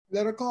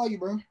Let her call you,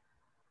 bro.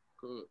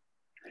 Good.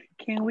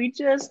 Can we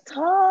just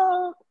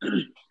talk?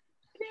 Can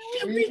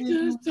we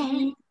just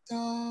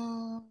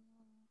talk?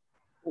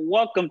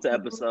 Welcome to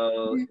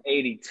episode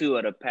 82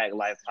 of the Pack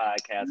Life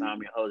Podcast.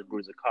 I'm your host,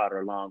 Bruiser Carter,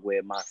 along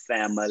with my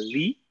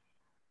family.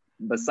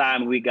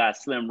 Beside me, we got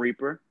Slim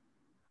Reaper,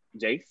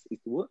 Jace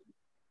Eastwood.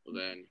 Well,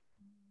 then,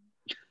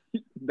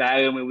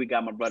 Behind me, we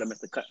got my brother,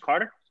 Mr. Cut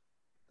Carter.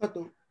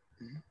 And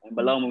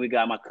below me, we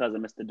got my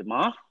cousin, Mr.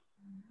 DeMond.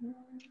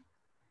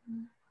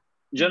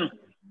 Gentlemen,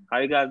 how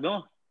you guys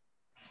doing?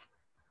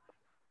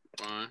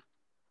 fine.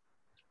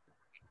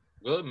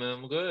 Good, man.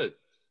 I'm good.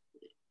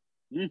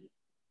 Feeling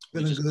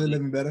good,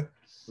 living better.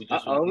 We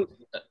just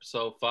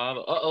episode 5.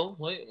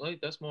 Wait,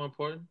 that's more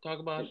important. Talk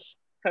about it.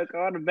 Cut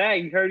Carter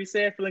back. You heard he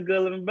said feeling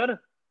good, living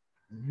better.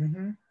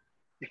 Mm-hmm.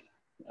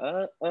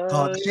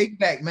 Call the shake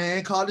back,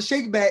 man. Call the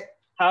shake back.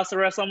 House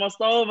arrest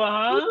almost over, huh?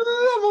 I'm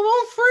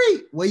on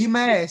free. Wear your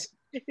mask.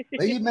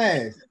 Wear your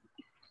mask.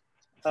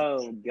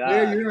 Oh, God.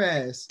 Wear your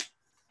mask.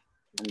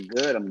 I'm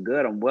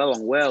good. I'm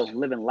well.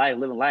 Living life.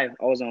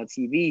 I was on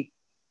TV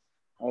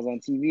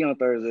on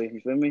Thursday.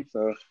 You feel me?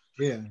 So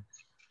yeah,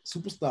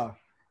 superstar.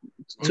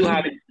 Too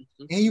hot.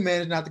 And you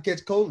managed not to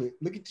catch COVID.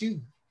 Look at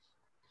you.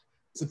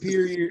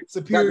 Superior.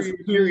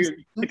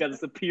 Because a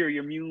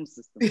superior immune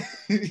system.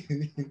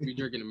 We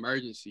drinking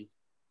emergency.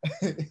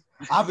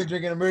 I've been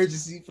drinking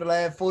emergency for the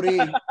last 4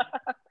 days.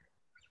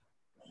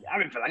 I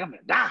been feel like I'm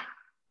gonna die.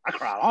 I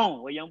cry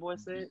alone. What young boy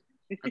said.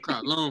 I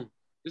cried alone.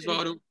 This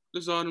all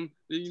them.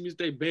 You miss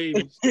they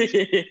babies.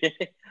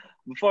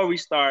 Before we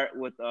start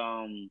with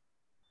y'all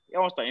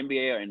want to start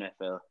NBA or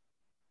NFL?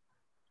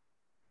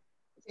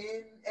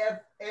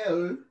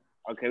 NFL.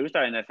 Okay, we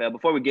start NFL.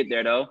 Before we get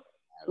there though,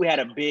 we had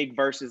a big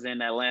versus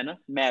in Atlanta,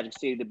 Magic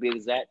City to be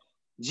exact.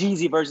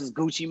 Jeezy versus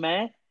Gucci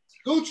Mane.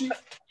 Gucci.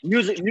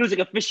 Music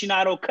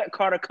aficionado Cut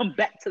Carter, come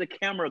back to the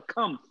camera.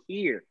 Come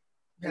here.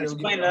 And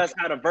explain to us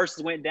how the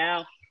verses went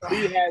down, who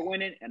you had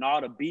winning, and all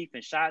the beef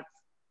and shots.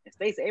 And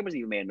Stacey Abrams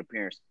even made an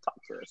appearance. Talk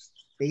to us.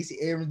 Stacey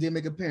Abrams did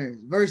make an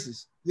appearance.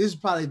 Versus. This is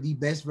probably the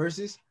best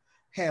versus.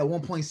 Had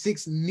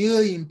 1.6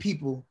 million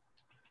people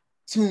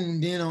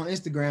tuned in on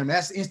Instagram.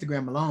 That's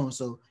Instagram alone.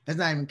 So that's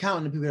not even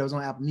counting the people that was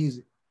on Apple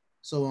Music.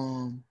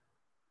 So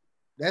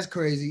that's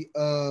crazy.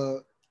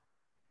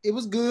 It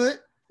was good.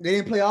 They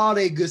didn't play all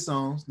their good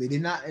songs. They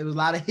did not. It was a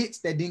lot of hits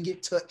that didn't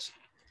get touched.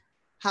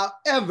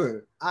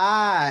 However,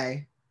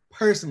 I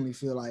personally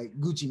feel like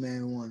Gucci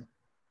Mane won.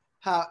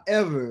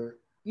 However,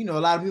 you know, a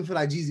lot of people feel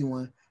like Jeezy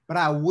won, but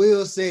I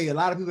will say a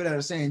lot of people that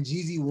are saying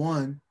Jeezy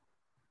won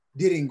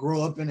didn't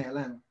grow up in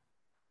Atlanta.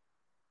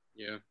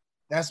 Yeah.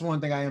 That's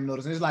one thing I am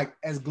noticing. It's like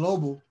as a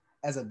global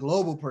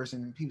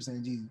person, people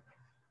saying Jeezy.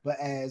 But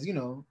as, you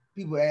know,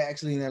 people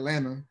actually in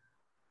Atlanta,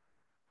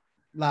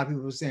 a lot of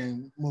people were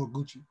saying more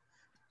Gucci.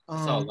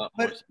 I saw a lot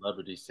more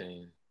celebrities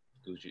saying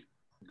Gucci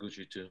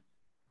too.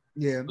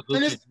 Yeah. But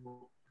Gucci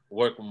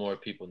work with more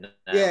people now.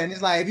 Yeah, and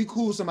it's like if you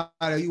cool with somebody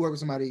or you work with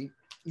somebody,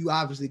 you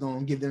obviously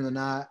gonna give them a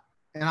nod.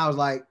 And I was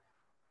like,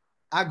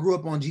 I grew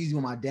up on Jeezy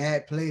when my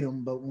dad played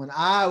him, but when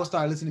I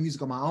started listening to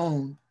music on my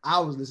own, I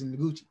was listening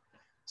to Gucci.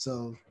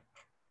 So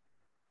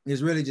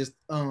it's really just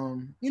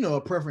you know,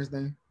 a preference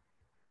thing,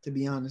 to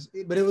be honest.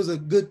 But it was a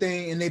good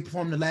thing, and they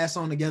performed the last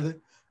song together.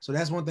 So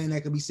that's one thing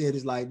that could be said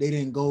is like they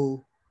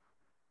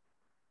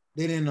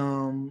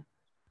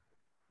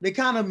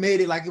kind of made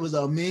it like it was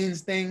a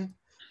men's thing,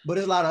 but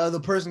there's a lot of other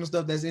personal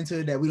stuff that's into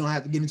it that we don't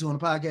have to get into on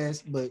the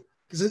podcast. But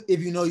because if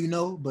you know, you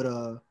know. But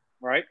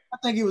right, I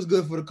think it was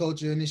good for the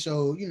culture, and it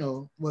showed, you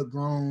know, what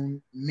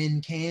grown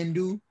men can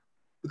do,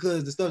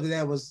 because the stuff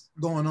that was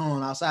going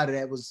on outside of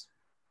that was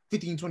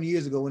 15, 20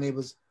 years ago when they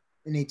was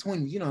in their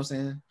 20s. You know what I'm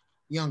saying?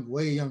 Young,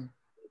 way young.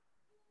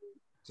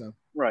 So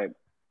right.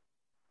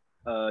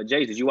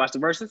 Jay, did you watch the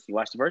verses? You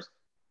watched the verse?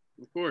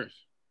 Of course.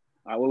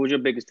 All right, what was your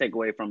biggest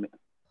takeaway from it?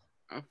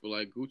 I feel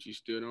like Gucci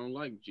still don't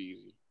like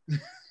Jeezy.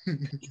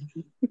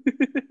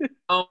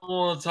 I don't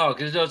want to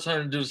talk. It's your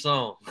turn to do the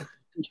song.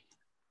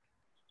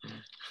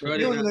 Bro,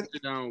 they got to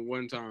sit down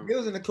one time. They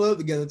was in the club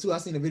together too. I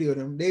seen a video of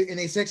them. They and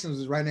their sections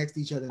was right next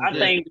to each other. I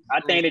think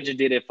they just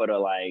did it for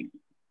the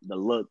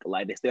look.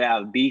 Like they still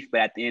have beef,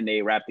 but at the end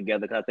they rap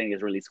together because I think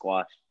it's really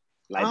squashed.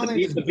 Like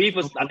the beef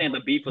was like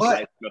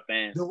for the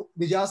fans.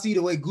 Did y'all see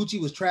the way Gucci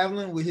was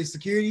traveling with his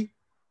security?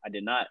 I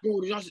did not.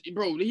 Bro,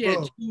 he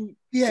had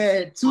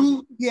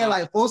two. He had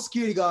like 4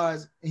 security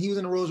guards, and he was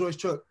in a Rolls Royce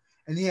truck,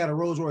 and he had a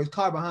Rolls Royce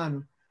car behind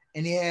him,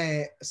 and he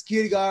had a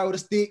security guard with a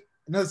stick,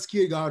 another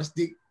security guard with a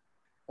stick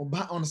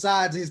on the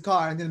sides of his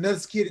car, and then another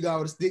security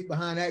guard with a stick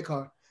behind that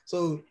car.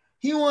 So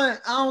he won.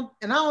 I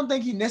don't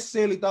think he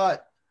necessarily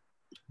thought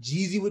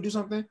Jeezy would do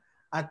something.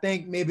 I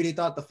think maybe they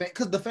thought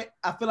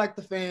I feel like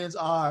the fans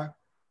are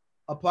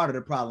a part of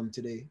the problem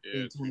today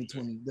in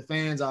 2020. The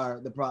fans are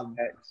the problem.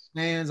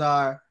 Fans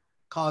are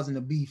causing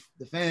the beef.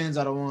 The fans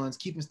are the ones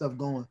keeping stuff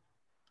going.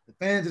 The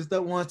fans are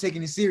the ones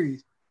taking it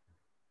serious.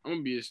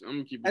 I'm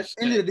gonna keep it. At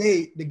the end of the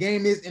day, the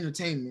game is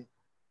entertainment.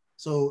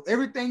 So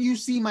everything you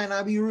see might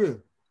not be real.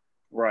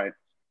 Right.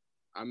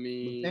 I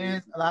mean,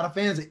 a lot of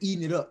fans are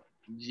eating it up.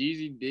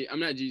 Jeezy did. I'm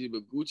not Jeezy,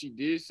 but Gucci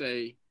did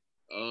say,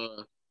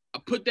 I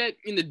put that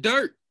in the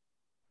dirt.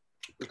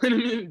 Put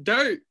him in the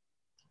dirt.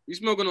 We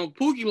smoking on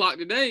Pookie Lock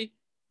today.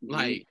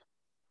 Like,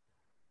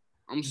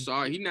 I'm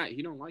sorry.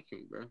 He don't like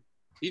him, bro.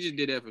 He just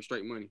did that for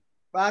straight money.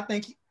 But I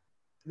think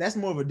that's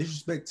more of a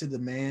disrespect to the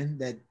man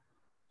that's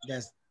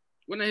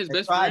Wasn't that his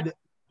best friend?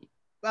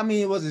 I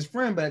mean, it was his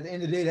friend, but at the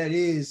end of the day, that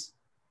is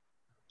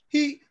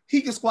he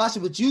can squash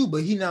it with you,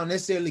 but he not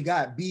necessarily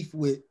got beef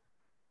with.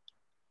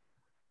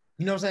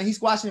 You know what I'm saying? He's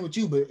squashing it with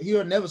you, but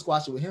he'll never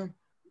squash it with him.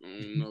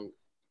 No.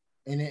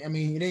 And I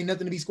mean, it ain't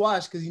nothing to be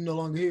squashed because he's no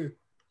longer here.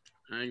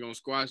 I ain't gonna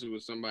squash it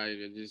with somebody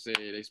that just said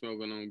they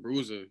smoking on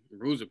Bruiser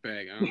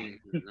pack. I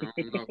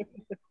don't know.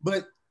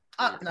 But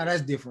no,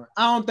 that's different.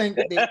 I don't think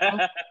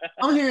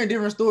I'm hearing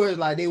different stories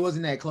like they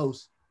wasn't that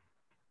close.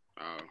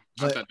 I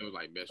But, thought that was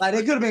like best. Like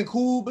they could have been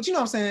cool, but you know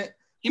what I'm saying?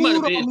 He Cool might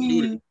have don't been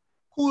mean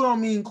cool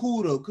don't mean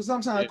cool though, because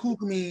sometimes Yeah. cool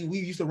can mean we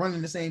used to run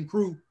in the same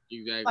crew.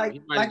 Exactly.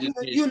 He might Like have just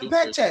been you in the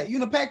pack stupid. chat. You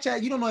in the pack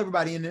chat, you don't know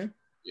everybody in there.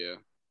 Yeah.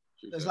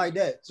 True It's that. like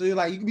that. So you're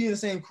like you can be in the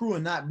same crew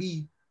and not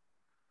be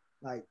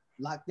like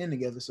locked in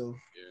together. So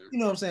Yeah. you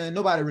know what I'm saying?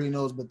 Nobody really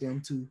knows but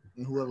them two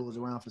and whoever was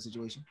around for the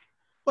situation.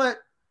 But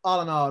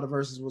all in all, the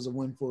verses was a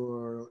win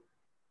for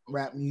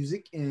rap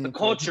music and The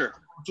culture.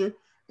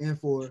 and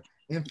for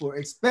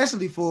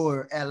especially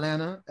for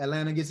Atlanta.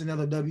 Atlanta gets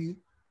another W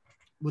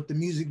with the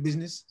music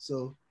business.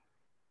 So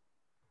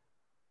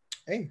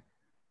hey.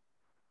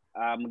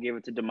 I'm gonna give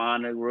it to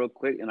Damon real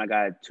quick, and I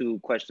got 2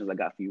 questions I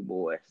got for you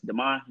boys.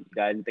 Damon, you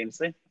got anything to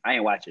say? I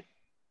ain't watch it.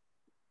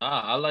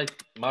 I like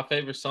my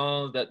favorite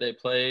songs that they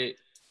played.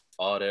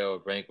 All There or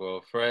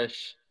Bankroll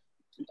Fresh.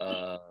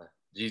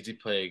 Jeezy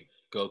played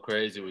Go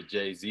Crazy with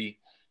Jay-Z.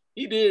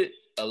 He did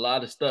a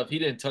lot of stuff. He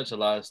didn't touch a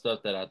lot of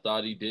stuff that I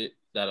thought he did,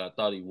 that I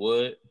thought he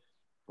would.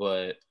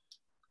 But,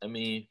 I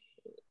mean,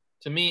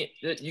 to me,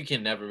 you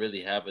can never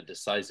really have a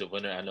decisive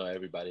winner. I know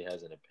everybody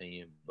has an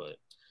opinion, but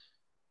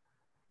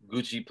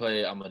Gucci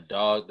played I'm a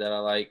Dog that I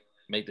like.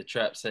 Make the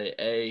Trap Say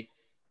A.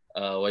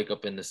 Wake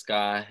Up in the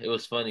Sky. It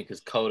was funny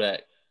because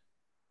Kodak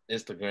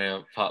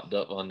Instagram popped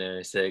up on there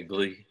and said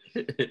Glee.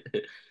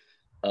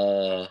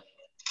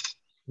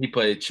 He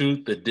played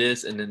Truth, the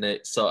Diss, and then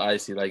they So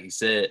Icy, like he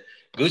said.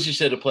 Gucci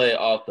should have played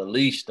Off the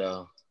Leash,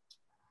 though.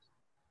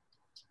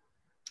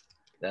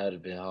 That would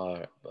have been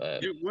hard.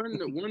 But It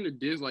wasn't the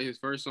diss like his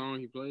first song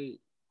he played.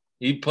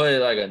 he played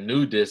like a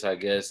new diss, I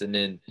guess, and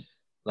then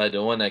like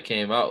the one that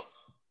came out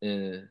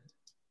in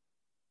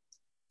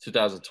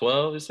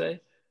 2012, you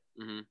say?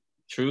 Mm-hmm.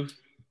 Truth?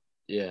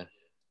 Yeah.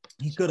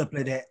 He could have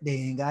played that. They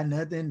ain't got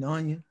nothing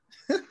on you.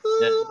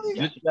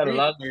 Gucci got a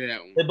lot. Play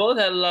that one. They both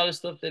had a lot of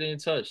stuff they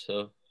didn't touch,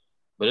 so.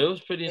 But it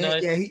was pretty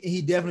nice. Yeah,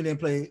 he definitely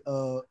didn't play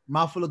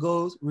Mouthful of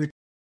Gold, Rich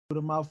with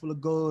a mouthful of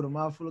gold, a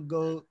mouthful of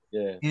gold.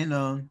 Yeah. And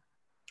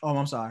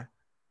I'm sorry.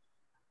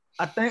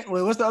 I think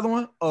what's the other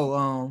one?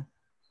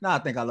 I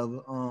think I love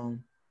it. I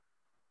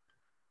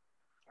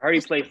heard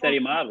he played Steady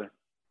Marvin.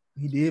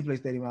 He did play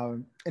Steady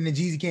Marvin. And then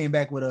Jeezy came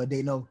back with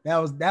They Know. That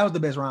was the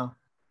best round.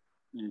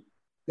 Mm.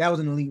 That was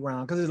an elite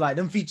round because it's like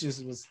them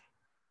features was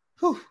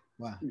whew,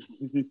 wow.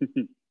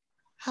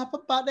 Hop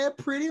about that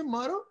pretty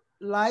mother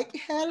like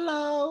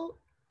hello.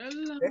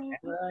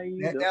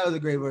 That was a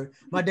great word.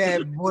 My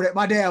dad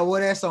wore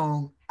that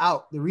song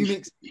out, the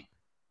remix.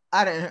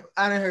 I didn't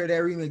heard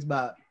that remix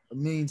about a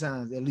million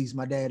times at least.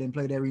 My dad didn't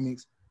play that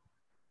remix.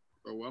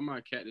 Bro, why my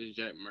Cactus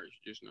Jack merch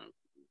just now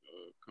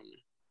coming?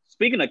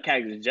 Speaking of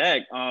Cactus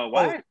Jack,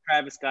 why is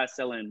Travis Scott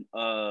selling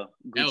That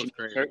was Gucci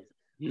crazy. shirts?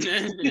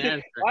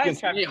 Why is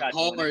Travis Scott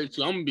doing hard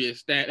too. I'm gonna be a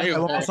stat. That's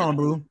one song,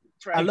 bro.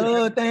 I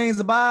love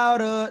things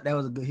about her. That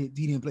was a good hit.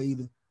 He didn't play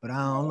either, but I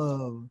don't love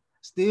her.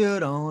 Still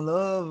don't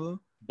love her.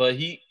 But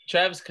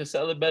Travis could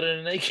sell it better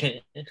than they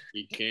can.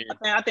 He can.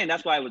 I think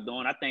that's why he was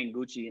doing. I think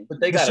Gucci. But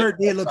they The got shirt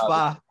did look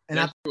fire, and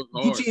Gucci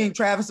Gucci and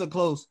Travis are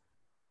close.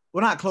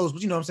 Well, not close,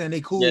 but you know what I'm saying.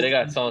 They cool. Yeah, they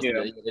got songs. Yeah.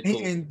 They're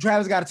cool. And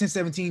Travis got a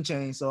 1017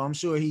 chain, so I'm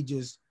sure he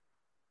But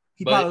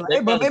probably like, they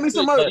hey, bro, probably make me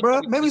some could merch, cut-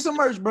 bro. Make me some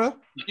merch, bro.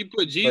 You put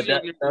But Jeezy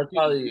that, on that's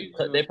probably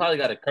they probably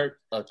got a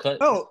cut.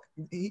 No,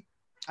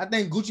 I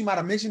think Gucci might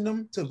have mentioned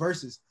them to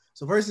Versus.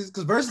 So because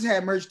Versus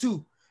had merch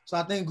too. So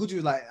I think Gucci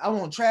was like, I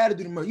want Trav to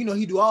do the merch. You know,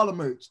 he do all the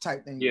merch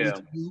type thing. Yeah.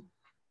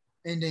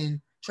 And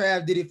then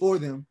Trav did it for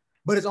them,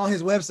 but it's on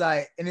his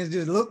website and it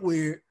just looked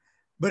weird.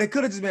 But it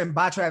could have just been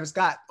by Travis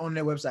Scott on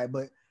their website.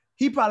 But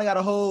he probably got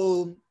a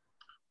whole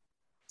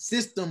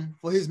system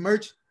for his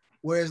merch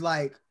where it's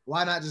like,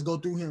 why not just go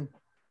through him?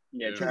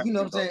 Yeah, You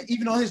know what I'm saying?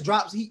 Even on his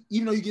drops,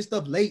 even though you get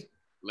stuff late,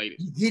 later.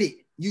 you get it.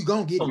 You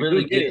gonna get it.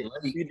 really get it.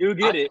 late. You do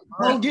get it.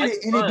 You don't get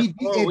it, and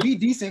it be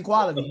decent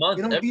quality. A month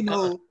It don't be every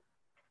no.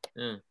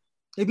 Yeah.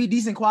 It be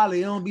decent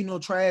quality. It don't be no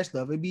trash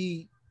stuff. It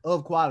be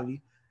of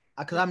quality.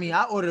 Cause I mean,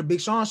 I ordered a Big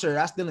Sean shirt.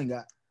 I still ain't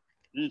got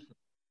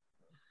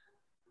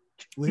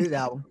with his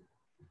album.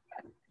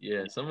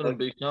 Yeah, some of the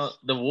big Sean.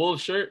 The wool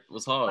shirt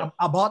was hard.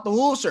 I bought the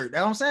wool shirt.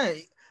 That's what I'm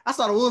saying. I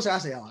saw the wool shirt. I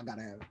said, oh, I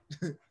gotta have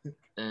it.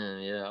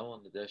 And yeah, I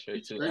wanted that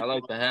shirt too. I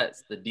like the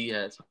hats. The D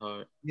hats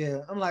hard.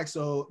 Yeah, I'm like,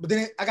 so, but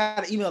then I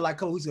got an email like a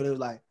couple weeks ago. They was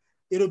like,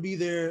 it'll be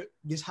there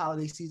this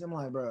holiday season. I'm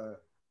like, bro,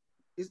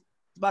 it's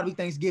about to be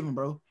Thanksgiving,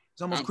 bro.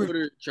 It's almost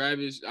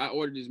Christmas. I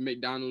ordered this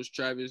McDonald's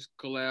Travis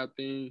collab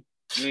thing.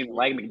 You don't even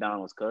like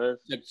McDonald's, cuz.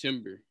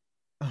 September.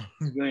 You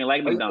don't even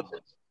like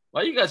McDonald's.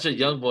 Why you got your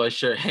young boy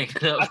shirt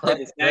hanging up? I said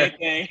the same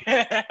thing.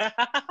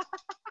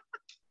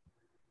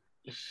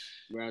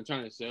 Bro, I'm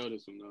trying to sell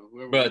this one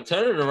though. Bro,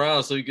 turn it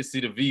around so you can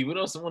see the V. We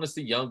don't want to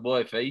see young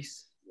boy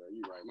face. Yeah,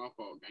 you right. My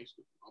fault,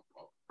 gangster. My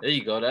fault. There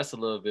you go. That's a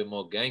little bit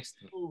more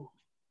gangster. What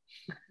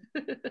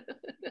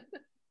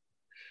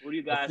do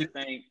you guys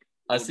think?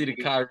 I see the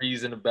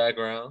Kyries in the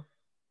background.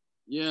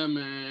 Yeah,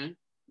 man.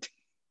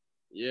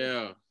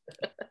 Yeah.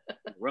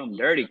 Room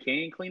dirty,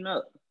 King. Clean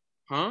up.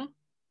 Huh?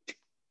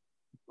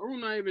 My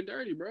room not even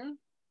dirty, bro.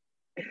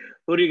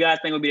 Who do you guys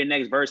think will be the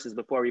next verses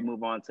before we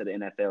move on to the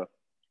NFL?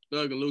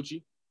 Thug and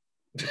Lucci.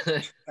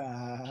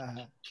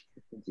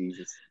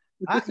 Jesus.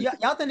 Y'all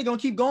think they're gonna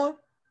keep going?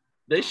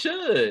 They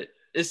should.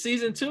 It's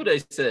season 2, they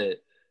said.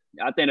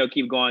 I think they'll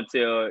keep going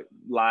till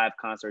live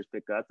concerts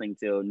pick up. I think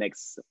till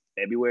next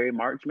February,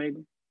 March,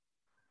 maybe.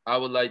 I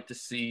would like to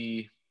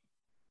see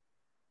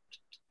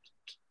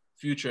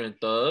Future and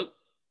Thug.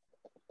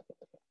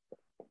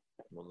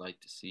 Would like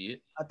to see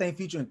it. I think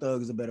Future and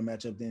Thug is a better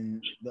matchup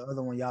than the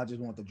other one. Y'all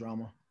just want the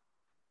drama.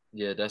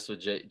 Yeah, that's what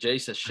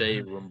Jay's a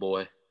shade room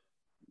boy.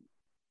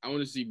 I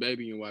want to see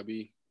Baby and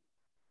YB.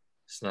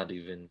 It's not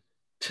even.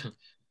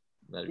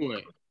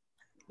 What?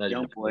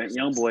 Young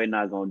boy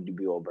not going to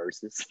be all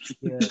verses.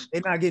 Yeah,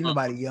 they're not getting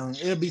nobody young.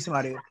 It'll be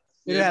somebody.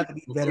 It'll have to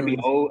be better. It'll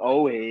be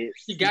old heads.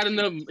 He got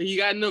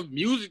enough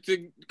music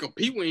to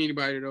compete with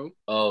anybody though.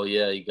 Oh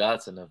yeah, he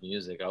got enough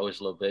music. I wish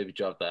Lil Baby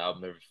dropped the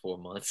album every 4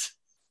 months.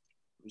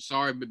 I'm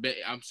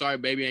sorry,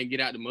 Baby ain't get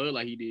out the mud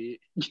like he did.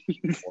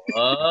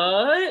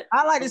 What?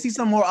 I like to see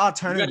some more You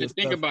alternative. got to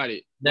think about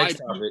it. Next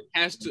YB topic.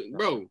 has to,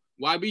 bro.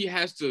 YB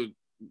has to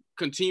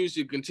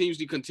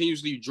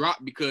continuously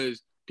drop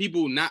because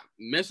people not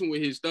messing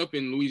with his stuff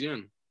in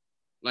Louisiana.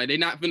 Like they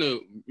not finna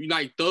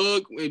like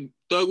Thug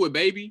with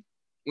Baby.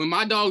 When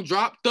my dog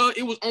dropped Thug,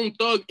 it was on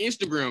Thug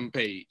Instagram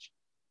page.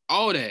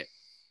 All that,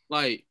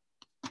 like.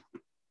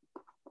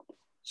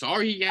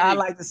 Sorry, he got I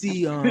like to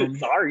see.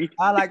 Sorry.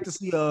 I like to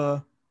see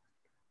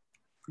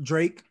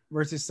Drake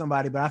versus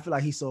somebody, but I feel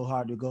like he's so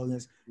hard to go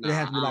against. It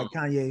has to be like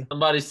Kanye.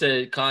 Somebody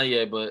said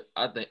Kanye, but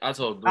I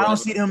told. I don't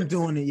see them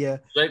doing it. Yeah,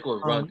 Drake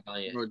would run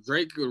Kanye. Bro,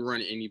 Drake could run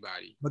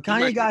anybody. But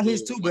Kanye got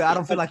his too, but I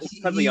don't feel like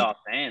because of y'all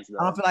fans, though.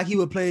 I don't feel like he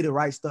would play the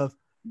right stuff.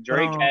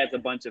 Drake has a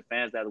bunch of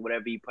fans that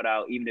whatever he put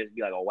out, even if it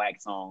be like a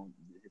whack song,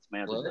 his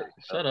fans will like,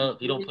 shut up.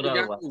 He don't put out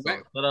a whack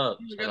song. Shut up.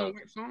 He got a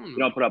whack song. You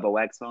don't put up a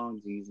whack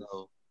song? Jesus.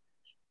 No.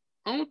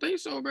 I don't think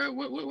so, bro.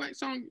 What whack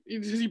song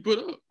does he put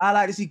up? I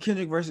like to see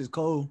Kendrick versus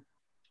Cole.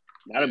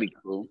 That'll be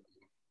cool.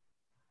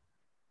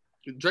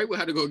 Drake would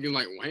have to go get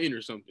like Wayne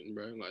or something,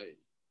 bro. Like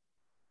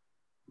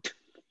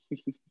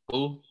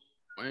Who?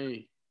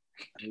 Wayne.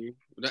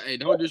 Hey,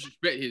 don't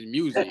disrespect his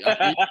music.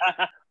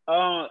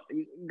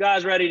 You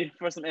guys ready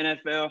for some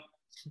NFL?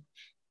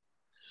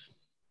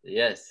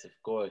 Yes, of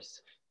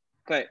course.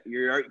 Cut.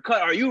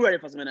 Are you ready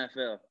for some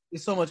NFL?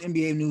 There's so much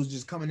NBA news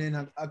just coming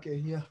in. Okay,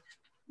 yeah.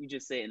 You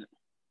just saying.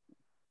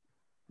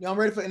 Yeah, I'm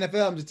ready for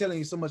NFL. I'm just telling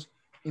you so much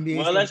NBA.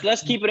 Well,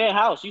 let's keep it in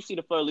house. You see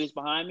the fur list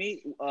behind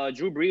me.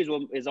 Drew Brees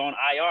is on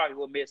IR. He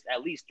will miss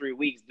at least 3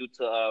 weeks due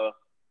to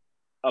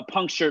a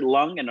punctured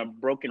lung and a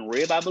broken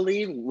rib, I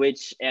believe.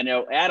 And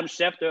Adam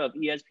Schefter of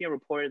ESPN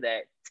reported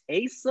that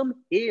Taysom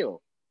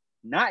Hill,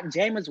 not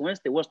Jameis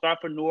Winston, will start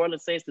for New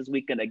Orleans Saints this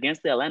weekend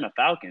against the Atlanta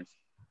Falcons.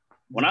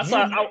 When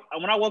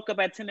I woke up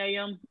at 10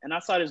 a.m. and I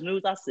saw this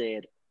news, I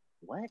said,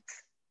 "What?"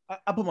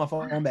 I put my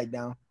phone back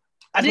down.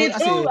 I did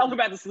too. I went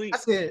back to sleep.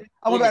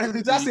 I went back to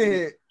sleep. I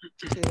said,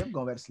 I'm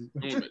going back to sleep.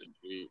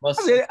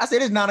 I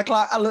said it's 9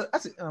 o'clock. I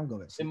said, I'm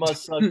going back to sleep. It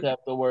must suck to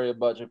have to worry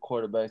about your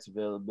quarterback's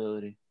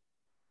availability.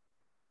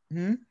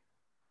 What are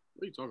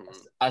you talking about?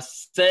 I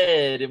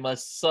said it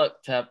must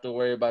suck to have to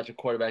worry about your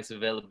quarterback's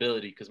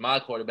availability because my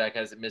quarterback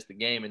hasn't missed a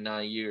game in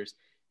 9 years,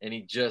 and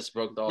he just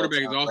broke the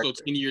quarterback is also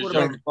record. 10 years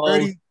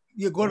younger.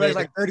 Your quarterback's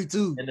like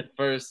 32. In the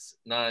first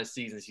 9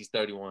 seasons, he's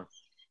 31.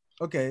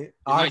 Okay.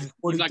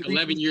 He's like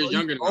 11 years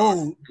younger than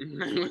old.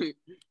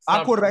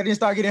 Our quarterback didn't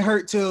start getting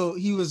hurt till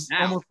he was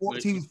almost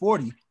 40. He was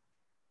 40.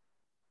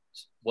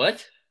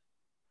 What?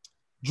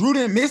 Drew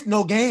didn't miss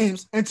no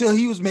games until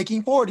he was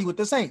making 40 with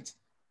the Saints.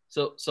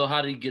 So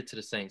how did he get to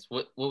the Saints?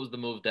 What was the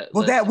move that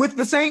was that with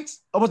the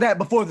Saints or was that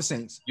before the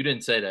Saints? You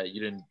didn't say that.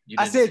 You didn't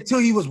I said till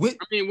he was with.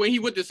 I mean, when he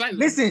with the Saints,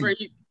 listen,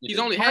 he's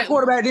only my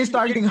quarterback didn't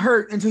start getting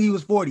hurt until he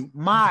was 40.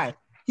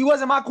 He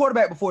wasn't my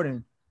quarterback before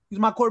then. He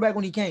was my quarterback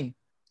when he came.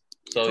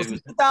 So he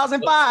was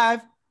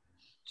 2005.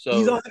 So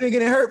he's only been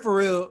getting hurt for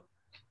real.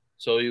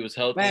 So he was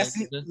healthy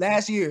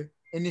last year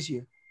and this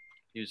year.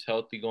 He was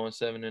healthy going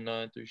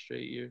 7-9 3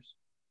 straight years.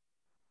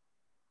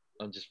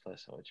 I'm just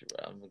flexing with you,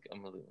 bro.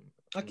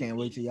 I can't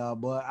wait till y'all,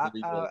 boy. I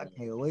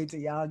can't wait till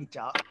y'all get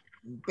y'all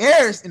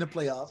embarrassed in the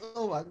playoffs.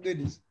 Oh my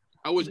goodness.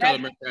 I wish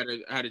Kyler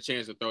Murray had a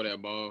chance to throw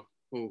that ball.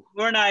 Ooh.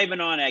 We're not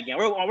even on that game.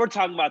 We're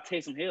talking about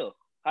Taysom Hill.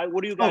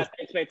 What do you guys'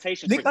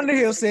 expectations? Nick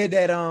Underhill said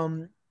that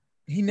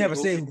he never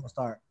said who's gonna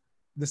start.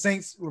 The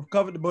Saints were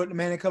covered, the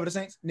man that covered the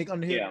Saints, Nick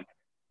Underhill. Yeah.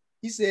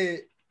 He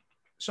said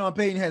Sean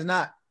Payton has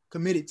not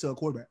committed to a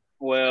quarterback.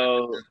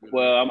 Well,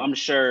 I'm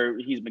sure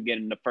he's been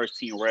getting the first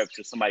team reps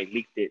if somebody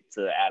leaked it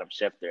to Adam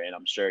Schefter, and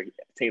I'm sure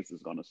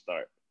Taysom's going to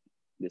start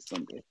this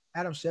Sunday.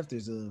 Adam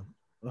Schefter's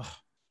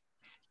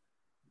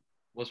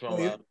What's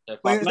wrong with Schefter?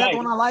 Wait, is that the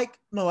one I like?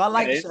 No, I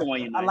like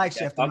Schefter. I like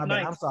Schefter. My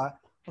bad.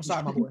 I'm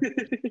sorry, my boy.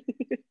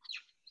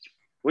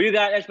 Well, you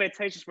got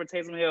expectations for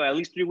Taysom Hill? At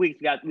least 3 weeks.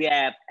 We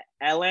have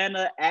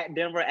Atlanta, at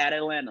Denver, at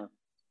Atlanta.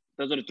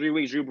 Those are the 3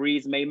 weeks Drew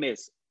Brees may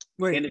miss.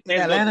 Wait, is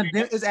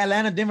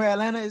Atlanta, Denver,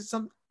 Atlanta? Is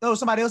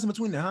somebody else in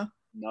between there, huh?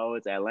 No,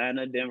 it's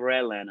Atlanta, Denver,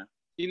 Atlanta.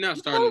 He's not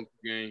starting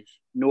the games.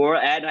 Nor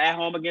at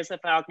home against the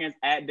Falcons,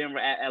 at Denver,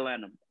 at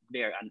Atlanta.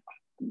 There, I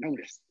know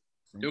this.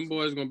 Them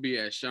boys gonna be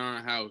at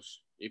Sean house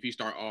if he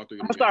start all 3.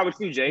 I'm gonna start with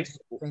you, Jace.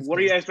 What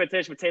are your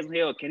expectations for Taysom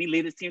Hill? Can he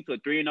lead his team to a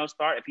 3-0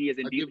 start if he is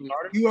indeed the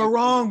starter? You are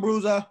wrong,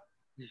 Bruiser.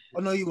 Oh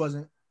no, you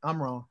wasn't.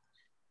 I'm wrong.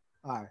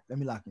 All right, let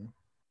me lock in.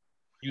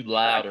 You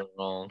lied or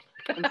wrong.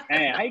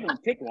 Man, how you gonna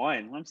pick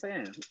one? What I'm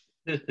saying.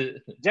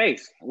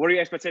 Jace, what are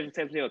your expectations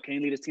for Taysom Hill? Can he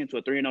lead his team to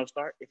a 3-0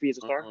 start if he is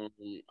a starter?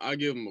 I'll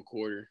give him a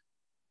quarter.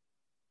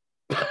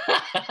 That's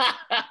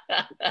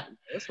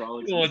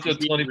wrong. You want your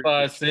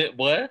 25 cent,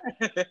 boy?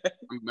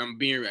 I'm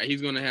being right.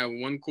 He's gonna have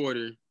 1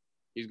 quarter.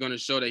 He's gonna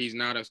show that he's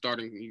not a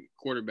starting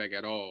quarterback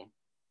at all.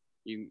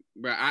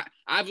 But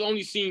I've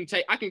only seen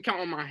I can count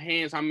on my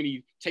hands how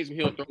many Taysom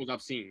Hill throws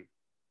I've seen.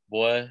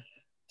 Boy,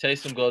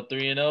 Taysom go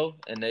 3-0,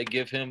 and they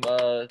give him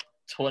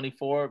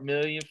 $24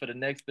 million for the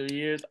next 3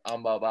 years.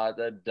 I'm about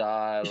to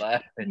die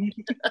laughing.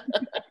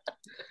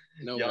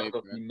 No y'all way,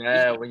 gonna bro. be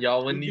mad when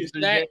y'all win these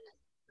 3 that- games.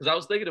 Because I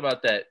was thinking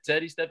about that.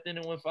 Teddy stepped in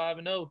and went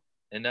 5-0,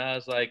 and now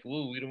it's like,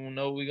 woo, we don't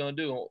know what we're gonna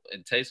do.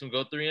 And Taysom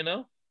go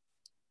 3-0.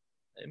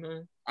 Hey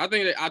man. I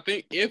think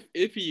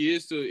if he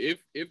is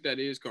if that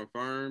is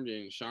confirmed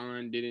and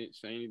Sean didn't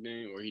say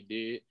anything or he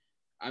did,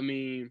 I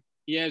mean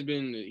he has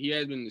been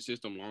in the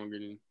system longer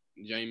than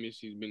Jameis.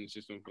 He's been in the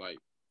system for like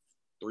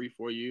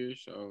 3-4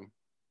 years, so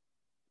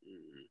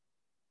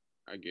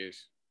I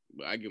guess.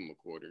 But I give him a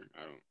quarter.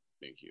 I don't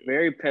think he'll.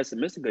 Very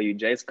pessimistic of you,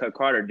 Jace.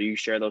 Carter, do you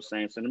share those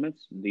same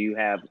sentiments? Do you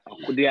have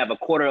a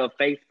quarter of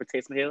faith for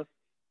Taysom Hill?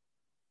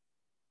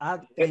 I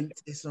think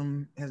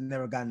Taysom has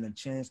never gotten a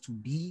chance to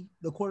be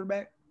the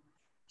quarterback.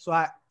 So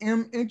I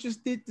am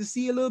interested to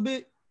see a little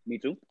bit. Me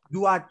too.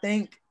 Do I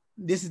think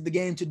this is the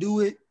game to do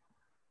it?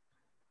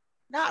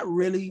 Not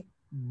really.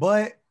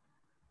 But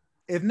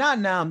if not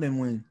now, then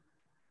when?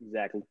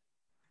 Exactly.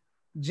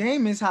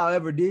 Jameis,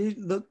 however, did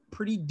look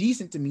pretty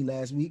decent to me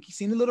last week. He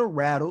seemed a little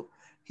rattled.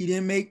 He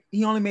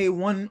only made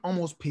 1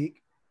 almost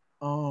pick.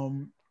 That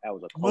was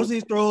a most of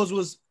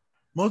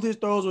his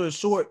throws were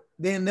short.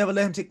 They never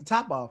let him take the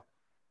top off.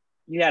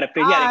 He had a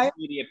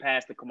immediate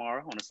pass to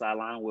Kamara on the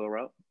sideline, wheel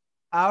route.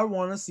 I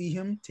want to see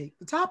him take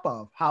the top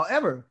off.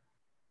 However,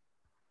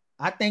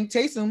 I think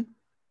Taysom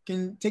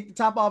can take the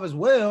top off as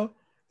well.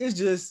 It's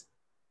just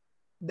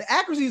the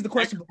accuracy is the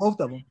question for both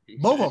of them.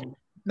 Both of them.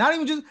 Not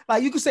even just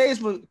like you could say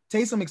it's for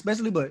Taysom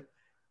especially, but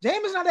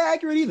James is not that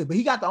accurate either. But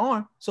he got the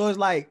arm, so it's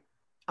like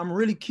I'm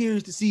really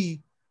curious to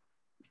see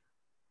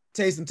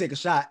Taysom take a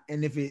shot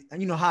and if it,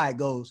 and you know how it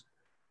goes.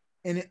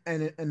 And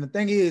the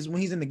thing is,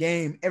 when he's in the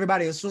game,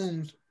 everybody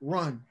assumes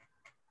run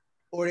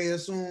or they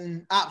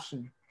assume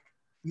option.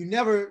 You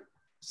never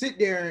sit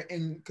there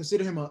and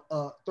consider him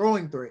a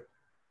throwing threat.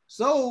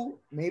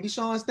 So maybe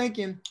Sean's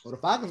thinking, well, the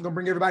Falcons gonna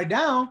bring everybody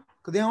down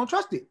because they don't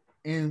trust it.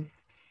 And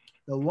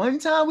the one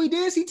time we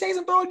did see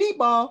Taysom throw a deep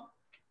ball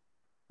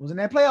was in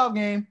that playoff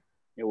game.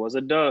 It was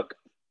a duck.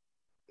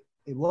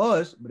 It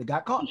was, but it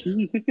got caught.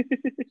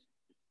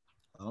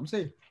 I'm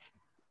saying.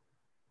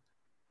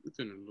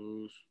 We're gonna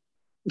lose.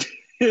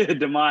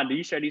 Damon, do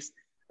you share these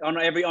on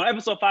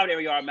episode 5 of the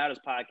Every Yard Matters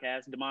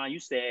podcast? Damon, you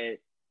said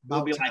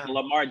it'll be like a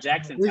Lamar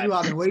Jackson. This is what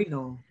I've been waiting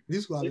on.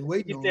 You said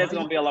it's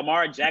gonna be a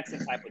Lamar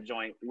Jackson type of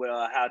joint where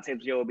how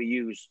Taysom Hill will be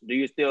used. Do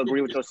you still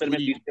agree with your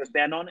sentiments? Do you still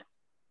stand on it?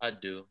 I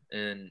do,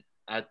 and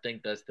I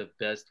think that's the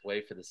best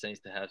way for the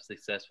Saints to have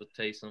success with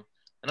Taysom.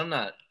 And I'm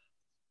not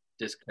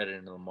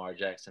discrediting Lamar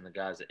Jackson, the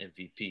guy's an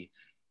MVP,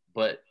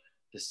 but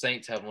the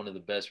Saints have one of the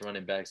best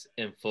running backs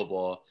in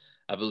football.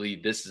 I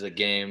believe this is a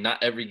game.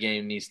 Not every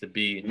game needs to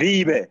be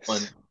the best.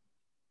 One.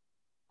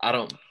 I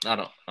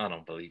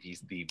don't believe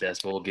he's the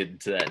best, but we'll get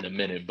into that in a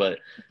minute. But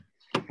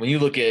when you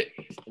look at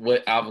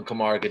what Alvin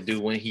Kamara could do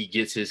when he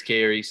gets his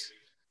carries,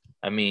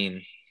 I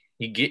mean,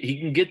 he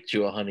can get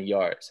you 100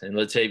 yards, and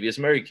Latavius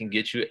Murray can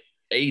get you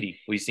 80.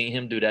 We've seen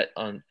him do that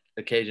on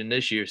occasion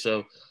this year.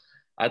 So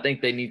I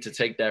think they need to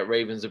take that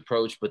Ravens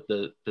approach. But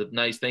the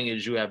nice thing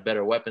is you have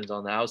better weapons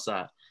on the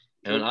outside.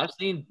 And I've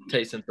seen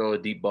Taysom throw a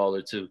deep ball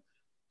or two.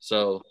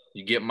 So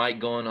you get Mike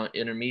going on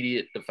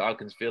intermediate. The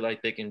Falcons feel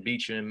like they can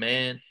beat you in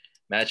man,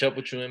 match up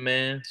with you in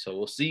man. So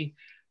we'll see.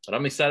 But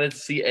I'm excited to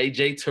see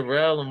A.J.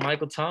 Terrell and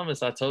Michael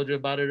Thomas. I told you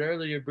about it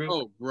earlier, bro.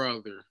 Oh,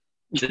 brother.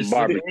 What did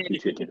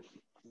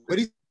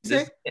he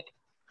say?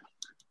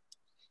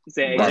 He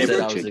said I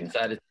was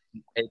excited to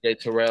see A.J.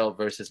 Terrell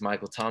versus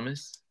Michael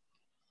Thomas.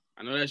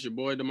 I know that's your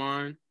boy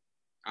DeMar.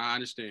 I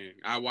understand.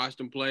 I watched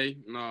him play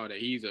and all that.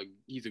 He's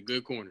a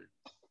good corner.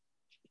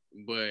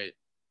 But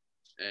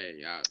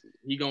hey,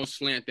 he gonna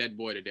slant that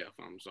boy to death.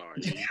 I'm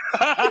sorry.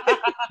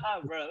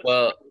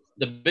 Well,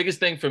 the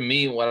biggest thing for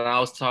me when I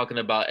was talking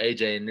about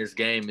AJ in this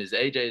game is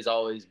AJ's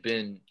always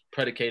been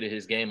predicated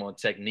his game on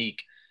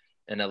technique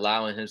and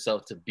allowing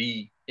himself to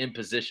be in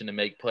position to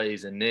make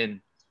plays and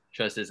then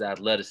trust his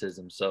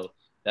athleticism. So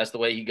that's the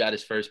way he got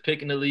his first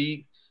pick in the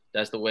league.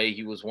 That's the way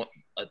he was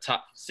a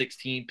top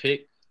 16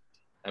 pick.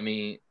 I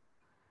mean,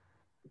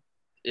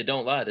 it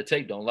don't lie. The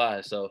tape don't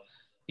lie. So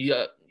he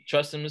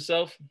trusts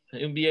himself.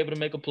 He'll be able to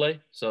make a play.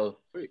 So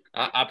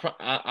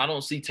I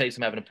don't see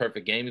Taysom having a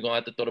perfect game. He's going to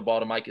have to throw the ball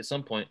to Mike at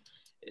some point.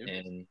 Yeah.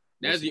 And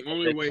that's the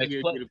only way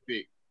he'll get a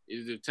pick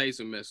is if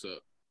Taysom mess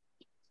up.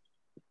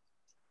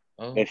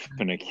 Oh. It's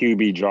gonna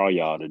QB draw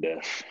y'all to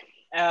death.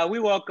 We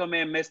welcome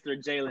in Mr.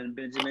 Jalen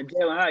Benjamin.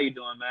 Jalen, how you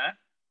doing, man?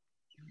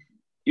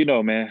 You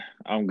know, man,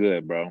 I'm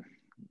good, bro.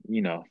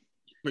 You know,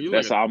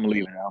 that's how I'm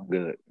leaving. I'm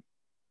good.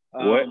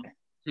 What?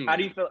 How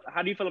do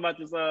you feel about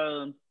this?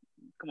 Come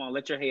on,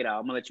 let your hate out.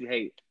 I'm gonna let you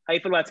hate. How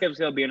you feel about Taysom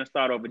Hill being a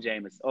starter over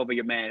Jameis, over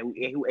your man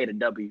who ate a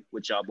W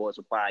with y'all boys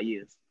for 5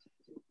 years?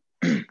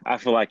 I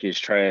feel like it's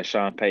trash.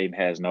 Sean Payton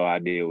has no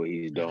idea what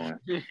he's doing.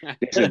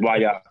 This is why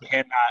y'all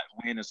cannot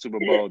win the Super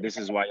Bowl. This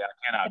is why y'all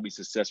cannot be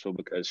successful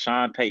because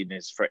Sean Payton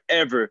is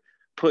forever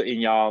putting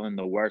y'all in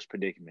the worst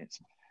predicaments.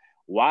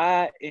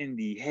 Why in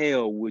the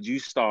hell would you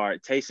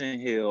start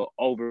Taysom Hill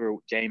over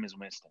Jameis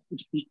Winston?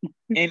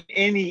 In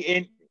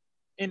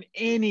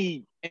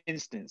any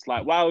instance,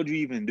 like why would you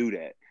even do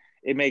that?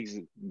 It makes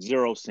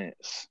zero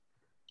sense.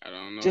 I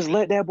don't know. Just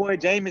let that boy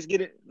Jameis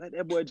get it. Let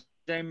that boy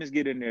Jameis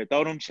get in there.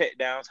 Throw them check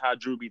downs how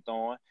Drew be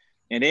throwing.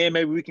 And then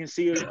maybe we can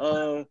see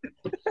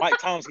Mike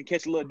Thomas can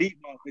catch a little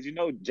deep ball because you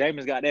know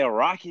Jameis got that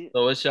rocket.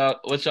 So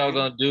what y'all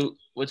gonna do?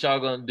 What y'all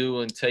gonna do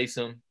when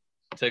Taysom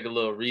take a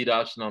little read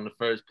option on the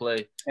first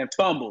play and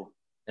fumble,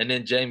 and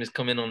then Jameis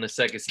come in on the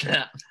second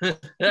snap? The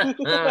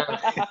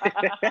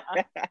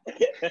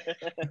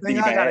thing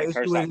I got an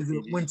issue with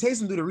is when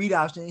Taysom do the read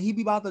option, he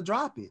be about to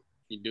drop it.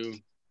 He do.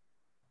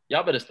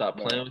 Y'all better stop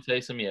playing with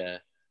Taysom. Yeah.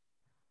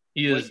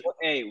 He is.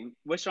 Hey,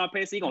 what's Sean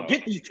Payton? He gonna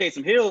get these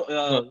Taysom Hill.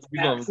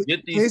 You gonna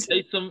get these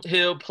Taysom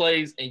Hill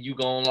plays, and you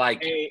gonna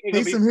like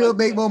Taysom Hill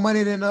make more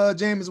money than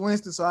Jameis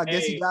Winston, so I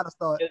guess he gotta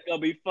start. It's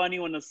gonna be funny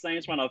when the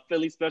Saints run a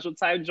Philly special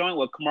type joint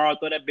where Kamara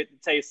throw that bit to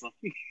Taysom.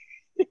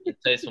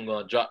 Taysom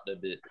gonna drop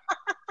that bit.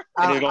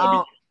 I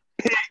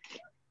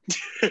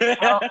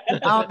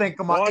don't think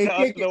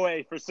Kamara. The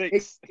way for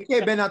 6. He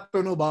can't better not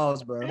throw no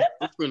balls, bro. He's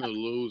gonna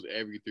lose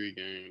every 3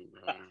 games,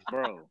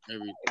 bro.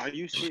 Are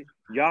you shit?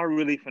 Y'all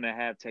really finna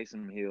have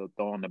Taysom Hill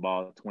throwing the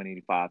ball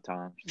 25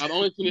 times? I've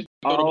only seen him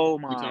go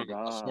to my 3 times.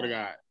 God. I swear to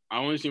God, I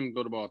only seen him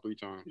go the ball 3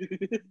 times.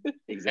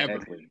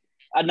 Exactly.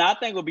 No, I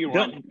think it'll be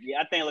running. Yeah,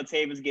 I think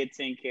Latavius get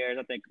 10 carries.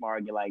 I think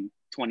Kamara get like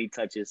 20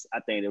 touches. I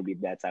think it'll be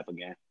that type of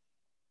game.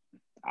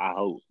 I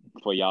hope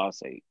for y'all's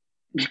sake.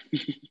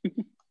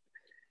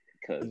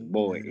 Because,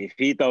 boy, if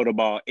he throw the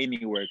ball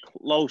anywhere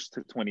close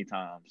to 20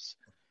 times,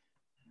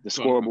 the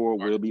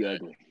scoreboard will be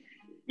ugly.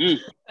 Man,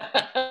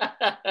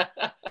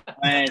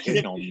 it's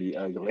going to be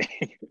ugly.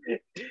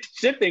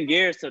 Shifting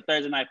gears to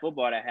Thursday Night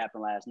Football that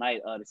happened last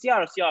night, the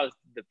Seattle Seahawks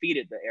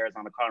defeated the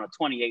Arizona Cardinals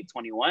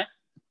 28-21.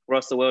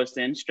 Russell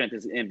Wilson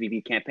strengthened his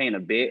MVP campaign a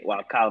bit,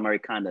 while Kyler Murray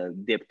kind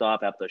of dipped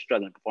off after a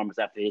struggling performance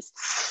after his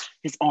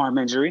arm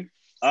injury.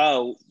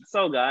 So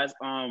guys,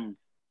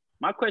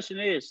 my question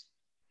is,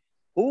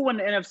 who won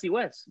the NFC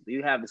West? Do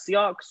you have the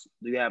Seahawks?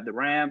 Do you have the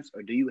Rams?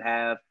 Or do you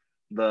have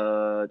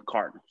the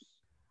Cardinals?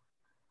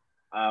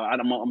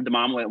 I'm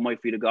waiting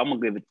for you to go. I'm going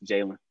to give it to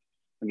Jalen.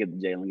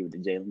 Jalen,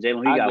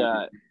 who you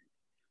got?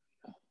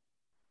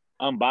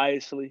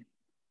 Unbiasedly,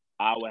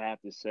 I would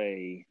have to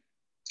say,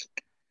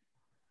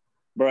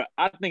 bro,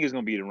 I think it's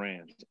going to be the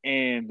Rams.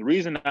 And the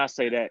reason I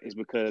say that is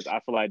because I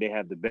feel like they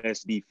have the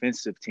best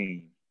defensive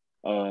team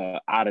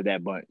out of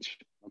that bunch.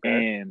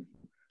 Okay. And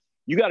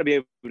you got to be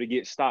able to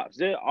get stops.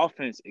 Their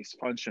offense is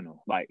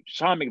functional. Like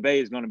Sean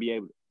McVay is going to be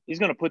able – he's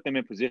going to put them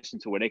in position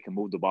to where they can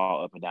move the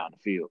ball up and down the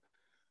field.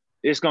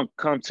 It's going to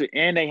come to –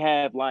 and they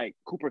have, like,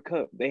 Cooper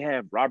Kupp. They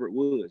have Robert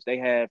Woods. They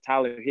have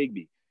Tyler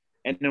Higbee.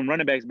 And then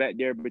running backs back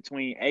there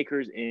between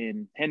Akers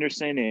and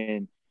Henderson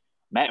and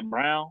Matt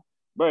Brown,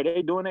 bro,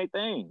 they doing their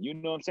thing. You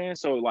know what I'm saying?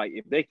 So, like,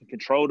 if they can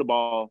control the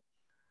ball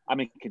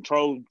 –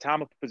 control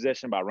time of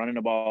possession by running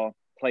the ball,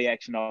 play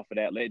action off of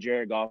that, let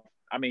Jared Goff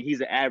 – he's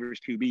an average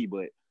QB,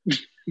 but –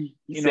 you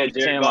know what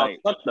I'm saying? Like,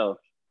 suck though.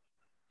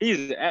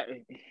 He's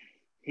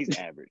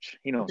average.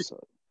 He don't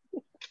suck.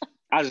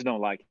 I just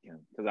don't like him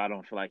because I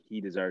don't feel like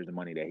he deserves the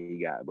money that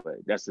he got.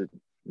 But that's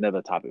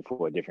another topic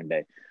for a different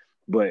day.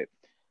 But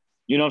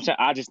you know what I'm saying?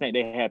 I just think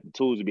they have the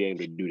tools to be able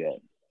to do that.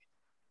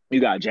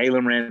 You got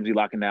Jalen Ramsey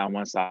locking down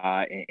one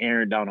side and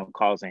Aaron Donald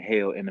causing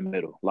hell in the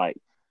middle. Like,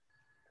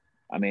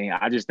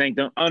 I just think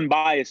them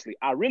unbiasedly,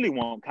 I really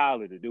want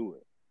Kyler to do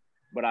it.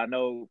 But I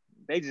know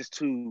they just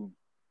too.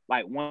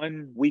 Like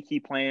 1 week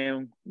he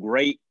playing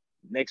great,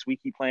 next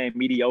week he playing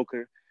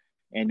mediocre,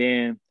 and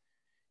then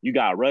You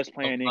got Russ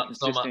playing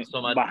inconsistent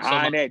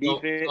behind that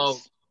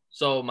defense.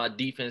 So my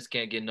defense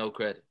can't get no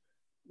credit.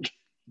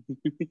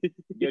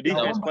 Your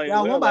defense played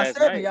y'all well won by last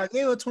 7. night. Y'all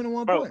gave her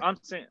 21 Bro,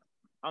 points.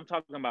 I'm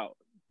talking about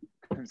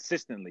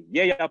consistently.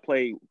 Yeah, y'all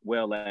played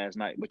well last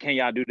night, but can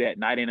y'all do that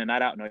night in and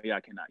night out? No,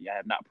 y'all cannot. Y'all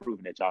have not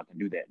proven that y'all can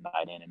do that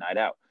night in and night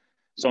out.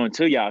 So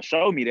until y'all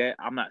show me that,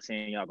 I'm not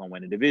saying y'all gonna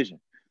win the division.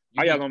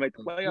 Are y'all gonna make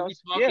the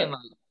playoffs? Yeah. Like,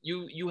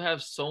 you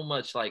have so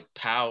much like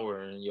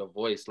power in your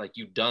voice, like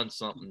you've done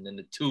something in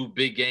the 2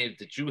 big games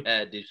that you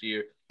had this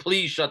year.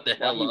 Please shut the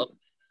hell up.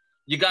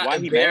 You got why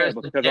he mad?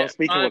 Because I'm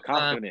speaking with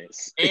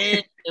confidence.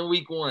 And in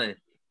week 1,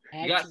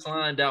 you got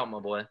signed out, my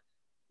boy.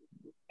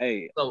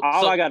 Hey,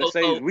 all I gotta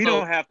say is we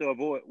don't have to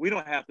avoid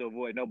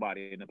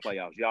nobody in the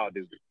playoffs. Y'all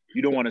do.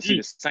 You don't want to see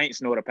the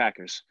Saints nor the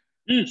Packers.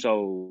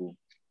 So,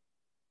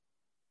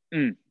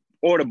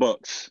 or the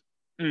Bucks.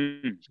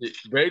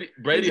 Brady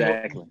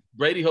exactly.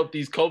 Brady hope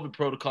these COVID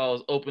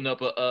protocols open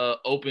up a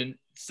open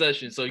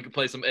session so you can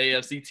play some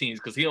AFC teams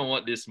because he don't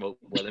want this smoke,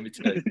 boy. Let me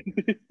tell you,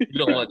 you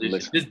don't want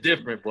this. It's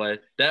different, boy.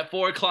 That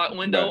 4:00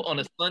 window on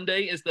a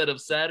Sunday instead of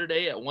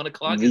Saturday at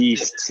 1:00. The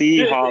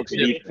Seahawks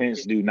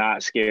defense do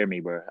not scare me,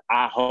 bro.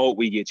 I hope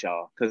we get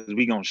y'all because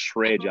we gonna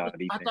shred y'all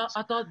defense.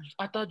 I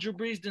thought Drew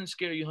Brees didn't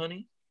scare you,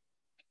 honey.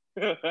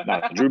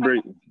 Nah, Drew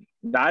Brees.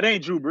 Nah, it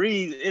ain't Drew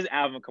Brees. It's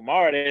Alvin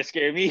Kamara that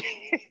scared me.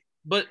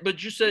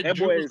 But you said that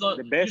Drew boy was is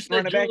the best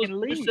running back in the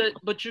league. You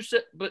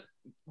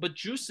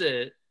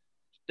said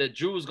that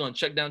Drew was going to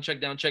check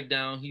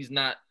down. He's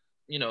not,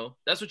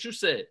 that's what you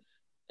said.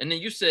 And then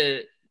you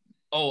said,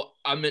 "Oh,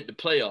 I meant the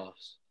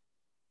playoffs."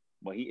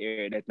 Well, he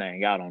aired that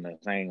thing out on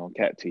us. I ain't gonna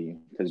cap to you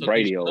because so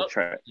Brady old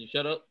trash. You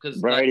shut up, because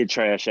Brady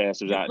trash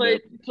ass was out there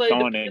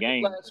throwing the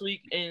game last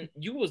week, and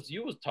you was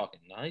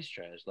talking nice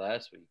trash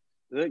last week.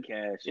 Good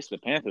cash. It's the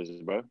Panthers,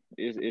 bro.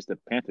 It's the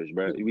Panthers,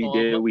 bro. We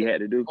did what we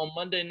had to do. On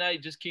Monday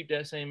night, just keep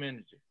that same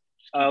energy.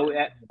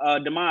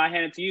 Damon, I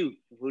hand it to you.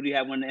 Who do you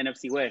have one in the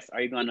NFC West?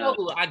 Are you gonna?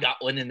 I got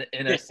one in the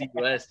NFC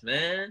West,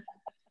 man.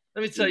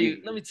 Let me tell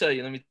you.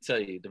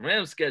 The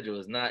Rams' schedule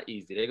is not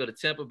easy. They go to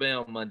Tampa Bay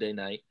on Monday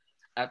night.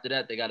 After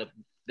that,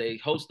 they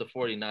host the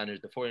 49ers.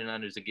 The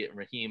 49ers are getting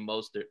Raheem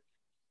Mostert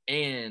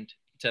and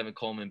Tevin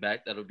Coleman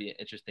back. That'll be an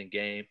interesting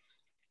game.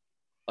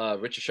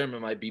 Richard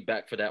Sherman might be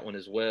back for that one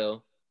as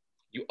well.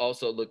 You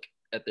also look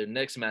at their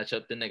next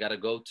matchup. Then they got to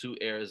go to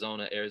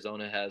Arizona.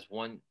 Arizona has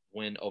 1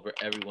 win over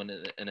everyone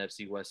in the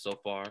NFC West so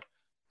far.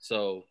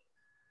 So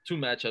 2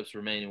 matchups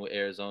remaining with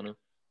Arizona.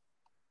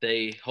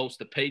 They host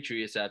the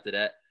Patriots after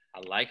that.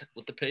 I like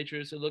what the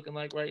Patriots are looking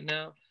like right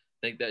now.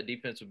 I think that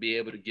defense will be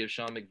able to give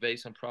Sean McVay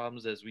some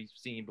problems as we've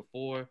seen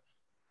before.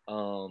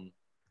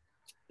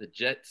 The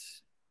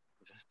Jets,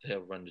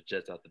 they'll run the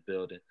Jets out the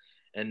building.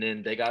 And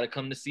then they got to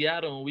come to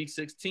Seattle in week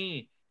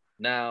 16.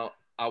 Now,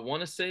 I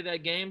want to say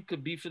that game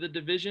could be for the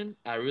division.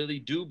 I really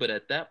do. But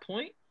at that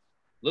point,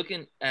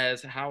 looking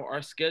as how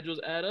our schedules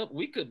add up,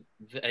 we could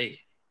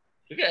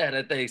have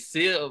that thing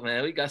sealed,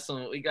 man. We got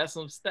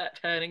some stat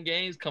padding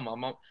games. Come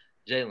on,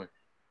 Jalen.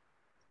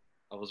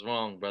 I was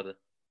wrong, brother.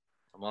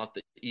 I'm off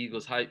the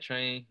Eagles hype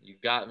train. You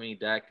got me.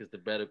 Dak is the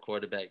better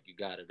quarterback. You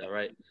got it. All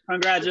right.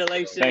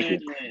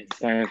 Congratulations.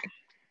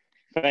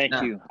 Thank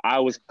you. I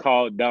was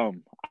called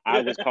dumb.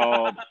 I was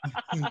called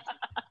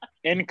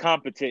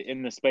incompetent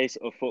in the space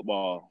of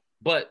football.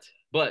 But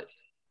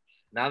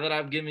now that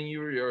I've given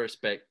you your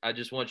respect, I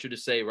just want you to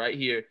say right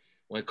here,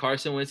 when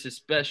Carson Wentz is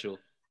special,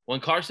 when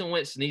Carson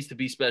Wentz needs to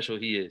be special,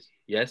 he is.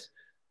 Yes?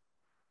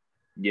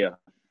 Yeah.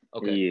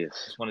 Okay. He is.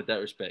 Just wanted that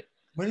respect.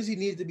 When does he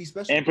need to be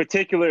special? In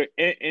particular,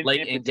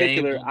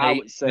 I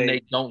would say when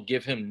they don't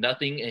give him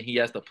nothing and he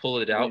has to pull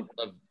it out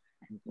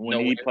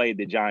when he played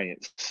the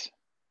Giants.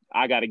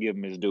 I got to give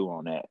him his due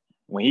on that.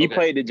 When he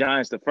played the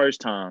Giants the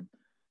first time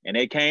and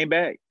they came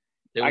back,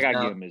 I got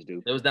to give him his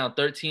due. It was down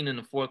 13 in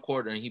the 4th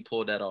quarter and he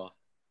pulled that off.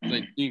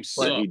 But he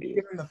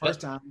did. The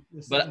first time.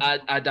 But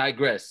I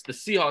digress. The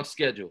Seahawks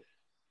schedule.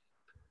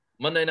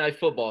 Monday Night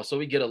Football. So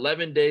we get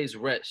 11 days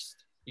rest.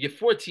 You get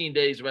 14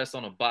 days rest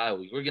on a bye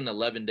week. We're getting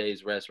 11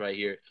 days rest right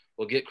here.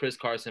 We'll get Chris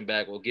Carson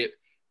back. We'll get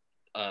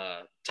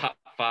top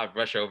 5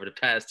 rusher over the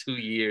past 2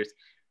 years.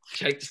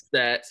 Check the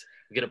stats.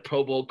 We'll get a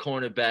Pro Bowl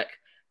cornerback.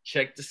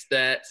 Check the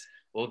stats.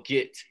 We'll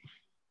get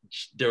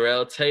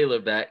Darrell Taylor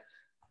back.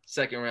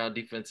 2nd-round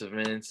defensive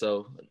end.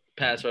 So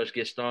pass rush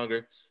gets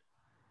stronger.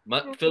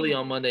 Philly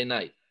on Monday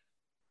night.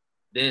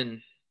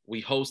 Then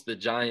we host the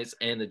Giants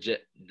and the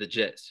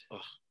Jets.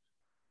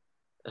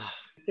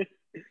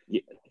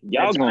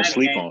 Y'all gonna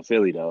sleep on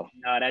Philly though.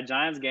 No, that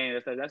Giants game,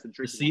 that's a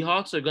tricky. The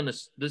Seahawks are gonna.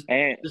 The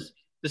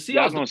Seahawks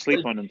y'all gonna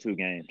sleep on them 2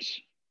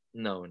 games.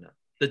 No.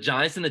 The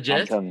Giants and the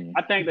Jets. I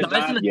think the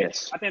Giants.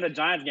 Yes. I think the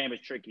Giants game is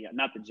tricky,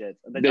 not the Jets.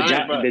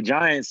 The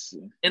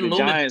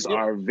Giants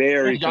are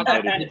very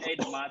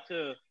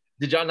competitive.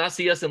 Did y'all not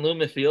see us in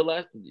Lumen Field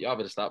last? Y'all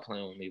better stop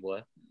playing with me,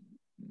 boy.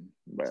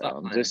 Bro,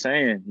 I'm just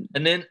saying.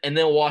 And then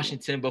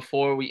Washington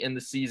before we end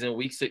the season,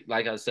 week 6.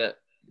 Like I said,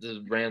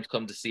 the Rams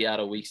come to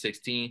Seattle week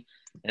 16,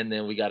 and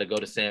then we got to go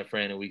to San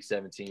Fran in week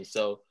 17.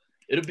 So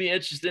it'll be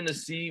interesting to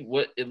see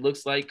what it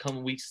looks like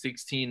come week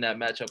 16. That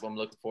matchup, I'm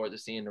looking forward to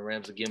seeing the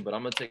Rams again. But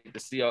I'm gonna take the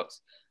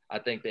Seahawks. I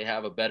think they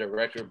have a better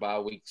record by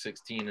week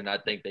 16, and I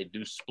think they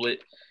do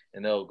split,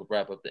 and they'll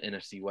wrap up the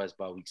NFC West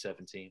by week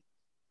 17.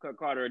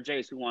 Carter or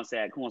Jace, who wants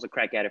to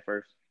crack at it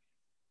first?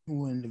 Who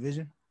won the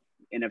division?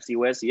 NFC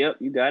West. Yep,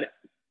 you got it.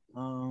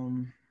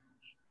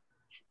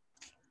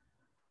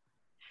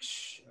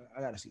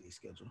 I gotta see the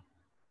schedule.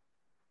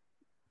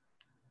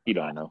 You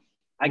don't know.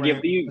 I give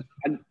it to you.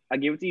 I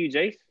give it to you,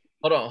 Jace.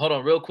 Hold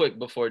on, real quick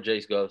before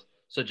Jace goes.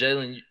 So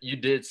Jalen, you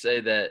did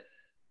say that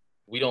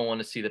we don't want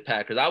to see the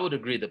Packers. I would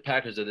agree. The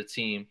Packers are the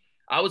team.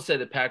 I would say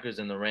the Packers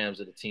and the Rams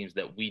are the teams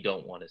that we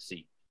don't want to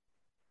see.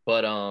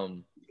 But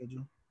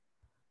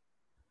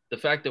the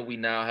fact that we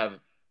now have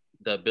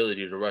the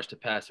ability to rush the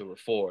passer with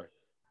 4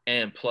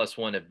 and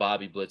 +1 if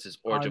Bobby blitzes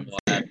or Jamal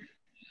Adams.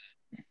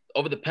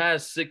 Over the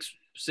past six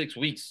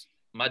weeks,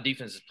 my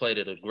defense has played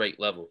at a great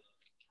level.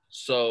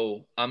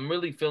 So I'm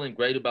really feeling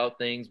great about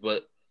things.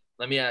 But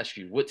let me ask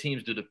you, what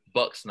teams do the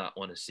Bucs not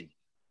want to see?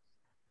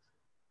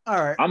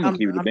 All right. I'm going to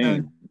keep it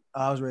being.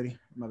 I was ready.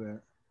 My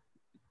bad.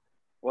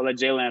 Well, let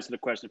Jalen answer the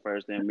question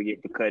first, then we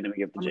get the cut, then we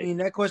get the Jay. I mean,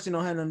 that question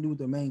don't have nothing to do with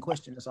the main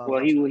question. That's all.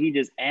 Well, he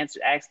just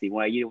asked him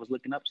while you was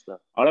looking up stuff.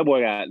 Oh, that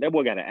boy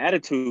got an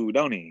attitude,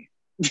 don't he?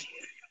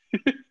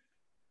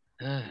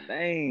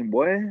 Dang,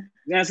 boy.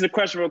 You answer the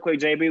question real quick,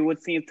 JB.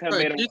 What team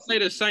Just say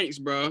the Saints,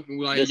 bro.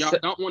 Like, y'all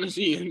don't want to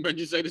see him, but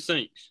just say the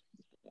Saints.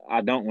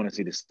 I don't want to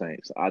see the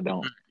Saints. I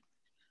don't.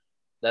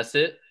 That's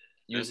it?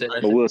 You said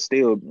but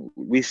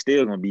we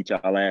still gonna beat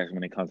y'all ass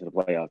when it comes to the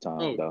playoff time.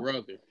 Oh, though.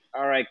 brother.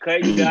 All right,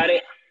 Cut, you got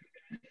it.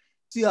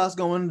 Seahawks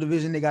gonna win the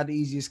division. They got the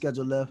easiest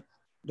schedule left.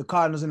 The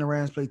Cardinals and the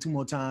Rams play 2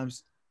 more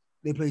times.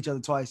 They play each other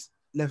twice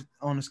left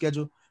on the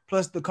schedule.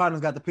 Plus, the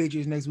Cardinals got the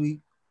Patriots next week.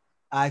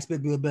 I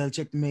expect Bill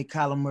Belichick to make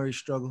Kyler Murray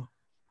struggle.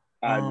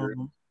 I agree.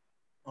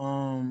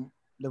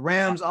 The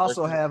Rams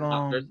also have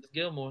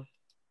Gilmore.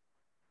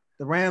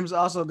 The Rams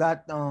also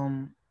got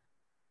the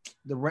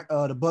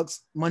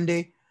Bucs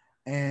Monday,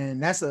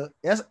 and it's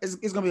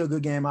gonna be a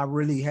good game. I'm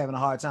really having a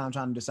hard time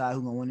trying to decide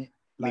who's gonna win it.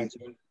 Like,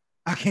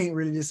 I can't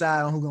really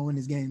decide on who's gonna win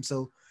this game.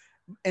 So,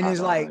 and it's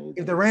like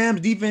if the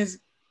Rams defense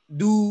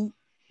do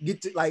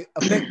get to like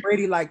affect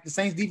Brady like the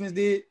Saints defense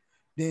did,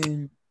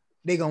 then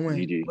they gonna win.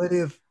 GG. But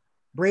if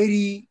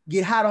Brady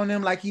get hot on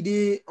them like he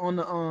did on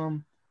the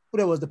who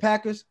that was, the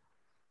Packers.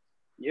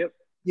 Yep.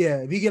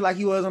 Yeah, if he get like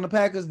he was on the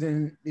Packers,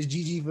 then it's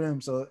GG for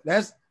them. So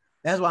that's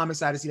why I'm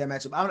excited to see that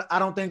matchup. I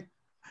don't think,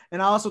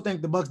 and I also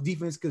think the Bucs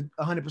defense could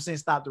 100%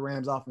 stop the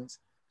Rams offense.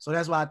 So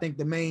that's why I think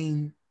the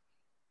main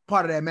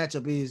part of that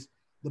matchup is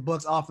the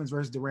Bucs offense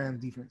versus the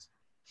Rams defense.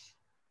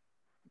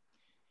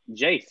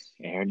 Jace.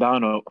 Aaron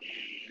Donald.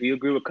 Do you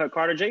agree with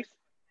Carter, Jace?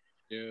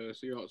 Yeah,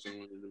 Seahawks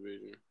won the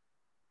division.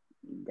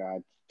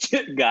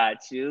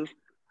 Got you.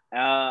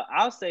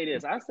 I'll say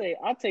this. I'll take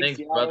Thanks,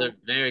 Seattle. brother.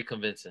 Very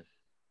convincing.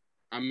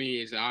 I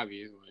mean, it's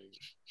obvious. Like,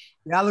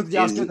 Yeah, I looked at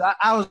y'all schedule.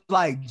 I was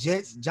like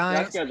Jets,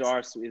 Giants.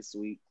 Y'all schedule is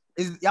sweet.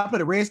 Y'all play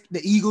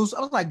the Eagles.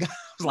 I was like,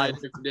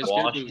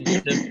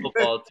 Washington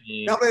football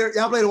team. y'all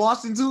play the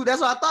Washington too.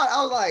 That's what I thought.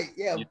 I was like,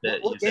 yeah,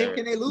 what game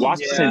can they lose?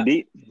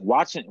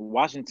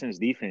 Washington's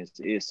defense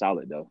is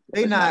solid though.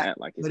 They not,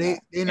 like but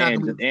they're not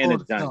and gonna be able to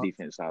the score on Giants the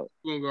defense solid.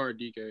 who's gonna guard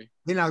DK?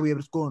 They're not gonna be able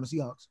to score on the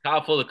Seahawks.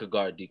 Kyle Fuller could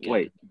guard DK.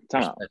 Wait,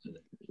 time out.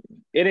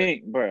 It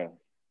ain't, bro.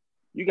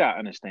 You gotta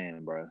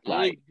understand, bro.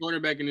 Only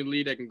cornerback in the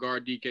league that can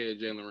guard DK is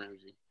Jalen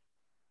Ramsey.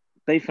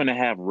 They finna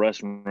have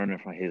Russ running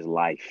for his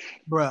life,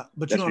 Bruh,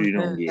 but That's you what you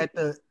know don't get.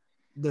 that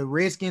the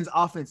Redskins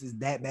offense is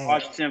that bad.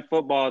 Washington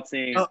football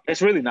team.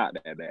 It's really not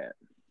that bad.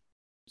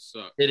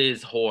 Suck. It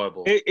is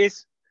horrible.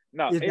 It's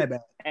that bad.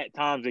 At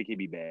times it can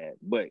be bad,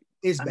 but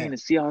It's I bad. mean the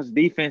Seahawks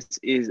defense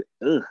is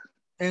ugh.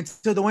 And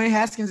so Dwayne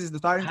Haskins is the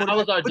starting How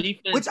quarterback. was our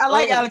defense? Which I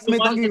like Alex Smith.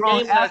 Don't get me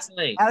wrong. Alex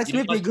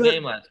Smith did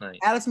good. last night.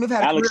 Alex Smith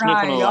had a Alex career Smith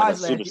high in on like a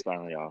yards last week.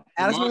 superstar, y'all.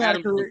 Alex Smith had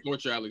a career.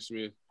 Alex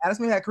Smith. Alex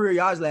Smith had career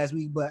yards last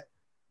week, but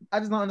I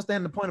just don't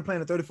understand the point of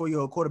playing a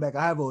 34-year-old quarterback.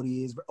 How old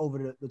he is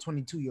over the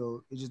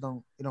 22-year-old. It just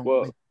don't. It don't.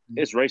 Well,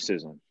 it's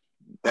racism.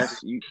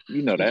 That's you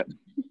know that.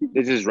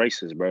 It's just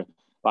racist, bro.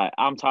 Like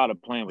I'm tired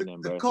of playing with them,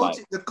 bro.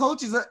 The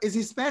coach is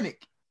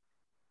Hispanic.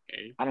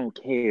 Okay. I don't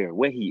care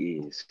where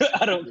he is.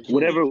 I don't.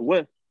 Whoever.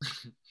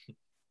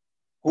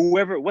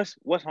 What's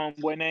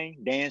homeboy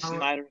name? Dan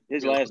Snyder.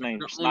 His last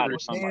name is Snyder or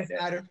something like that.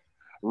 Snyder.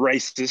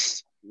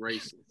 Racist.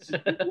 Racist.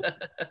 I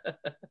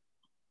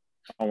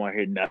don't want to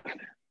hear nothing.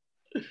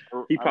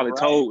 He probably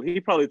told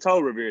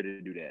Rivera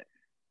to do that.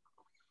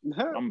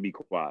 I'm gonna be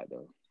quiet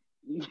though.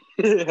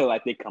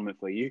 Like they coming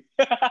for you.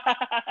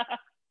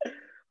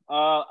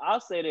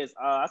 I'll say this.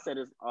 I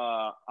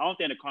don't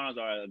think the Cardinals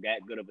are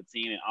that good of a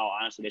team. In all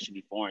honesty, they should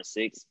be 4-6.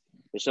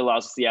 They should have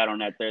lost to Seattle on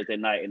that Thursday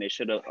night, and they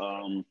should have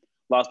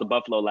lost to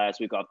Buffalo last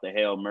week off the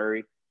Hail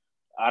Murray.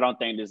 I don't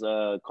think this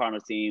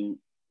Cardinals team,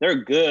 they're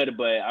good,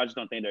 but I just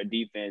don't think their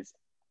defense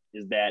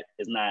is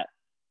not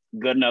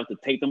good enough to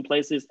take them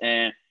places.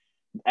 And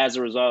as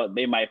a result,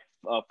 they might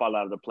fall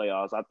out of the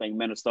playoffs. I think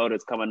Minnesota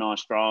is coming on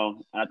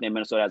strong. And I think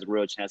Minnesota has a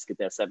real chance to get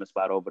that 7th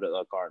spot over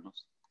the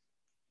Cardinals.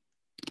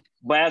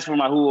 But as for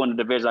my who on the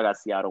division, I got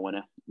Seattle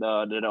winning.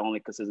 They're the only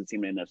consistent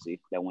team in the NFC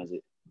that wins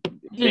it.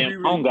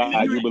 On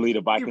God, you believe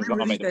the Vikings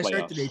gonna make the that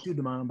shirt playoffs? today too,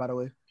 Demond, by the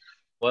way.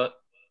 What?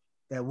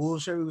 That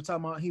Wolves shirt we were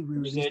talking about, he You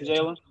re-released said that.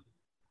 Jalen?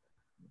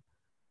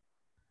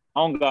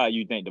 On God,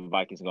 you think the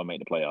Vikings are gonna make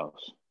the playoffs?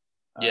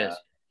 Yes.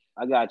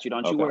 I got you.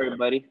 Don't you Okay. worry,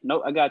 buddy.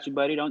 Nope, I got you,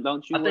 buddy. Don't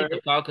you I worry. think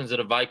the Falcons or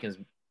the Vikings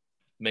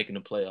making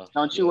the playoffs.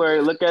 Don't you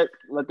worry. Look at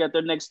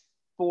their next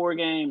 4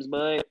 games,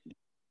 bud.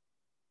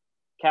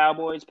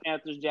 Cowboys,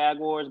 Panthers,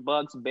 Jaguars,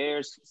 Bucks,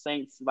 Bears,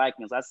 Saints,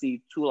 Vikings. I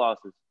see 2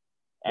 losses.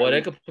 Boy,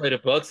 they could play the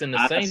Bucks and the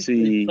I Saints.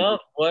 see.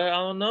 Tough, boy, I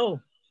don't know.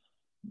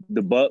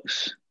 The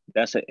Bucks,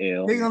 that's an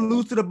L. They're gonna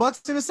lose to the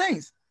Bucks and the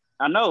Saints.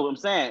 I know what I'm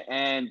saying.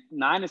 And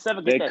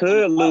 9-7. They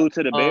could lose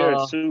to the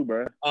Bears too,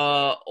 bro.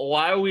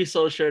 Why are we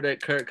so sure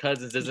that Kirk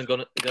Cousins isn't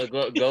gonna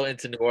go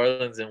into New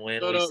Orleans and win?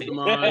 Shut We've up, seen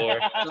Demond. before.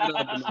 Shut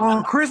up, Demond.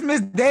 On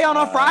Christmas Day on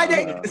a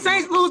Friday, the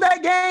Saints lose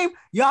that game,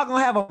 y'all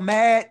gonna have a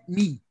mad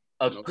knee.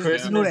 A You know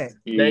Christmas that.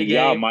 Day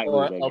Y'all game might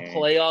or lose a that game.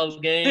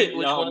 playoff game?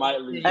 Which Y'all one might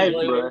do lose. you Hey,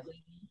 play bro. with?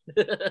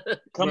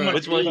 Come Bruh. on,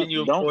 Which one can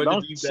you afford to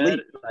don't be sleep. bad?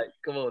 Like,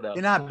 come on now.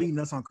 They're not beating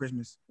us on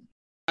Christmas.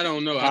 I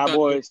don't know. I thought they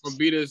Cowboys. were gonna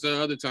beat us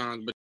other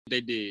times, but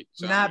they did.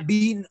 So. They're not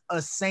beating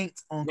a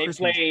Saints on They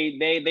Christmas. play.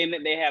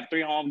 They have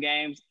 3 home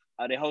games.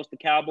 They host the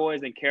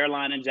Cowboys and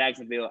Carolina and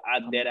Jacksonville. I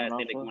think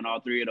they can win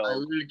all 3 of I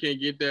those. really can't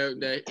get that.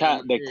 The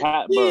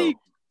cat, bro. Big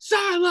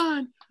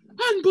sideline,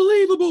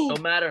 unbelievable. No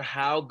matter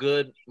how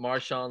good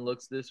Marshawn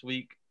looks this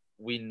week,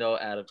 we know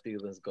Adam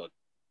Thielen's going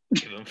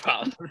to give him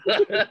problems.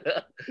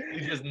 You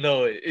just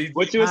know it.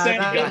 What you were saying?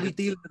 Nah,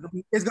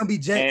 it's gonna be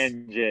Jets.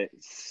 And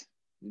Jets.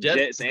 Jets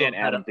Jets is gonna and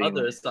have Adam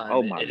another Thielen. assignment,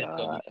 Oh my and it's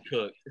gonna God. be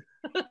cooked.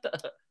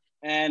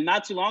 And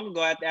not too long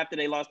ago, after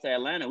they lost to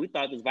Atlanta, we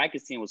thought this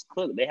Vikings team was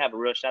cooked. They have a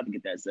real shot to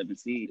get that 7th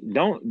seed.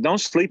 Don't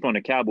sleep on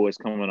the Cowboys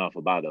coming off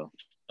a bye though.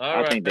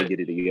 All I think they right. get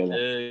it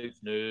together.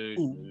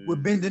 Ooh,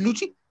 with Ben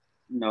DiNucci.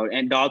 No,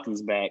 and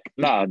Dalton's back.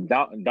 Nah,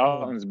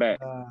 Dalton's back.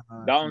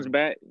 Dalton's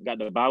back. Got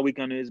the bye week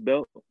under his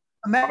belt.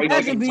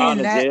 Imagine being Time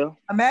to that. jail.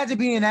 Imagine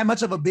being that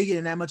much of a bigot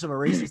and that much of a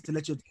racist to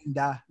let your team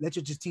die. Let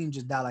your team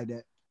just die like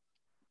that.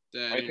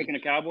 Are you picking the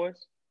Cowboys?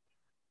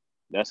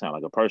 That sounds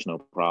like a personal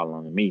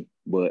problem to me.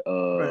 But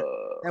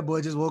That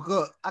boy just woke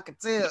up. I could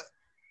tell.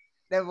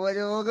 That boy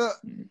just woke up.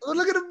 Oh,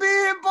 look at the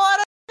bed, boy.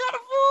 That got a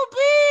full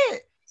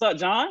bed. What's up,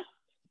 John?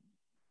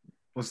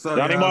 What's up,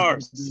 Johnny y'all?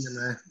 Mars. Good to be here,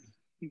 man.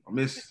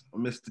 I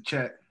miss the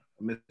chat.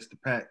 I miss the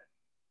pack.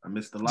 I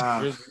miss the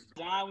live.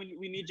 John,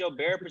 we need your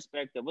Bear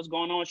perspective. What's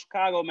going on in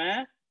Chicago,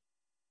 man?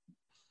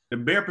 The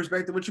Bear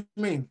perspective, what you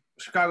mean?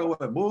 Chicago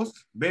what?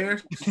 Bulls?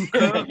 Bears?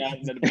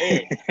 The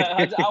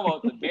Bears. I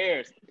want the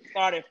Bears.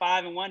 Started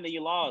 5-1, then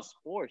you lost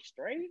 4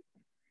 straight.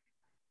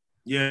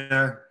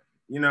 Yeah.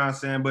 You know what I'm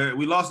saying? But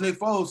we lost Nick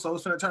Foles, so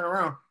it's gonna turn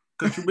around.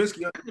 Because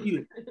Trubisky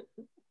undefeated.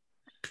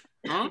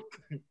 Huh?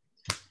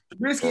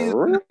 Trubisky is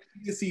undefeated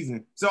this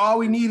season. So all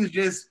we need is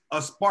just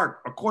a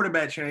spark, a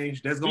quarterback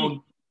change that's gonna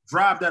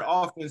drive that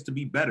offense to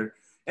be better.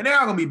 And they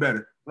are gonna be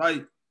better.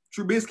 Like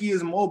Trubisky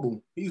is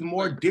mobile. He's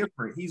more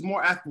different. He's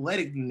more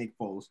athletic than Nick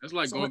Foles. That's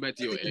like going back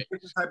to your it's a ex.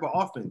 different type of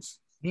offense.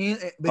 He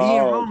ain't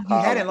wrong. He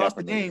Colin hadn't lost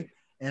the Kaepernick. game.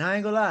 And I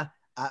ain't gonna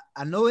lie.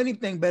 I know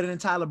anything better than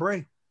Tyler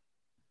Bray.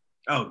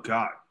 Oh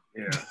God.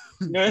 Yeah.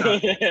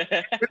 That's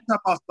Every time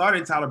I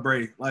started Tyler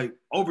Bray, like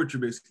over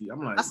Trubisky,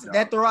 I'm like,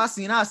 That throw I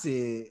seen, I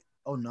said,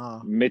 oh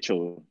no.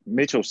 Mitchell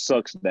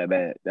sucks that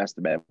bad. That's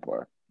the bad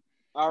part.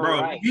 All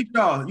bro, right. beat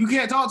y'all. You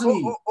can't talk to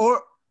me.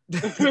 Or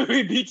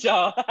We beat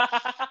y'all.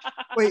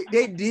 wait,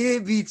 they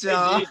did beat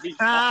y'all. They did beat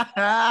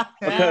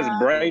Because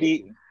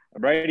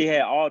Brady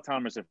had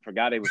Alzheimer's and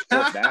forgot it was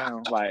fourth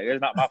down. Like,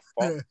 it's not my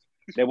fault.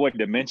 That boy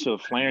dementia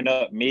flaring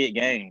up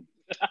mid-game.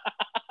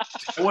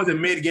 It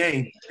wasn't mid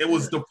game. It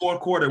was the fourth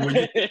quarter when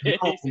you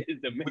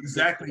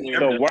exactly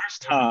The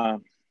worst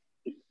time.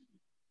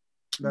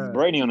 Bruh.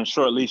 Brady on a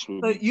short leash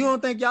with So me. you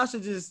don't think y'all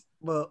should just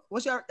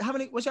what's your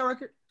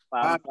record?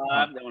 5-5.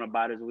 They want to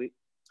buy this week.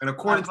 And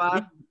according to 5-5.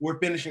 me, we're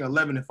finishing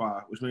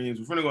 11-5, which means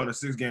we're gonna go on a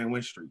 6-game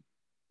win streak.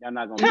 Y'all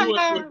not Who gonna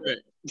was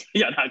beat. that?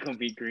 Y'all not gonna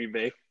beat Green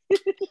Bay.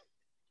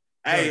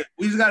 Hey,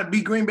 we just gotta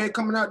beat Green Bay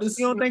coming out this.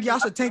 You don't think y'all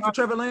should tank for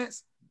Trey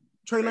Lance?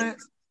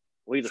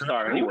 Well, he's a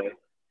star anyway.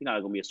 He's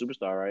not gonna be a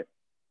superstar, right?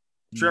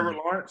 Trevor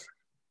Lawrence?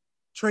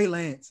 Trey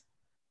Lance,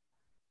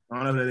 I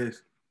don't know who that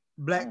is.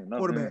 black I don't know,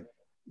 quarterback.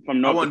 From I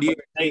North want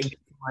Dakota De'Aaron State. King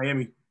from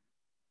Miami.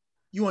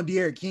 You want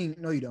De'Aaron King?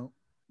 No, you don't.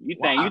 You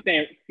Wow.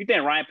 think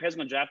Ryan Pace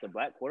gonna draft a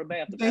black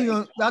quarterback after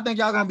that? Y'all think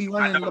y'all gonna be I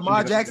running know Lamar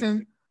what you're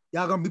Jackson?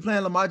 Y'all gonna be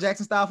playing Lamar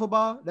Jackson style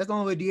football? That's the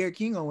only way De'Aaron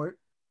King gonna work.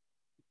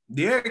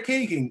 De'Aaron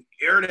King can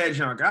air that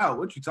junk out.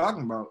 What you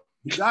talking about?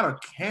 He got a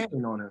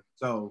cannon on him.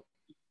 So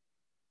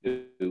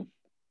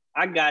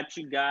I got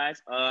you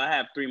guys. I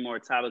have 3 more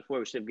topics before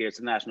we shift gears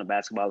to National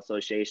Basketball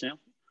Association.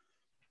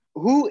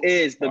 Who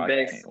is the I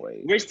best? can't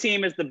wait. Which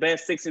team is the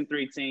best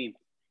 6-3 team?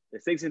 The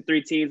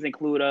 6-3 teams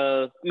include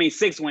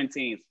 6-win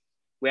teams.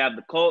 We have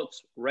the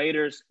Colts,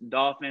 Raiders,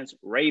 Dolphins,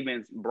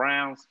 Ravens,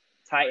 Browns,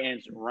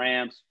 Titans,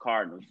 Rams,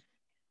 Cardinals.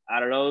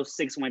 Out of those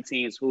 6-win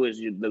teams, who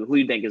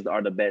you think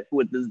are the best? Who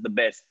is the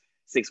best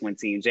 6-win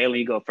team. Jalen,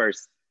 you go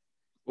first.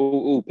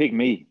 Ooh, pick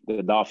me,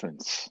 the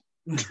Dolphins.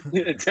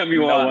 Tell me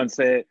why. No one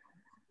said.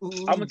 Ooh,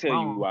 I'm gonna tell you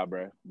wrong. why,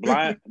 bro.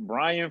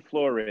 Brian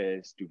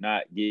Flores do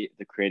not get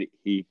the credit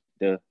he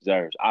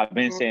deserves. I've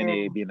been saying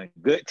it being a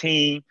good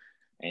team,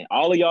 and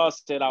all of y'all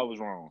said I was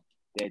wrong.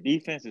 That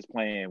defense is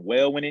playing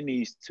well when it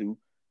needs to.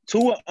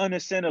 Tua under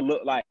center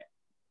look like.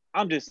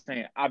 I'm just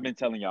saying. I've been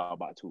telling y'all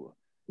about Tua.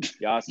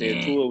 Y'all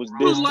said Tua was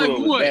this, Like Tua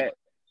was what? that.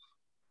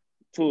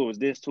 Tua was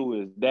this,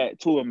 Tua is that.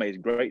 Tua makes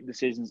great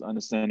decisions under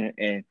center,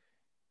 and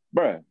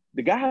bruh,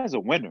 the guy is a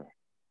winner.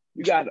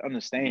 You got to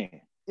understand.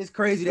 It's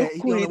crazy that he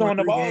Who only he's won throwing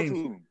the 3 ball games.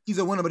 to? He's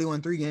a winner, but he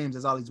won 3 games.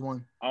 That's all he's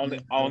won.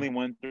 Only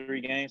won 3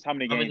 games. How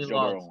many How games many Joe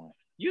Burrow lost? won?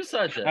 You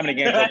such a How many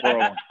games Joe Burrow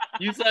won?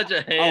 you such a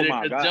Oh hater.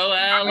 my 'Cause God. Joe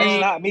It's Allen.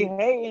 not me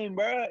hating,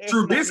 bro.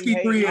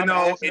 Trubisky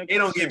 3-0, and they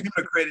don't give him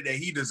the credit that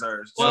he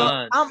deserves. So,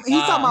 John,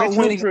 He's talking about Mitchell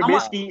winning.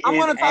 Trubisky I'm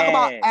going to is talk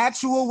about ass.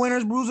 actual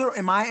winners, Bruiser.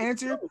 In my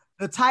answer,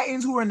 the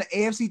Titans, who are in the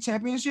AFC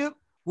Championship,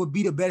 would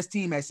be the best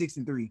team at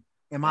 6-3.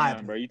 In my Damn,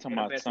 opinion, bro, you talking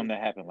about something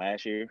that happened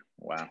last year?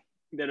 Wow.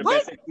 They're the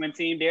What? best 6-win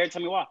team. Derek,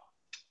 tell me why.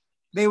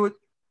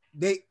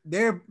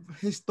 they're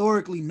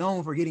historically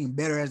known for getting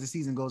better as the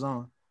season goes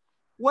on.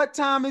 What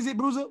time is it,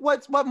 Bruiser?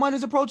 What month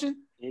is approaching?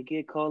 It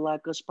get cold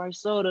like a Sprite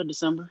soda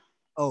December.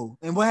 Oh,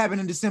 and what happened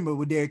in December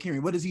with Derrick Henry?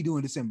 What does he do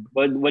in December?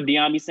 But what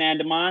Deion be saying,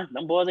 Demond?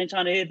 Them boys ain't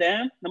trying to hit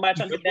them. Nobody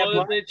trying to the hit that boys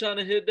blunt. ain't trying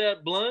to hit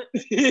that blunt.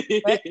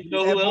 That You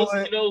know who else?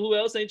 boy- You know who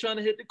else ain't trying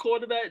to hit the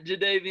quarterback?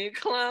 Jadeveon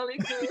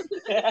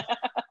Clowney.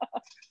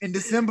 In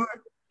December,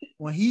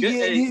 when he Good-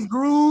 get in hey, his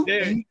groove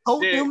Derrick, and he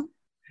told Derrick. them,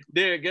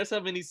 Derek, guess how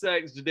many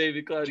sacks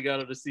Jadeveon Clowney got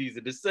on the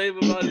season? The same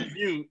amount as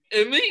you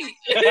and me.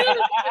 And you got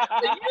none.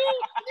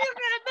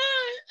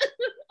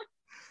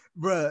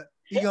 bruh,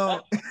 he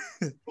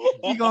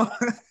gonna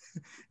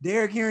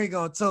Derrick Henry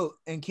gonna tote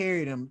and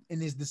carry them in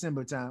this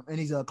December time in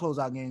these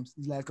closeout games,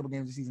 these last couple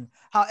games of the season.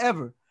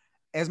 However,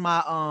 as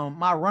my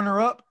runner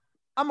up,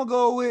 I'm gonna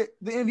go with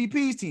the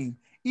MVP's team,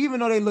 even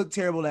though they looked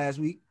terrible last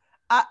week.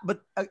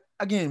 But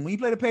again, when you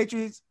play the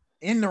Patriots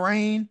in the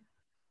rain,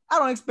 I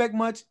don't expect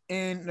much.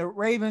 And the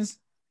Ravens,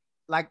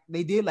 like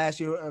they did last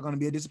year, are going to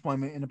be a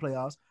disappointment in the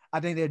playoffs. I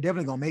think they're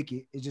definitely going to make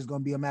it. It's just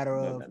going to be a matter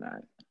No, of they're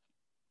not.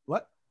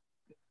 what?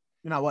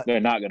 You're not what? They're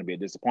not going to be a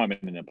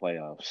disappointment in the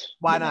playoffs.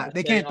 Why They're not?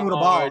 They can't throw the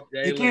ball. hard,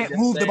 They Jalen. can't Just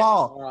move the stay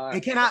ball. hard. They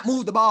cannot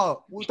move the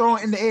ball. We're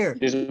throwing in the air.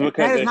 Just That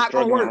because is they're not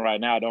gonna struggling work. right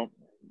now,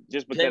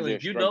 just because Jalen, they're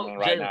you know- struggling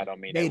right Jalen, now, don't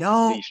mean they that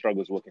don't. these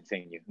struggles will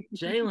continue.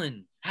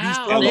 Jalen, how?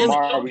 struggles- They,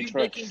 Lamar, we they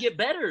trust. can get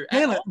better. at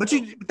Taylor, all. but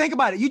you think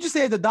about it. You just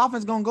said the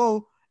Dolphins gonna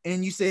go,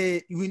 and you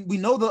said we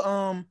know the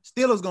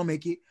Steelers gonna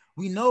make it.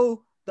 We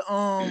know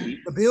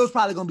the Bills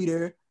probably gonna be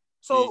there.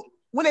 So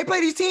when they play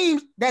these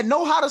teams that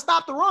know how to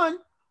stop the run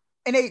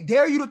and they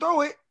dare you to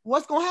throw it,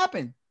 what's gonna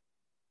happen?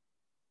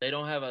 They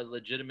don't have a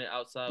legitimate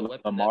outside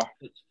weapon Lamar. that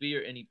puts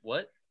fear in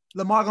what?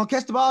 Lamar gonna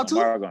catch the ball too?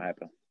 Lamar gonna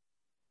happen.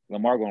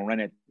 Lamar gonna run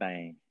that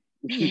thing.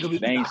 He ain't gonna be-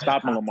 They ain't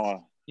stopping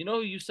Lamar. You know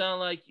who you sound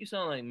like? You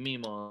sound like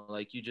Mimo.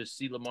 Like you just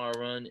see Lamar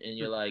run and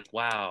you're like,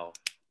 wow,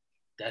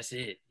 that's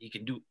it. He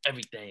can do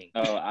everything.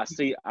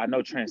 I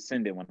know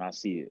transcendent when I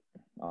see it.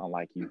 I don't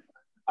like you.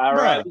 All Bruh.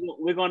 right,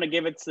 we're going to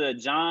give it to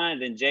John,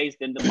 then Jace,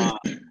 then Demond.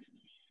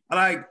 I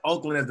like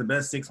Oakland as the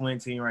best 6-win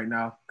team right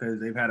now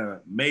because they've had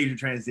a major I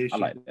transition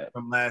like that.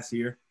 from last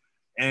year.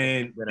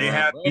 And Been they around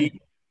have well.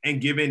 beat and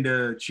given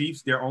the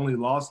Chiefs their only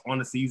loss on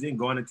the season,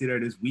 going into there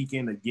this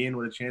weekend again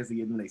with a chance to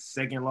give them their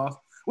second loss,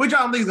 which I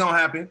don't think is going to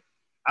happen.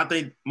 I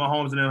think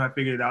Mahomes and them have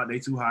figured it out. They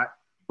too hot.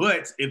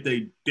 But if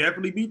they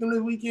definitely beat them this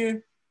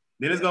weekend,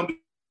 then it's going to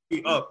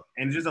be up.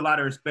 And just a lot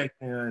of respect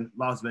in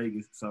Las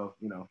Vegas. So,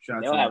 shout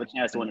out They'll to have a them.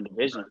 chance to win the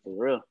division,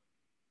 for real.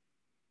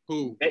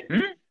 Who?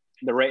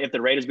 If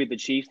the Raiders beat the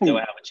Chiefs, they'll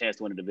have a chance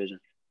to win the division.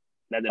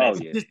 Oh,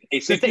 yeah.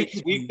 If they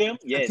sweep them,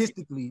 yes.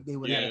 Statistically, they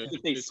would Yeah, have.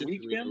 If they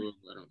sweep them?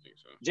 I don't think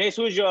so. Jace,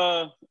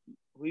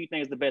 who you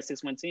think is the best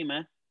 6-win team,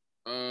 man?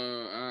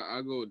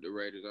 I go with the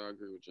Raiders. I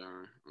agree with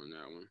John on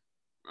that one.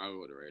 I'll go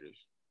with the Raiders.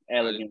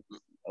 Elegant.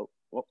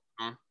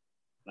 Huh?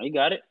 No, you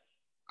got it.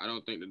 I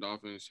don't think the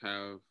Dolphins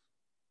have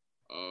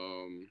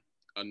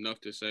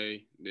enough to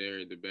say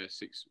they're the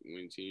best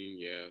 6-win team.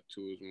 Yeah,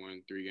 Tua's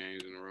won 3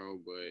 games in a row,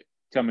 but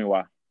Tell me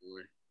why.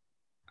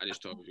 I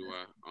just told you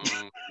why.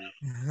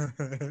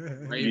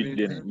 You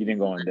didn't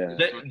go in there.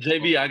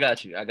 JB, I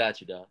got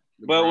you, dog.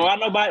 But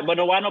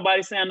why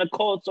nobody saying the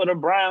Colts or the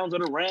Browns or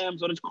the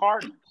Rams or the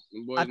Cardinals? I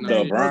Boys think The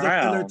those are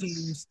Browns. filler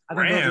teams. I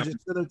think those are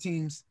just filler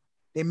teams.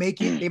 They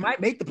make it. They might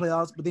make the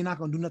playoffs, but they're not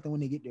gonna do nothing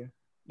when they get there.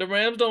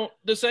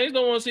 The Saints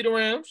don't want to see the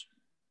Rams.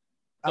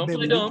 I Don't bet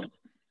play we do. dumb.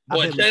 I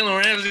Boy, bet we-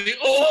 Jalen Ramsey.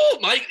 Oh,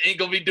 Mike ain't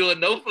gonna be doing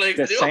no flex.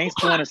 The Saints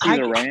want to see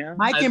the Rams.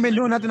 Mike ain't been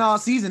doing nothing all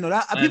season though.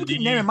 People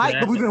keep naming Mike,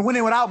 but we've been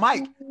winning without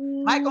Mike.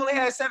 Mike only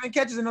had 7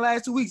 catches in the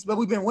last 2 weeks, but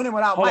we've been winning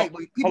without Hold Mike. on,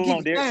 But people hold on,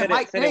 keep Derek. saying Say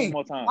Mike's that one name.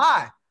 more time.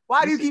 Why?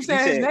 Why do you keep You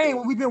saying his said- name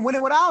when we've been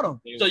winning without him?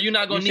 So you're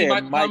not gonna You need said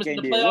Mike Mike Thomas in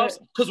ain't the did playoffs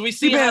what? because we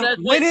see We've how been that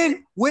went.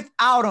 winning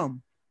without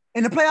him.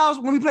 In the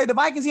playoffs, when we played the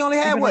Vikings, he only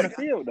had Even what? on the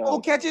field, though.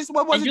 4 catches.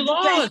 What was And it? you 2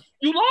 catches? lost.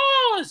 You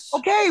lost.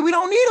 Okay, we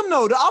don't need him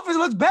though. The offense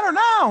looks better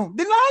now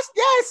than last.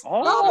 Yes, the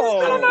offense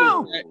is better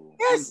now.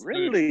 Yes,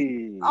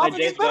 Really?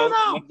 offense is better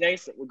now.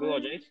 Jason, we'll go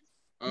on,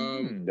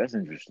 Jason. That's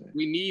interesting.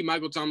 We need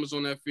Michael Thomas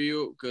on that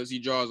field because he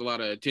draws a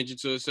lot of attention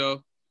to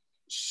himself.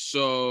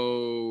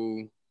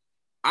 So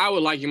I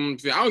would like him on the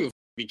field. I don't give a f-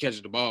 if he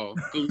catches the ball.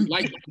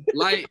 Like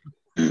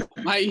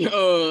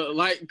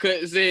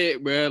Cut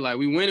said, bro, like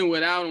we winning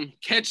without him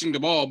catching the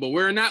ball, but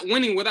we're not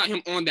winning without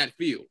him on that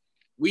field.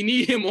 We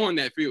need him on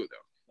that field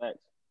though. Thanks.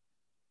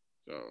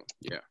 So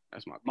yeah,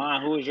 that's my pick.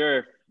 Mine, who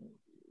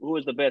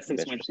is the best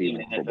six-win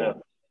team in the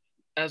NFL?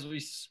 As we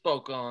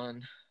spoke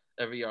on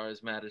Every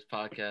Yards Matters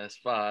podcast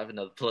 5,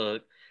 another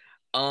plug.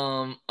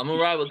 I'm gonna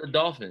ride with the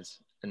Dolphins,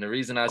 and the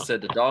reason I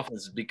said the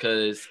Dolphins is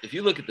because if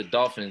you look at the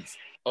Dolphins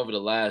over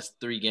the last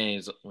 3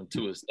 games when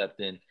Tua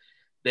stepped in,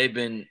 they've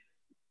been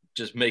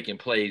just making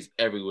plays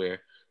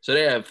everywhere. So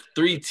they have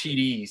 3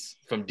 TDs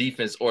from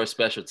defense or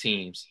special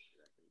teams,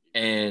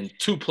 and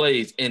 2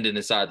 plays ending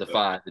inside the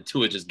 5. The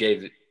Tua just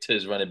gave it to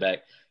his running back.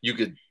 You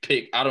could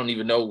pick, I don't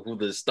even know who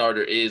the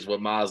starter is with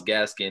Myles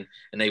Gaskin,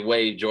 and they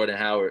waived Jordan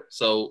Howard.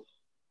 So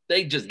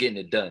they just getting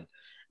it done.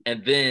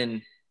 And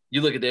then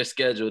you look at their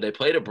schedule, they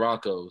play the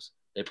Broncos,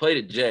 they play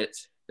the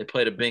Jets, they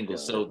play the Bengals.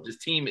 So this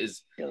team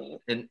is,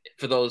 and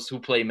for those who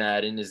play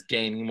Madden, is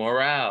gaining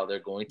morale. They're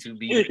going to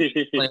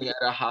be playing at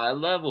a high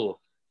level.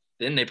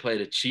 Then they play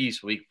the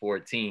Chiefs week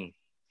 14.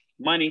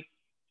 Money.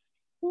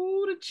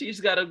 Ooh, the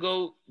Chiefs gotta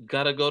go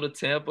to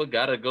Tampa,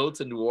 gotta go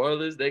to New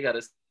Orleans. They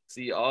gotta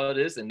see all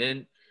this, and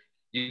then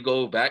you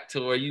go back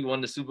to where you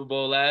won the Super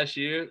Bowl last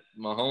year.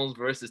 Mahomes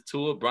versus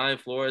Tua, Brian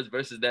Flores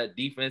versus that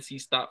defense he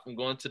stopped from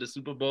going to the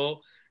Super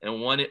Bowl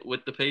and won it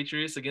with the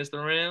Patriots against the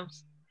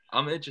Rams.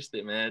 I'm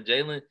interested, man.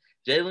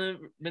 Jalen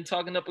been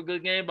talking up a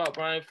good game about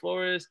Brian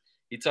Flores.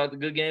 He talked a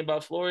good game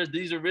about Flores.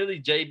 These are really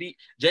JB.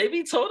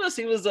 JB told us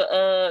he was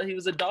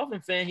a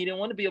Dolphin fan. He didn't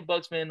want to be a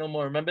Bucs fan no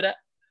more. Remember that?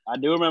 I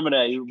do remember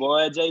that. You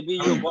boy,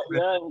 JB,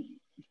 yeah.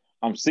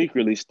 I'm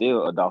secretly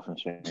still a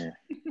Dolphins fan.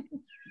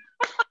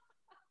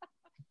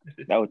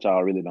 That's what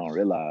y'all really don't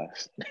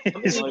realize.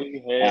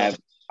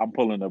 I'm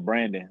pulling a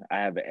Brandon. I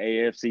have an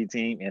AFC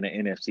team and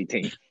an NFC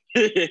team.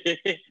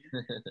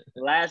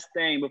 Last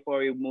thing before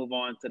we move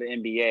on to the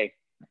NBA.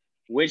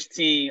 Which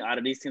team out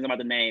of these teams I'm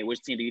about to name,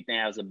 which team do you think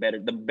has the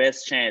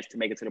best chance to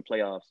make it to the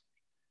playoffs?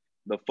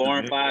 The 4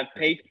 and 5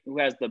 who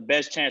has the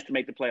best chance to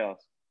make the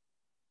playoffs?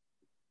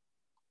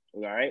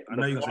 All right. I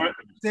know you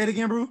Say it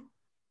again, bro.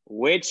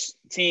 Which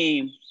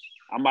team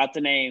I'm about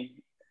to name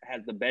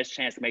has the best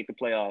chance to make the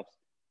playoffs?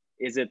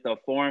 Is it the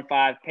 4 and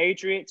 5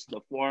 Patriots,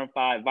 the 4 and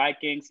 5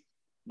 Vikings,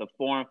 the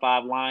 4 and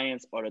 5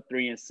 Lions, or the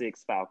 3 and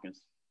 6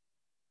 Falcons?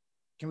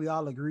 Can we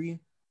all agree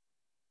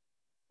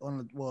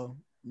well,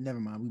 never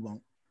mind, we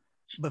won't.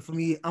 But for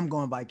me, I'm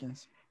going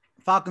Vikings.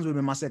 Falcons would have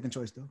been my second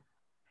choice, though.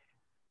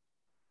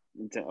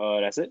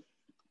 That's it?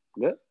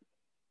 Good.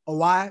 Oh,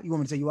 why? You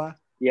want me to tell you why?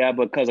 Yeah,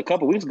 because a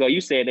couple weeks ago,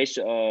 you said they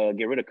should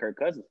get rid of Kirk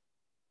Cousins.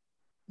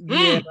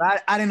 Yeah,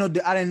 but I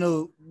didn't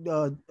know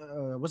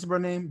what's the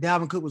brother name?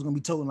 Dalvin Cook was going to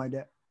be toting like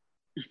that.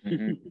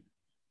 Mm-hmm.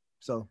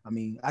 So, I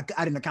mean, I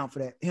didn't account for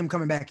that. Him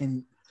coming back,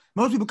 and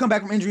most people come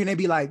back from injury and they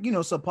be like,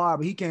 subpar,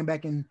 but he came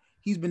back and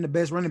he's been the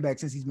best running back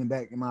since he's been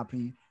back, in my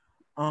opinion.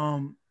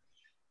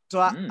 So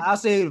I'll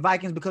say the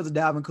Vikings because of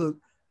Dalvin Cook,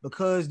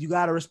 because you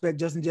got to respect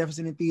Justin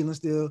Jefferson and Thielen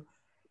still.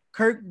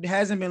 Kirk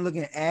hasn't been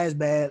looking as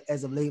bad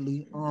as of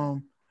lately.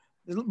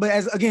 But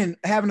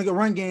having a good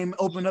run game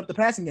opened up the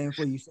passing game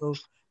for you. So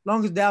as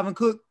long as Dalvin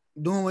Cook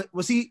doing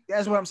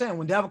that's what I'm saying.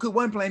 When Dalvin Cook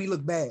wasn't playing, he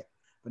looked bad.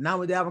 But now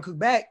with Dalvin Cook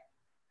back,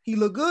 he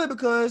looked good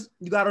because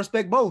you got to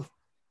respect both.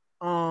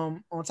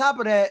 On top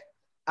of that,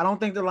 I don't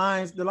think the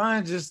Lions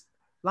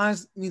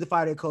need to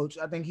fire their coach.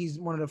 I think he's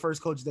one of the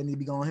first coaches that need to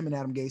be going, him and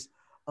Adam Gase.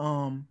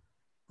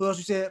 Who else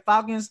you said?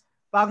 Falcons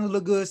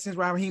look good since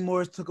Raheem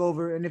Morris took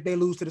over. And if they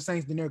lose to the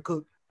Saints, then they're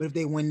cooked. But if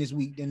they win this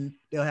week, then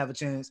they'll have a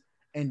chance.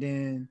 And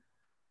then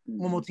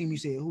one more team you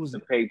said. Who was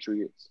it?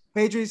 Patriots.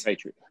 Patriots?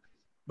 Patriots.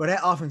 But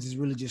that offense is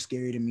really just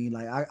scary to me.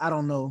 Like, I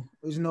don't know.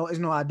 There's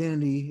no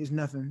identity. It's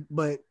nothing.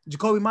 But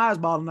Jacoby Myers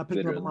balling. I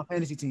picked him up on my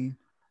fantasy team.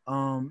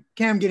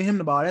 Cam getting him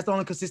the ball. That's the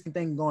only consistent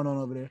thing going on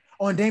over there.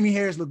 Oh, and Damian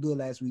Harris looked good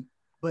last week.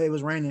 But it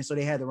was raining, so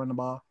they had to run the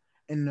ball.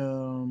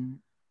 And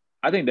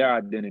I think their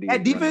identity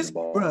at defense,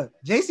 bro.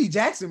 J.C.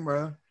 Jackson,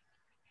 bro.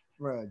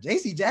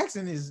 J.C.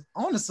 Jackson is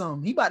on to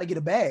something. He about to get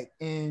a bag.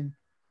 And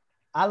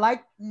I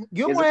like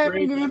Gilmore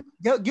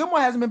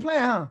hasn't been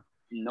playing, huh?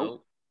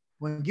 Nope.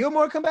 When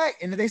Gilmore come back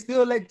and they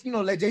still let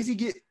JC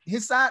get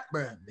his side,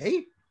 bro,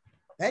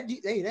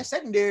 that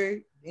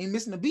secondary ain't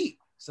missing a beat.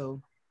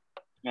 So,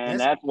 and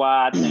that's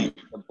why I think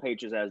the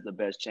Patriots has the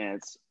best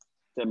chance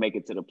to make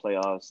it to the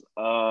playoffs.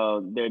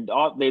 The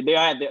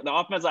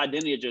offensive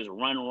identity is just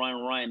run,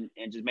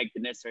 and just make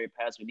the necessary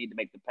pass. We need to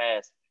make the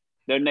pass.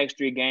 Their next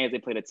 3 games, they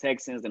play the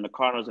Texans and the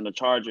Cardinals and the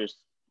Chargers,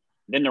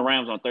 then the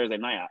Rams on Thursday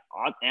night.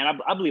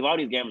 I believe all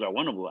these games are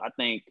winnable. I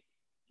think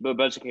Bill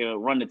Belichick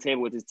can run the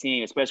table with his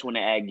team, especially when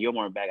they add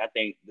Gilmore back. I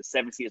think the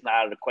 7 seed is not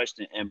out of the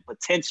question, and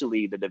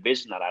potentially the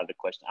division not out of the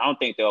question. I don't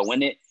think they'll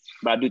win it,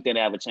 but I do think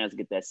they have a chance to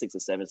get that 6 or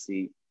 7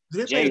 seed. Do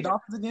they play the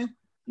Dolphins again?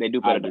 They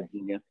do play the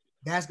Dolphins again.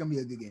 That's gonna be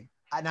a good game.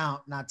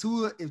 Now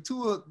Tua, if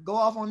Tua go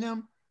off on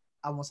them,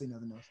 I won't say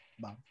nothing else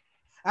about him.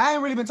 I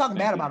ain't really been talking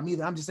bad about him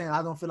either. I'm just saying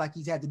I don't feel like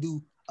he's had to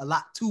do a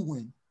lot to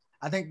win.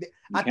 I think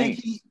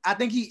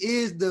he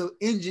is the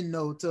engine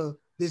though to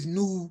this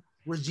new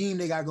regime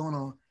they got going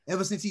on.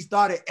 Ever since he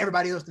started,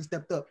 everybody else has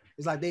stepped up.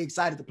 It's like they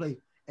excited to play,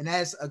 and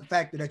that's a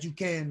factor that you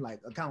can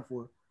like account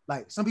for.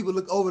 Like some people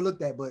overlook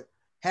that, but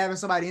having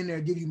somebody in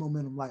there give you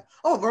momentum. Like,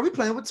 oh, bro, we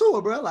playing with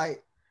Tua, bro.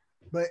 Like,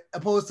 but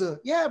opposed to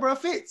bro,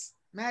 Fitz,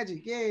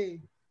 Magic, yay.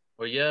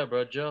 Well, yeah,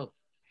 bro, Joe.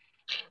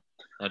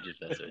 That's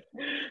it.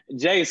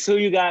 Jace, who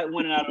you got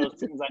winning out of those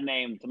teams I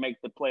named to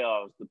make the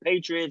playoffs? The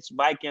Patriots,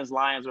 Vikings,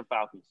 Lions, or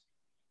Falcons?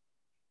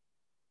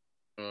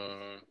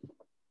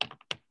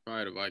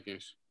 Probably the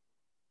Vikings.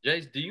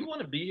 Jace, do you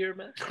want to be here,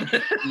 man?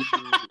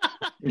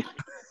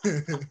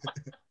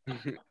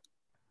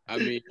 I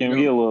mean, can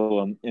we get a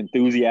little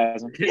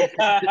enthusiasm?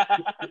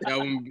 That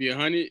would be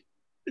 100.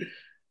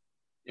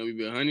 That would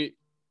be 100.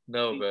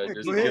 No, bro.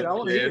 Just Go ahead. I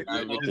want to hear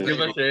it. Just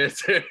give us the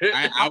answer.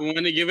 I want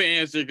to give an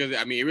answer because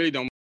I mean it really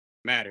don't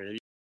matter.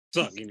 It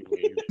suck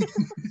anyway.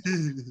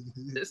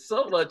 It's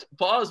so much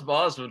pause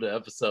for the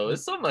episode.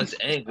 It's so much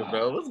anger,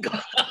 bro. What's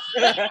going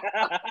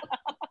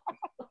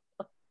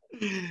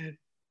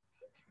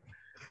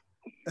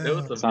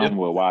on? Something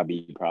with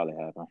YB probably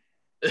happened.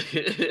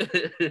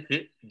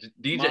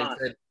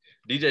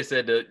 DJ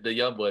said the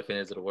young boy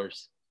fans are the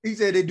worst. He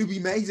said they do be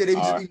mad. He said they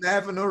just be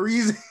mad for no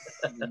reason.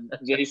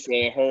 Jay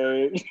said,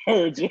 heard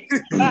you.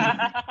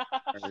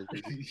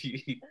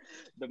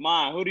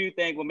 Demond, who do you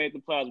think will make the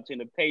playoffs between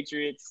the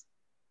Patriots,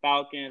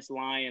 Falcons,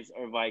 Lions,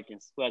 or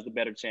Vikings? Who has the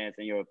better chance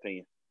in your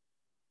opinion?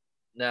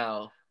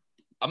 Now,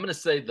 I'm going to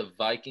say the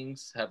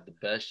Vikings have the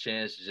best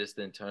chance just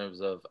in terms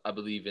of, I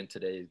believe in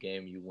today's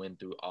game, you win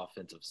through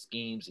offensive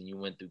schemes and you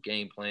win through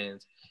game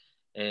plans.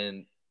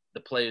 And the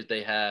players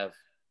they have,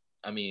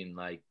 I mean,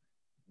 like,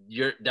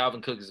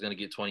 Dalvin Cook is going to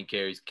get 20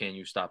 carries. Can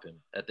you stop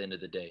him at the end of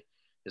the day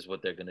is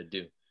what they're going to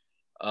do.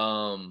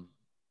 And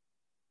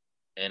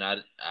I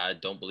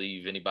don't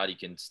believe anybody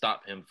can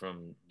stop him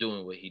from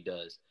doing what he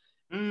does.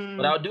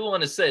 But I do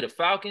want to say the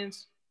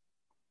Falcons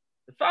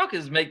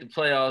make the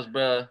playoffs,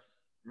 bro.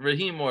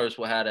 Raheem Morris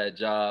will have that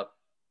job,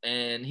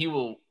 and he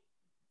will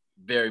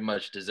very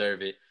much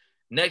deserve it.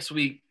 Next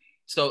week,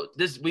 so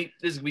this week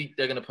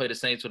they're going to play the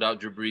Saints without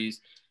Drew Brees.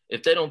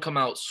 If they don't come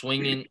out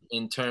swinging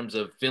in terms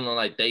of feeling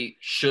like they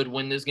should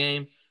win this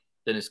game,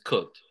 then it's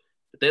cooked.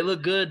 If they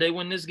look good, they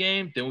win this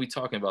game, then we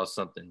talking about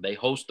something. They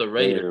host the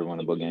Raiders. They're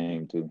winnable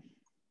game too.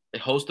 They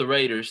host the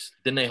Raiders.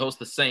 Then they host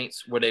the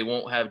Saints where they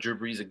won't have Drew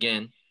Brees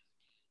again.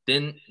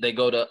 Then they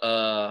go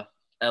to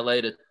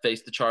L.A. to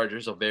face the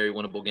Chargers, a very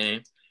winnable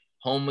game.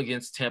 Home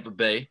against Tampa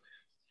Bay.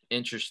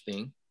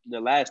 Interesting. The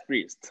last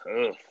 3 is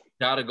tough.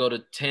 Got to go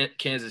to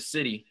Kansas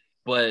City.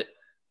 But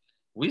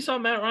we saw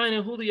Matt Ryan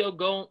and Julio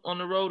go on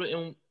the road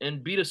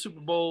and beat a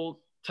Super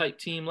Bowl-type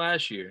team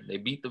last year. They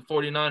beat the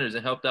 49ers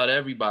and helped out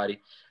everybody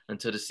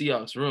until the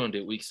Seahawks ruined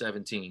it week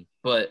 17.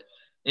 But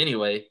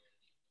anyway,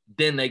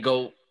 then they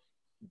go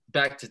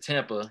back to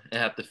Tampa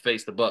and have to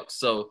face the Bucs.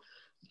 So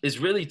it's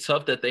really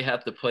tough that they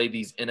have to play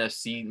these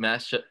NFC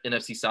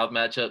South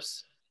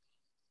matchups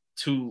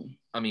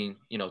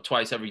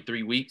twice every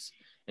 3 weeks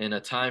in a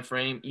time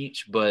frame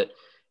each. But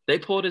they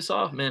pull this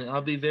off, man.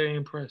 I'll be very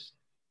impressed.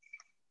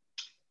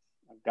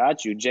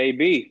 Got you.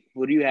 JB,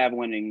 who do you have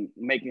winning,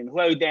 who do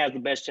you think has the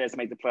best chance to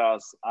make the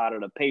playoffs out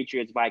of the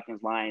Patriots,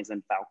 Vikings, Lions,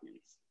 and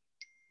Falcons?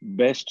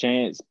 Best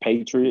chance,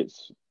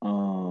 Patriots.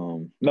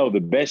 No, the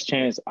best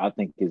chance I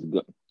think is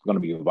going to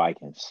be the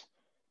Vikings.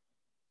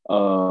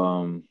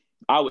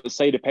 I would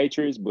say the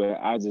Patriots, but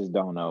I just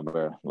don't know,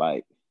 bro.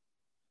 Like,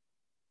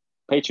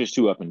 Patriots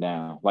too up and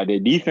down. Like, their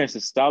defense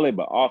is solid,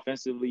 but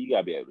offensively, you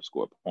gotta be able to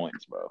score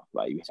points, bro.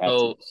 Like, you have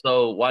to.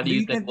 So why do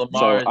you think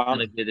Lamar is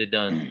gonna get it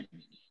done?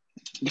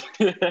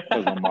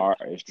 Because Lamar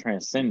is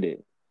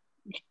transcended.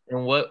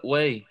 In what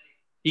way?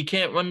 He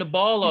can't run the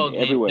ball all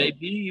game, everywhere.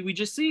 baby. We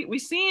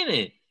seeing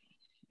it.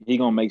 He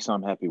gonna make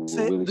something happy with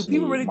Willie Do Snead,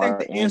 people really think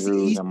the AFC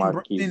Andrews, East and can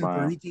Marquise in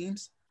Brown. 3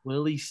 teams?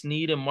 Willie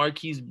Snead and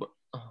Marquise. What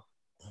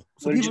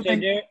did you say,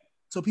 Jared?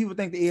 So people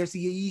think the AFC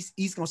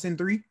East gonna send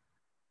 3?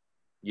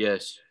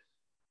 Yes.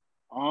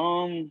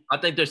 I I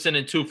think they're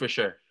sending 2 for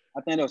sure.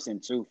 think they'll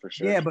send 2 for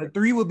sure. Yeah, but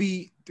 3 would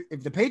be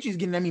if the Patriots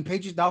getting. I mean,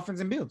 Patriots, Dolphins,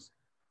 and Bills.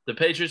 The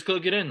Patriots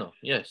could get in though.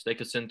 Yes, they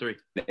could send 3.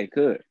 They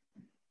could.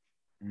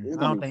 I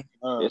don't think.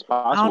 It's I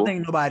possible. don't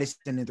think nobody's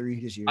sending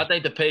 3 this year. I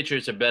think the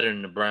Patriots are better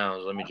than the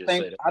Browns. Let me just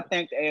say that. I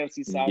think the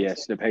AFC South.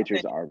 Yes, the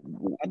Patriots are.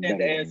 I think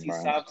the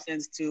AFC South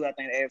sends 2. I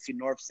think the AFC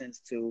North sends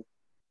 2,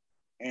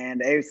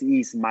 and the AFC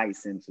East might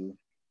send 2.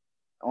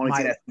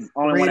 Raiders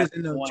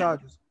and the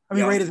Chargers.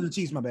 Raiders and the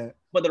Chiefs. My bad.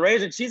 But the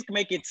Raiders and Chiefs can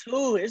make it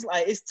 2. It's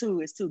like it's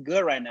too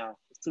good right now.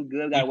 It's too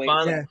good. Gotta wait.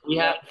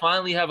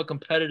 Finally have a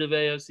competitive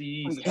AFC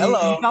East.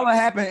 Hello. You know what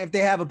happened if they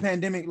have a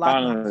pandemic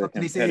lockdown?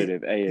 Finally,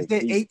 They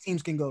said 8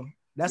 teams can go.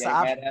 That's the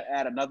option.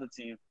 Add another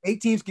team.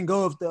 8 teams can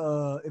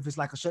go if it's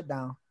like a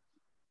shutdown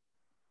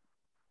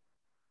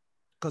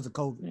because of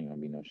COVID. Ain't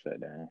gonna be no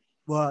shutdown.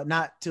 Well,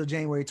 not till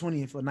January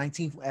 20th or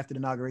 19th after the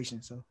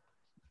inauguration. So,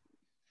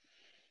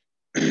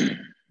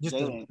 just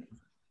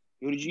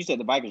you said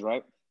the Vikings,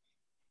 right?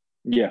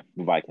 Yeah,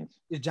 the Vikings.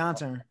 It's John's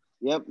turn.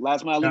 Yep.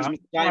 Last man leaves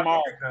Johnny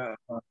Marr.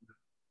 I'm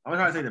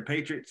gonna say the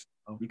Patriots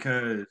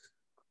because,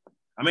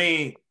 I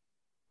mean,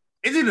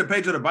 it's either the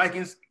Patriots or the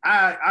Vikings.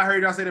 I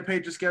heard y'all say the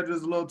Patriots schedule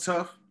is a little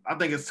tough. I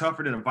think it's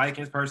tougher than the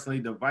Vikings personally.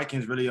 The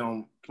Vikings really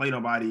don't play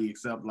nobody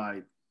except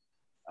like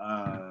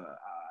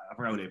I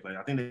forgot who they play.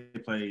 I think they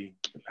play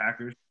the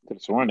Packers. Could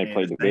have sworn they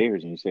played the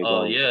Bears, and you said,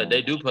 "Oh yeah,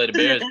 they do play the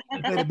Bears."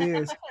 They play the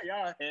Bears.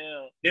 Y'all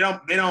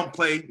hell. They don't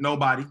play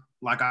nobody.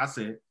 Like I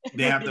said,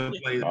 they have to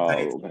play the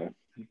Saints. Okay.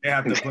 They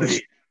have to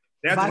play.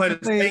 They have to play the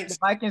Saints. The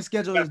Vikings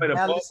schedule is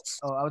Dallas. Bucks.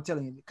 Oh, I was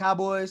telling you,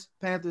 Cowboys,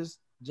 Panthers,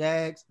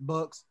 Jags,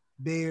 Bucks,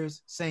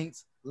 Bears,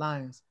 Saints,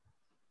 Lions.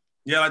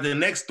 Yeah, like the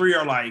next 3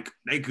 are like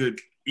they could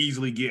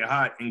easily get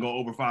hot and go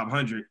over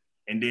 500,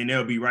 and then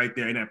they'll be right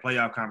there in that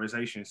playoff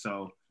conversation.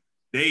 So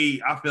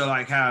I feel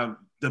like have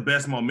the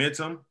best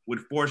momentum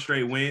with 4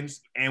 straight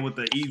wins and with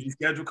the easy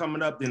schedule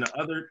coming up than the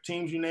other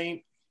teams you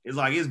named. It's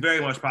like it's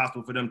very much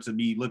possible for them to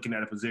be looking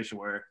at a position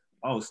where,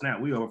 oh snap,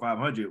 we over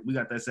 500. We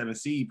got that 7th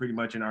seed pretty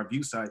much in our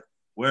view site.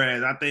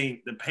 Whereas I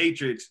think the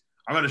Patriots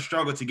are going to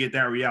struggle to get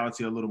that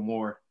reality a little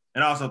more.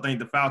 And I also think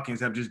the Falcons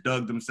have just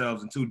dug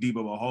themselves in too deep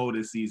of a hole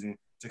this season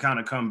to kind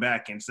of come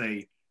back and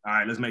say, all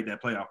right, let's make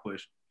that playoff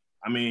push.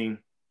 I mean,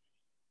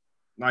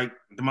 like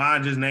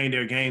DeMond just named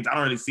their games. I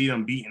don't really see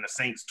them beating the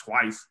Saints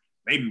twice,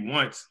 maybe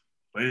once,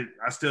 but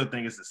I still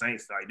think it's the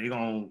Saints. Like they're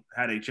going to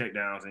have their check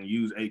downs and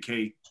use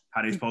AK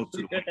how they supposed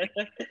to.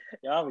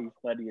 Y'all be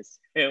funny as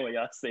hell when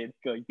y'all say they're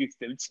going to use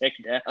them check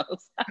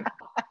downs.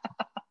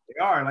 They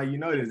are, like, you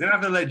know this. They're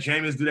not going to let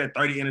Jameis do that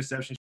 30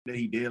 interception that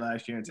he did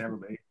last year in Tampa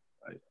Bay.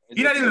 Like,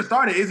 he's not even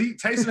started, is he?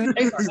 Taysom?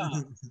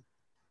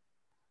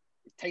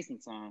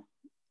 Taysom song.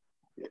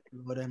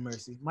 Lord have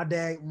mercy. My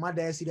dad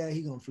see that,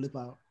 he gonna flip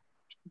out.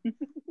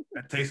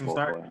 That Taysom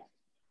start.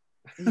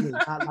 He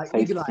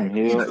be like,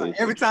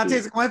 every time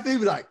Taysom come he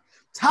be like,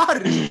 tired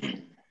of this.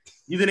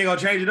 You think they gonna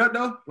change it up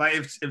though? Like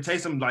if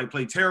Taysom like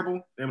play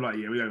terrible, they be like,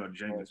 yeah, we gotta go to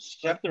Jameis.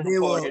 Schefter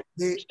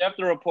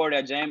report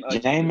that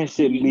Jameis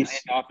should be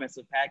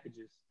offensive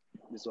packages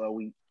this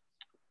week.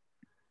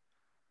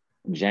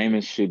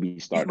 Jameis should be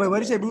starting. Wait, what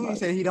did you say, Bruce? You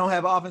said he don't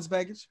have an offense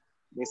package?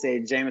 They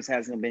say Jameis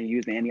hasn't been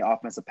using any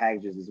offensive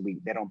packages this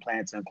week. They don't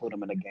plan to include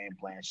him in the game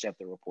plan.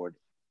 Schefter reported.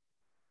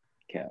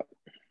 Cap.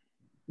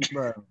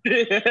 Bro.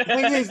 The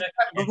thing is,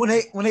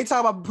 when they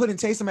talk about putting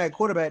Taysom at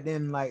quarterback,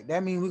 then like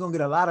that means we're gonna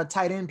get a lot of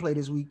tight end play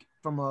this week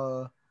from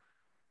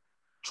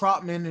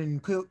Trotman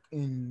and Cook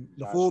and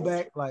the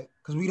fullback, like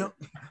because we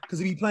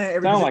be playing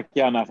every. Sound like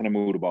y'all not gonna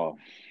move the ball.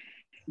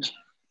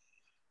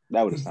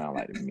 That would have sounded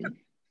like to me.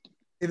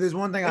 If there's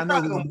one thing I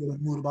know, we're gonna be able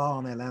to move the ball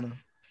on Atlanta.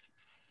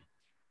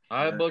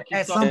 All right, but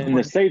keep talking. And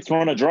the Saints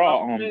want to draw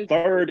on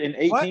 3rd and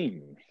 18.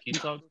 What? Keep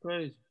talking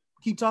crazy.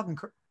 Keep talking.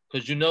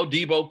 Because you know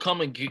Debo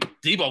come and get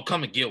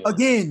one.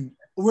 Again,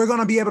 we're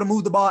gonna be able to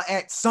move the ball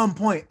at some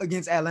point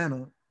against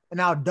Atlanta, and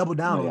I'll double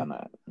down. No,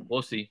 not.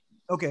 We'll see.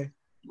 Okay.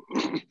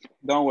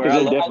 Don't worry.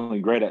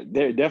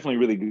 They're definitely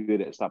really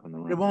good at stopping the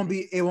run. It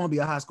won't be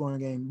a high scoring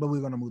game, but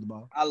we're gonna move the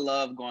ball. I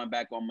love going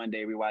back on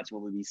Monday, rewatching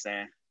what we be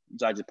saying.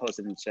 So I just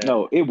posted in the chat.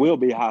 No, it will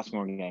be a high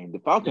scoring game. The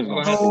Falcons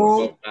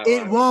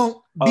it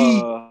won't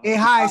be a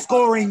high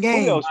scoring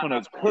game.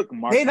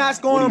 They're not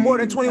scoring more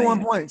than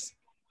 21 points.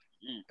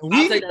 I'll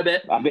take that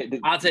bet.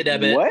 I'll take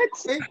that bet. What?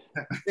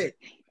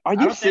 Are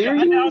you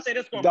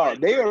serious?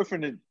 Dog, they are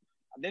from the.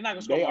 They're not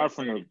gonna score.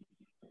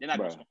 They're not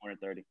gonna score more than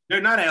 30.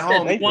 They're not at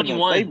home.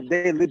 21.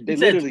 They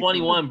literally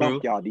 21, bro.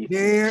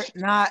 They're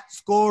not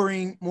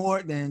scoring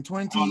more than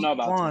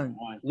 21.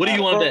 What do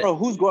you want to bet? Bro,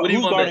 who's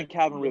guarding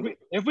Calvin Ridley?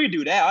 If we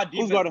do that, our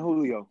defense. Who's guarding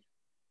Julio?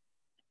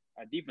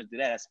 Our defense do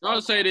that.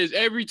 I'll say this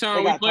every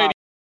time we play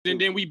and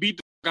then we beat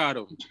the fuck out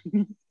of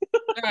them.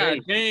 God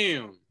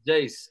damn.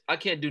 Jace, I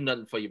can't do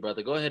nothing for you,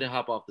 brother. Go ahead and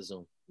hop off the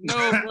Zoom. No,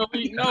 bro,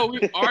 we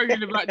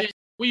arguing about this.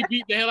 We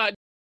beat the hell out of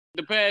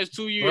the past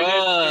 2 years.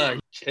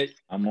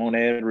 I'm on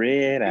that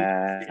red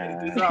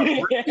eye.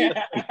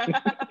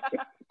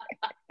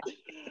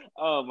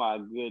 Oh my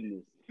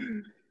goodness.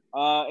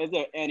 Is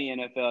there any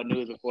NFL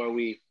news before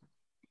we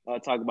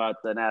talk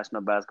about the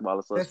National Basketball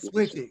Association? Let's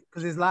switch it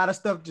because there's a lot of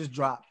stuff just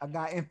dropped. I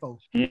got info.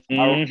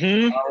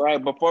 Mm-hmm. All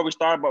right. Before we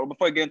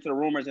get into the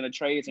rumors and the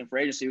trades and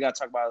free agency, we got to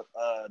talk about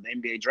the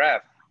NBA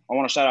draft. I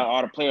want to shout out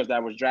all the players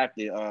that was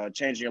drafted,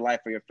 changing your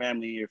life for your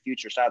family, your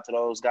future. Shout out to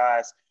those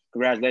guys.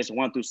 Congratulations,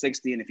 1 through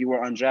 60. And if you were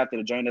undrafted,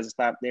 the journey doesn't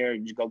stop there.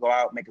 You just go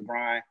out, make a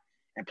grind,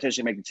 and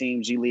potentially make the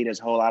team. G League,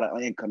 there's a whole lot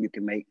of income you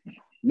can make.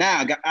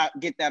 Now,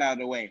 get that out of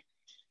the way.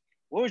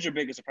 What was your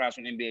biggest surprise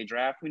from the NBA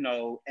draft? We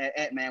know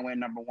Ant-Man went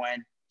number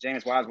 1.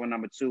 James Wiseman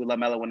number 2,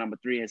 LaMelo went number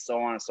 3, and so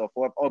on and so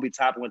forth. Obi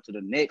Toppin went to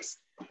the Knicks.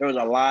 There was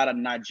a lot of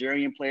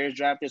Nigerian players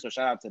drafted, so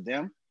shout out to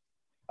them.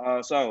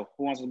 So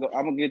who wants to go?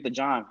 I'm gonna get to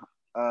John.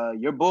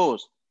 Your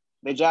Bulls.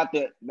 They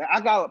drafted.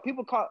 I got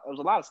people call. There was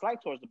a lot of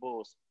slight towards the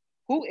Bulls.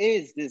 Who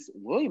is this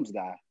Williams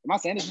guy? Am I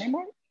saying his name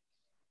right?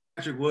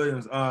 Patrick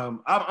Williams.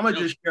 I'm gonna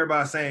just share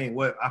by saying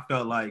what I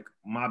felt like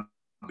my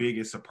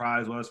biggest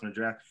surprise was from the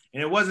draft,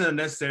 and it wasn't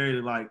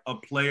necessarily like a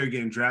player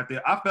getting drafted.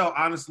 I felt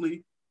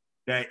honestly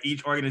that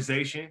each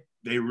organization,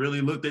 they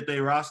really looked at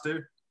their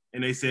roster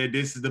and they said,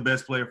 this is the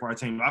best player for our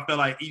team. I felt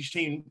like each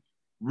team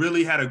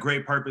really had a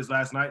great purpose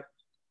last night.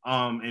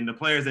 And the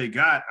players they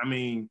got, I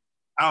mean,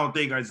 I don't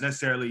think are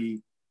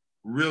necessarily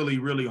really,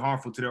 really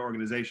harmful to their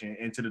organization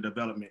and to the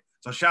development.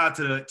 So shout out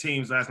to the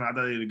teams last night. I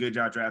thought they did a good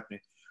job drafting.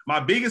 My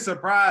biggest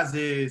surprise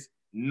is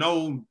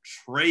no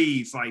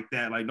trades like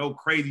that, like no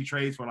crazy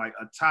trades for like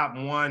a top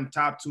 1,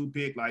 top 2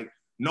 pick, like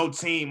no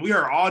team. We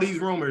heard all these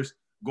rumors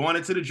going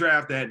into the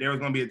draft that there was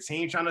going to be a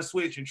team trying to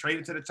switch and trade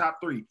it to the top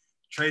 3,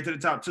 trade to the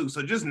top 2.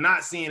 So just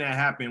not seeing that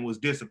happen was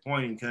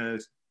disappointing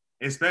because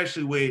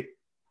especially with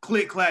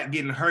Click-Clack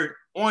getting hurt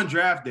on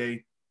draft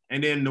day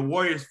and then the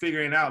Warriors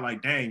figuring out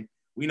like, dang,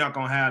 we're not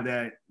going to have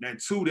that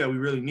 2 that we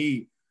really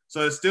need.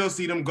 So to still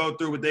see them go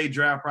through with their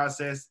draft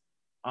process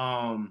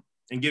and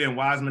getting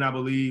Wiseman, I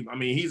believe. I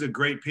mean, he's a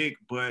great pick,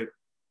 but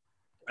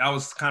I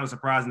was kind of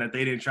surprising that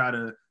they didn't try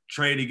to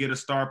trade to get a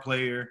star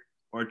player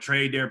or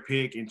trade their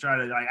pick and try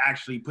to like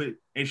actually put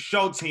and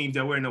show teams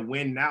that we're in a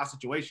win now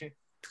situation.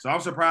 So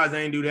I'm surprised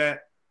they didn't do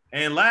that.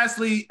 And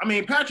lastly, I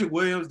mean, Patrick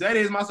Williams, that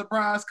is my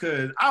surprise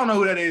because I don't know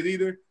who that is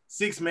either.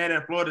 6 man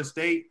at Florida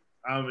State.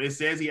 It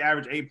says he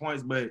averaged 8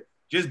 points, but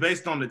just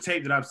based on the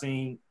tape that I've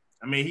seen,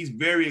 I mean, he's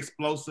very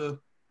explosive.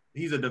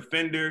 He's a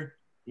defender.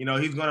 You know,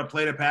 he's going to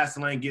play the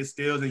passing lane, get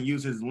steals, and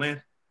use his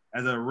length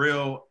as a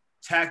real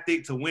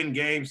tactic to win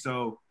games.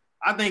 So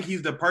I think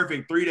he's the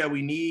perfect 3 that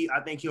we need.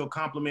 I think he'll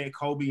complement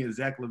Kobe and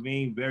Zach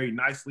LaVine very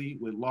nicely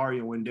with Laurie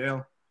and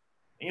Wendell.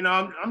 You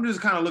know, I'm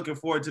just kind of looking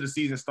forward to the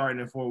season starting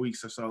in 4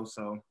 weeks or so.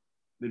 So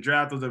the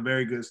draft was a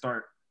very good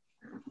start.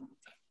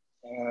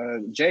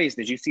 Jace,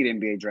 did you see the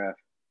NBA draft?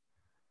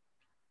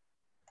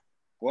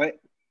 What?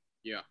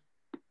 Yeah.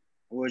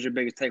 What was your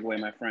biggest takeaway,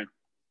 my friend?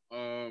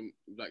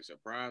 Like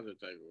surprise or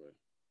takeaway?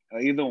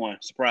 Either one.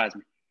 Surprise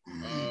me.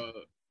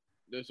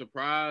 The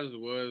surprise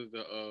was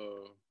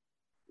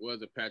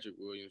the Patrick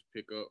Williams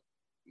pickup,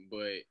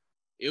 but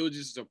it was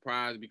just a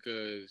surprise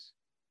because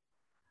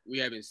we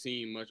haven't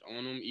seen much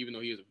on him. Even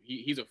though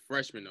he's a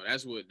freshman though,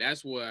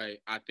 that's why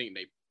I think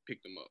they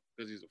picked him up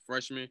because he's a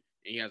freshman and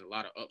he has a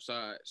lot of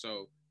upside.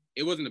 So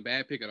it wasn't a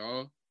bad pick at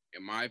all,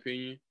 in my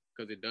opinion,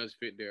 because it does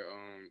fit their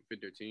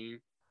team.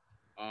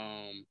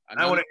 I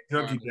want to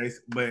interrupt you, Jace,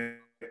 but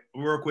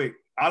real quick,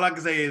 all I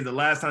can say is the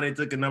last time they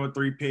took a number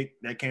 3 pick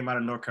that came out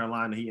of North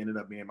Carolina, he ended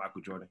up being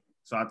Michael Jordan.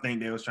 So I think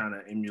they was trying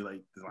to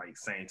emulate the like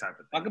same type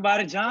of thing. Talk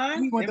about it,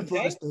 John. He went to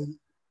Florida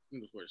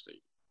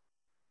State.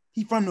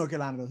 He from North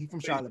Carolina though. He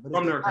from Charlotte. But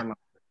from North Carolina.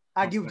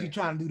 I get what you're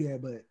trying to do there,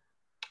 but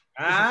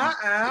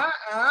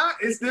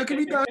it still can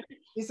be done.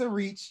 It's a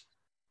reach.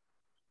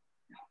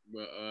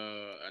 But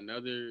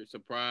another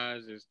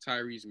surprise is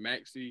Tyrese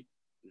Maxey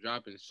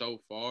dropping so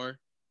far.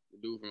 The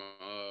dude from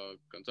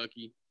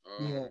Kentucky.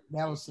 Yeah,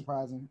 that was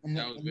surprising. And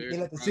that was they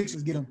let the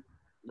Sixers get him.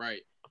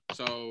 Right.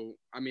 So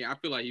I mean, I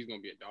feel like he's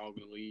gonna be a dog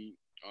in the league.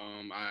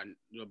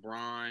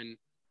 LeBron.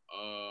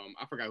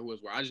 I forgot who was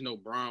where. I just know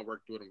Bron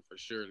worked with him for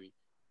surely,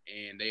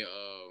 and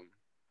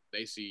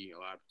they see a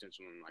lot of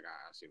potential in him. Like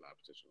I see a lot of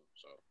potential.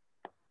 So,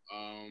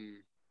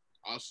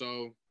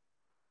 also,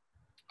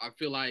 I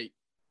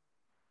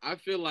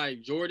feel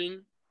like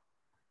Jordan,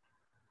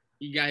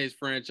 he got his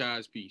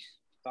franchise piece.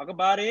 Talk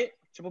about it.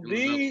 Triple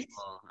B.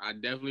 I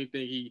definitely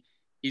think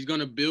he's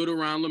gonna build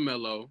around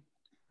LaMelo.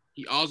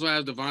 He also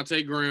has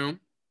Devontae Graham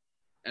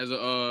as a.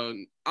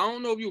 I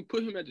don't know if you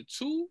put him at the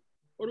 2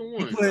 or the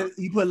 1.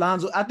 You put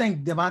Lonzo. I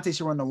think Devontae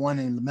should run the 1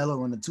 and LaMelo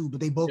run the 2,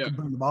 but they both can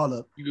bring the ball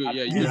up.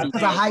 For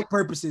height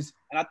purposes.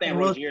 And I think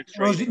Rozier.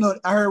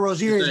 I heard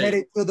Rozier is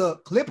headed to the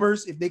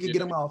Clippers if they could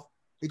get him off.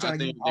 They're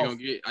gonna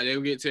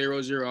get Terry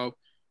Rozier off,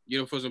 get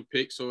him for some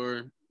picks,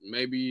 or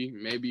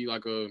maybe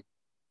like a.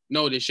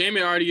 No, did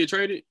Shaman already get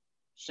traded?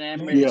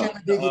 Shaman did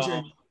get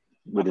traded.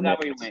 I forgot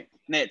where he went.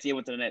 Nets. He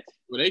went to the Nets.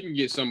 Well, they can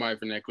get somebody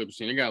from that Clippers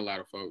team. They got a lot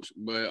of folks,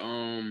 but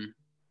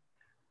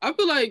I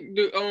feel like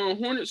the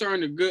Hornets are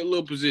in a good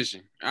little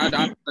position. I feel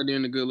like they're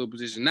in a good little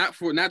position. Not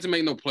to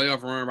make no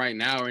playoff run right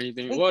now or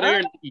anything. Well, they're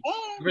in the East.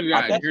 They're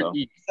in the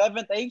East.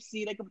 7th, 8th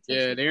seed. They could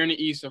yeah, they're in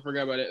the East. I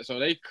forgot about that. So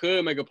they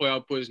could make a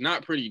playoff push.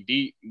 Not pretty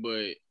deep,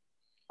 but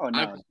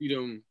I can see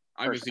them.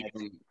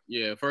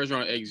 Yeah, first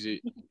round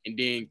exit, and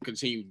then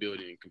continue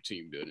building. So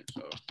yeah, that's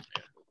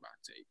my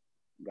take.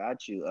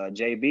 Got you.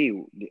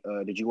 JB,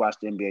 did you watch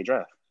the NBA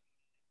draft?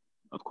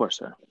 Of course,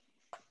 sir.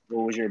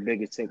 What was your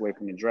biggest takeaway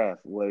from the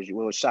draft?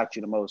 What shocked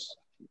you the most?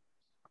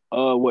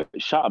 What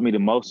shocked me the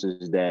most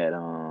is that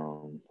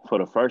for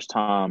the first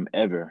time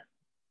ever,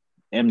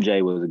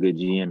 MJ was a good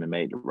GM and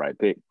made the right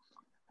pick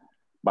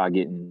by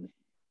getting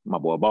my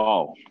boy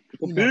Ball.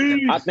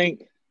 I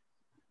think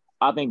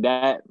I think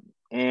that,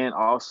 and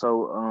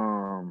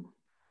also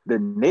the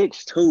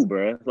Knicks too,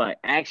 bro. Like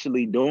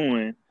actually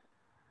doing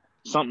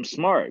something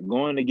smart,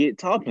 going to get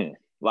Toppin.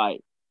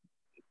 Like,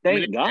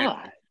 thank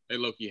God. They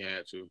low-key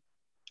had to.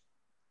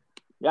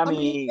 I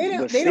mean,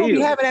 they don't be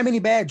having that many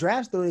bad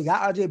drafts though. They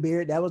got RJ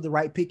Barrett. That was the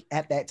right pick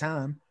at that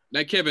time.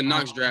 That Kevin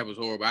Knox draft was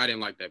horrible. I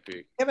didn't like that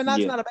pick. Kevin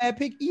Knox not a bad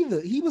pick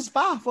either. He was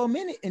fine for a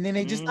minute, and then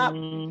they just stopped.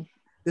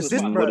 The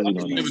system,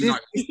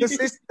 it's the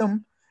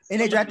system,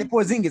 and they drafted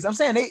Porzingis. I'm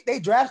saying they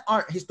drafts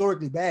aren't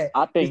historically bad.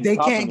 I think they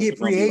can't get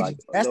free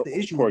agents. That's the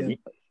issue with them.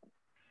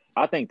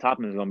 I think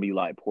Toppin is gonna be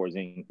like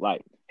Porzingis,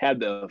 like have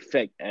the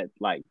effect at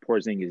like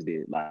Porzingis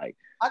did. Like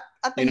I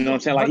think you know what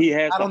I'm saying. Like he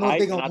has the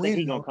hype, and I think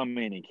he's gonna come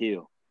in and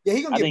kill. Yeah,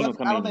 he's gonna get.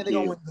 I don't think they're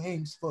gonna win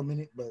games for a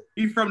minute, but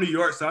he's from New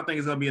York, so I think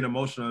it's gonna be an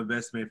emotional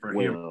investment for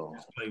him.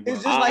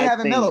 It's just like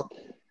having Melo.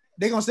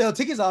 They're gonna sell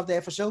tickets off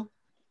that for sure.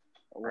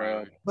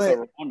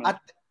 But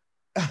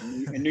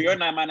in New York,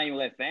 might not even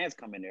let fans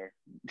come in there.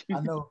 I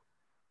know.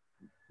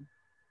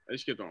 They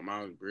skipped on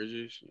Miles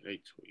Bridges.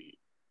 They tweet.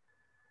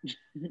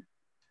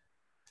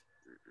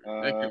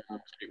 That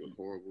pick was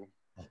horrible.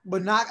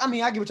 But Knox, I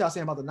mean, I get what y'all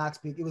saying about the Knox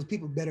pick. It was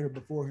people better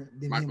before him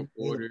than Michael him.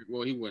 Porter.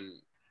 Well, he wasn't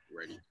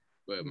ready.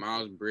 But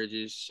Miles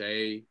Bridges,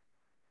 Shea,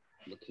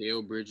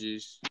 Mikal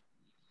Bridges.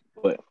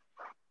 But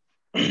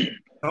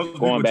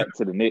going back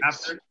to the Knicks.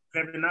 After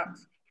Kevin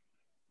Knox?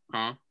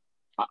 Huh?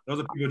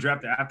 Those are people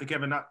drafted after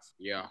Kevin Knox?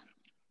 Yeah.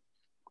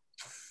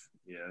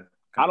 Yeah.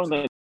 I don't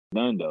think it's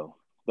done, though.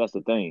 That's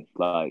the thing.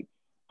 Like,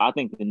 I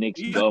think the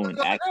Knicks go and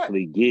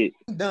actually get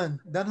done.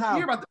 Done how?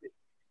 You're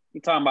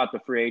talking about the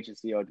free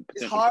agency or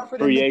it's hard for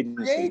the free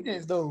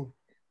agents, though.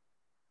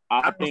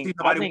 I think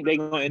they're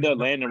gonna end up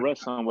landing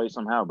Russ some way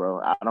somehow,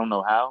 bro. I don't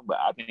know how, but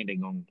I think they're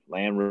gonna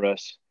land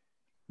Russ.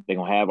 They're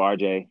gonna have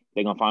RJ.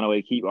 They're gonna find a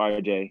way to keep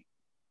RJ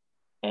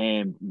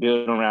and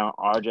build around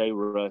RJ,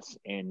 Russ,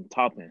 and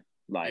Toppin.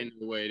 Like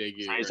the way they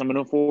get some of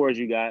them forwards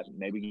you got.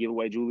 Maybe give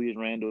away Julius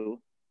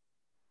Randle.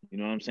 You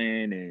know what I'm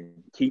saying,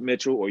 and keep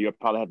Mitchell, or you'll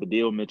probably have to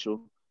deal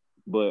Mitchell.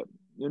 But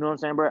you know what I'm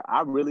saying, bro.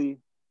 I really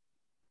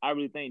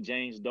think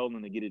James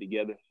Dolan to get it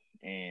together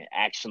and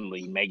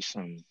actually make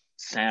some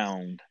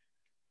sound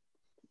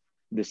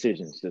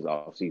decisions this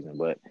offseason.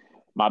 But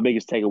my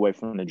biggest takeaway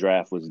from the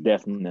draft was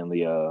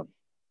definitely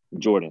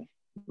Jordan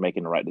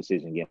making the right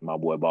decision, getting my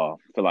boy Ball.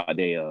 I feel like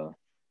they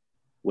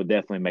would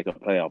definitely make a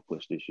playoff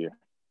push this year.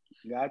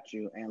 Got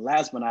you. And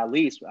last but not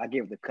least, I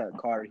give the Cut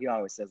Carter. He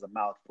always says a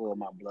mouthful of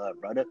my blood,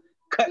 brother.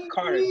 Cut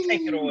Carter,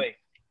 take it away.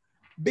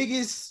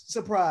 Biggest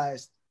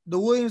surprise. The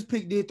Williams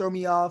pick did throw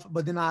me off,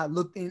 but then I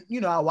looked in,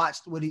 I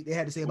watched what they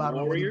had to say about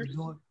what he was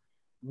doing.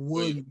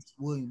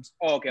 Williams.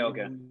 Oh, okay.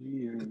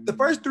 The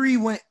first three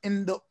went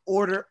in the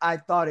order I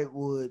thought it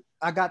would.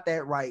 I got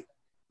that right.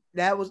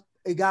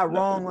 It got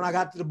wrong when I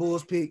got to the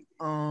Bulls pick,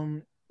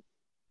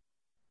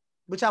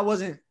 which I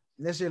wasn't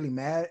necessarily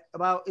mad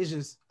about. It's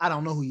just I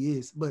don't know who he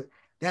is, but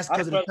that's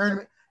because of the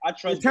tournament.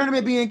 The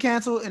tournament being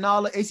canceled and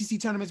all the ACC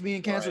tournaments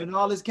being canceled and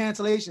all this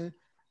cancellation.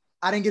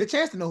 I didn't get a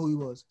chance to know who he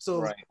was.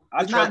 So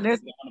I trust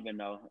Donovan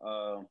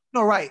though.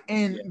 No, right.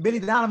 And Billy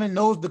Donovan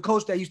knows the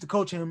coach that used to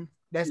coach him.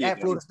 That's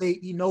at Florida State.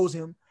 He knows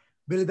him.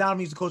 Billy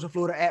Donovan used to coach in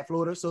Florida at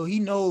Florida. So he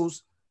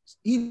knows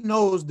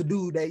the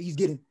dude that he's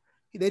getting.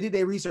 They did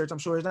their research, I'm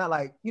sure. It's not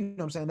like, you know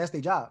what I'm saying, that's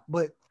their job.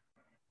 But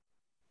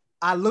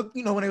I looked,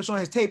 when they were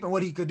showing his tape and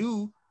what he could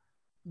do,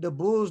 the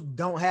Bulls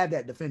don't have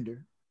that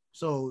defender.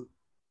 So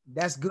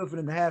that's good for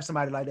them to have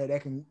somebody like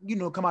that can,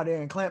 come out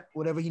there and clamp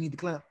whatever he need to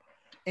clamp.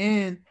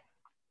 And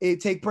it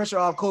take pressure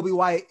off Kobe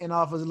White and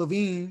off of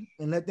Levine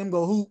and let them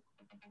go hoop.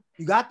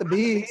 You got the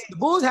bigs. The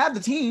Bulls have the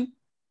team.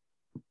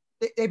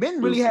 They've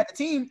been really had the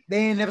team.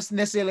 They ain't never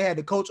necessarily had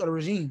the coach or the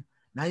regime.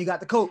 Now you got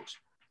the coach.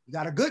 You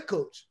got a good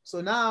coach.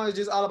 So now it's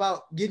just all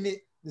about getting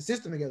the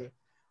system together.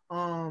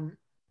 The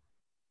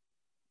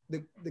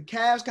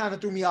Cavs kind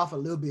of threw me off a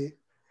little bit.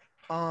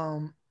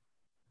 The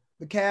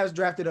Cavs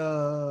drafted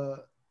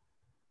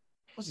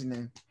what's his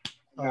name?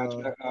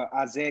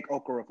 Isaac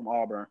Okoro from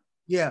Auburn.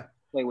 Yeah.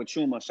 Play with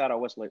Chuma. Shout out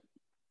Westlake.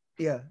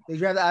 Yeah, they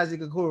drafted Isaac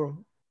Okoro.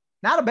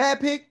 Not a bad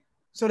pick.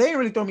 So they didn't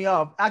really throw me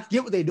off. I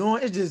get what they're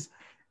doing. It's just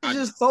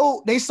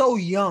so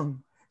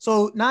young.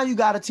 So now you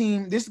got a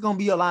team. This is gonna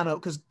be a lineup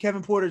because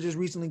Kevin Porter just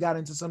recently got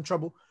into some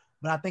trouble,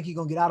 but I think he's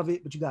gonna get out of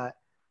it. But you got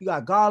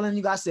Garland,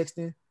 you got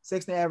Sexton.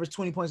 Sexton averaged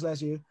 20 points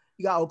last year.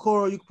 You got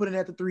Okoro, you can put in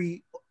at the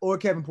 3, or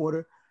Kevin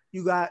Porter.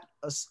 You got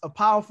a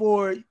power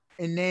forward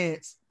and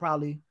Nance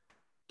probably,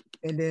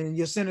 and then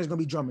your center is gonna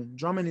be Drummond.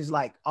 Drummond is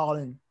like all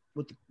in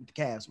with the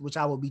Cavs, which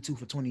I will be too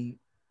for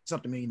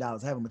 $20-something million,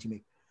 however much you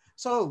make.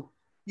 So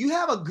you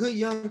have a good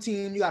young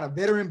team. You got a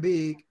veteran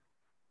big.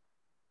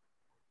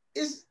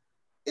 It's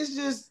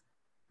just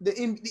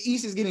the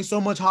East is getting so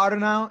much harder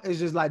now. It's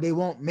just like they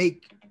won't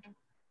make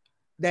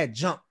that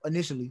jump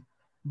initially,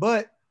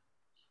 but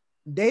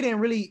they didn't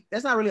really.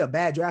 That's not really a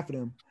bad draft for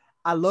them.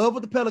 I love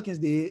what the Pelicans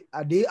did.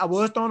 I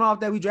was thrown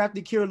off that we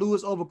drafted Kira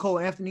Lewis over Cole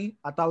Anthony.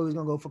 I thought we was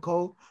gonna go for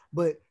Cole,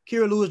 but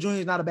Kira Lewis Jr.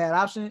 is not a bad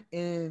option,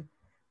 and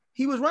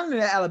he was running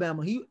at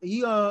Alabama.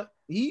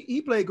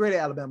 He played great at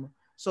Alabama.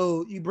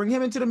 So you bring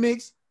him into the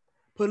mix,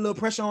 put a little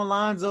pressure on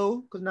Lonzo,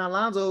 because now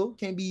Lonzo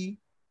can't be,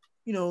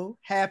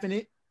 half in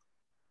it.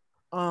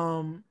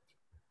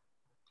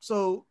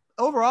 So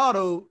overall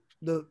though,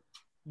 the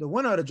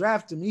winner of the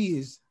draft to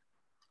me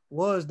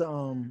was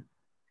the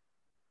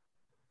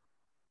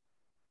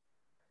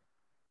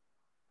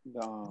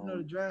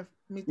draft.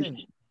 Let me think.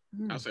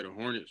 I'll say the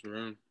Hornets,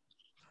 bro.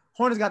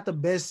 Hornets got the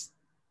best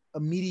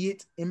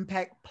immediate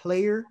impact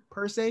player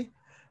per se,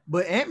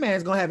 but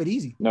Ant-Man's gonna have it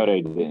easy. No,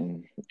 they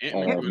didn't.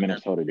 Ant-Man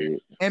Minnesota did.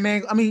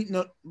 Ant-Man, I mean,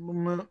 no.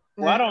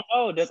 Well, I don't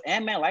know. Does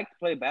Ant-Man like to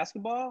play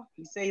basketball?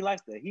 He say he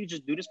likes to. He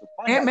just do this for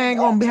fun. Ant-Man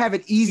gonna have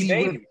it easy.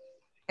 Baby.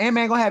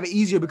 Ant-Man gonna have it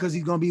easier because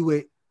he's gonna be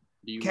with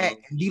Cat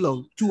and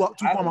D'Lo, two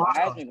former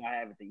All-Stars. Gonna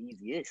have it the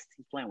easiest.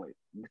 He's playing with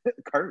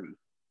Curry.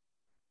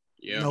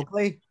 Yeah. No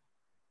Clay.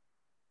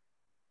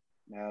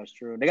 That's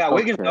true. They got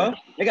Wiggins though.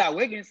 They got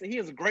Wiggins. He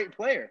is a great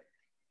player.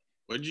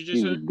 What did you just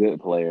He's say? a good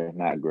player,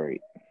 not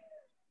great.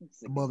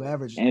 Above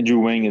average. Andrew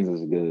Wiggins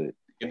is good.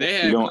 If they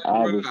You had don't Clay,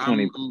 average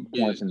 20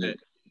 points in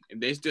if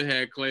they still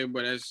had Clay,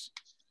 but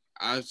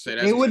I'd say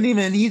that's They wouldn't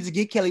even need to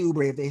get Kelly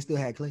Oubre if they still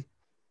had Clay.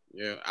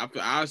 Yeah,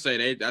 I'd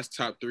say that's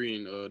top 3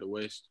 in the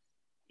West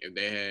if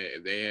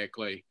they had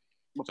Clay.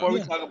 Before we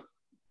talk about,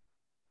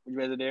 would you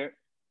rather there?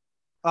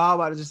 Oh, I was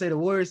about to just say the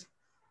Warriors.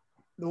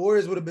 The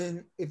Warriors would have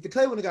been, if the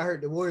Clay wouldn't have got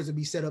hurt, the Warriors would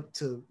be set up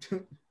to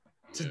do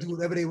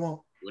whatever they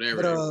want.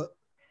 Whatever.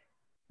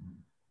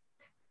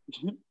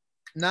 But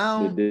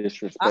now The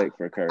disrespect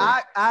for Curry.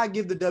 I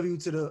give the W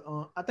to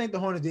the. I think the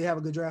Hornets did have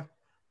a good draft.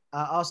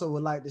 I also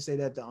would like to say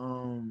that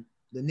the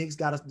Knicks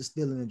got us the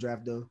steal in the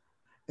draft though,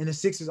 and the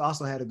Sixers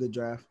also had a good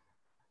draft.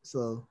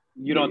 So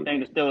You don't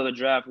think the steal of the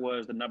draft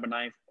was the number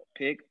 9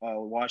 pick,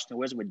 Washington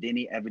Wizards with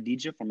Denny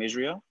Avdija from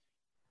Israel?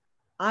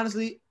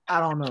 honestly, I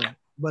don't know.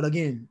 But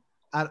again,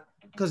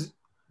 because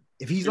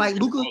if he's like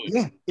Luka,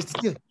 yeah, it's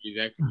still.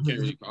 Exactly. You can't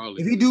really call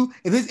it.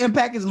 If his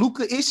impact is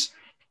Luka-ish,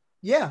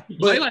 yeah. He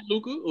But play like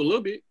Luka a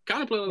little bit.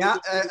 Kind of play like yeah,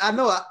 Luka. I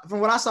know.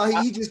 From what I saw,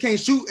 he just can't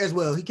shoot as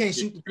well. He can't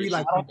shoot the three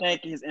like. I don't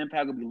think his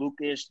impact will be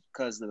Luka-ish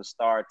because of the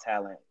star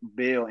talent.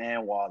 Bill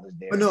and Wall is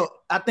there. But no,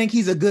 I think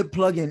he's a good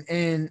plug-in.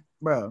 And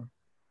bro,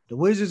 the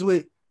Wizards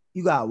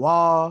you got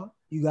Wall,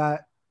 you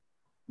got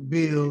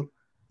Bill,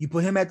 you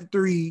put him at the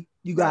 3,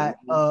 you got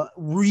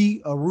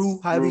Rue,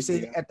 however you say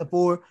it, at the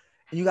 4,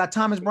 and you got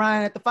Thomas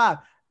Bryant at the 5.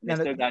 They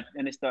still got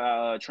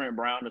Trent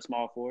Brown, the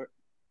small forward.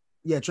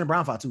 Yeah, Trent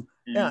Brown 5 too.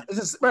 Mm-hmm. Yeah, it's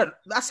just, bro,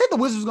 I said the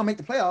Wizards was gonna make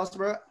the playoffs,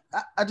 bro.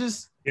 I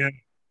just Wait,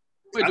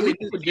 I do we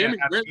think know where Jeremy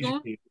Grant's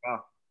going?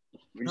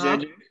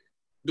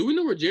 Do we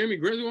know where Jeremy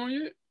Grant's going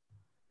yet?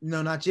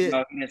 no, not yet.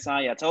 No, he didn't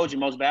sign yet. I told you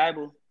most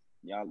valuable.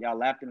 Y'all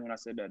laughed at me when I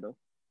said that though.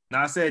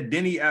 Now I said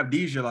Denny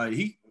Avdija, I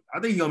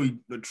think he's gonna be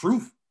the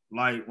truth.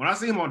 Like when I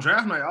see him on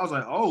draft night, I was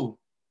like, oh,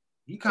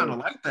 he kind of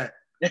like that.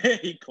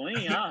 He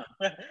clean, huh?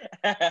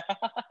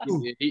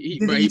 He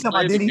Didn't you talk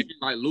about plays Denny?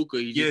 like Luka.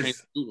 He just can't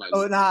shoot like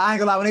Oh, Luka. nah, I ain't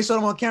gonna lie. When they showed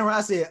him on camera,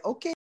 I said,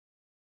 okay.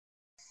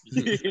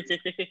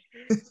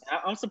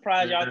 I'm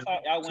surprised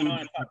y'all went on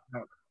and talked.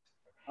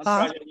 I'm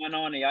surprised y'all went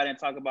on and y'all didn't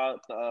talk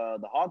about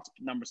the Hawks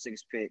number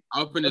 6 pick.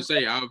 I was finna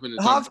say. The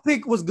Hawks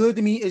pick was good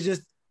to me. It's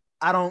just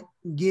I don't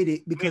get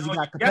it because he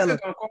got Capella.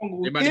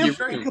 Him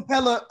and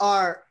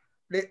Capella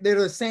they're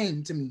the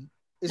same to me.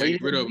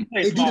 Get rid of him.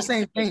 They do the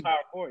same thing. Power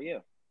forward, yeah.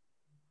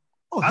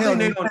 Oh I hell, think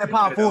they they gonna playing do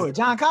power that, forward.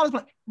 John Collins,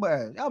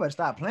 bro, y'all better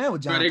stop playing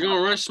with John. They Collins.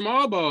 gonna run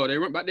small ball. They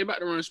about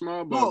to run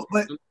small ball. No,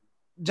 but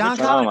John I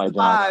don't Collins like is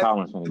John 5,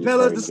 Collins when he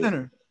Capella's gets the very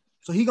center.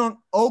 So he gonna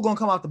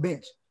come off the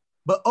bench.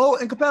 But O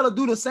and Capella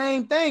do the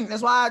same thing.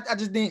 That's why I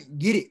just didn't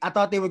get it. I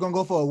thought they were gonna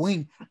go for a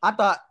wing. I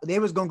thought they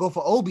was gonna go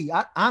for Obi.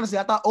 Honestly,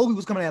 I thought Obi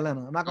was coming to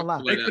Atlanta. I'm not gonna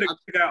lie. They could have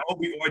got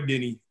Obi or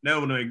Denny.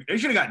 No, they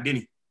should have got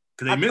Denny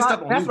because they missed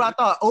up on. That's what I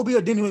thought. Obi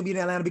or Denny would be in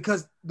Atlanta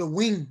because the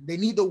wing. They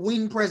need the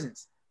wing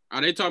presence. Are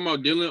they talking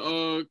about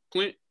Dylan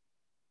Clint?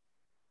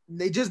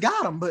 They just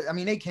got him, but I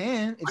mean they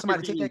can if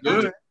somebody take that Good,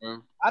 contract.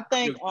 bro. I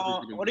think.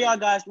 What do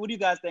you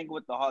guys think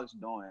what the Hawks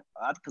doing?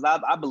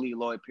 Because I believe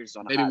Lloyd Pierce is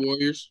on the Lady hot.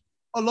 Warriors.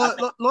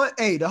 Oh, Lloyd,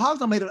 hey, the Hawks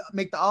don't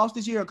make the offs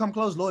this year or come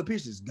close. Lloyd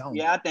Pierce is gone.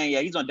 Yeah, I think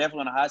he's definitely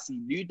on the hot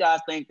seat. Do you guys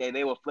think that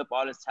they will flip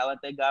all this talent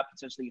they got,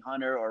 potentially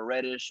Hunter or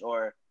Reddish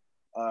or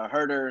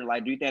Herter?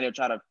 Like, do you think they'll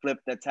try to flip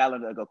that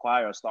talent to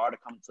acquire a star to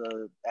come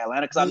to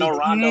Atlanta? Because I know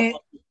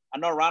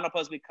Rondo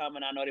supposed to be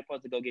coming. I know they're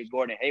supposed to go get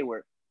Gordon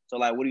Hayward. So,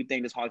 like, what do you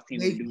think this Hawks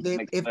team will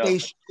do?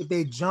 If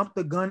they jump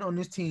the gun on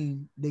this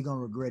team, they're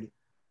gonna regret it.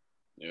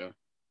 Yeah.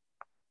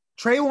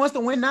 Trey wants to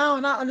win now,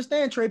 and I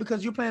understand Trey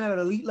because you're playing at an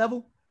elite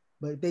level.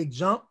 But if they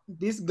jump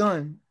this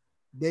gun,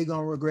 they're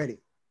gonna regret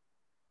it.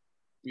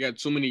 You got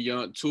too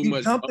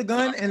much. Jump the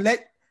gun and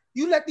let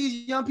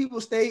these young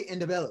people stay and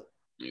develop.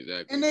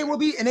 Exactly. And they're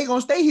gonna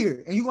stay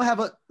here. And you're gonna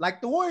have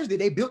like the Warriors did.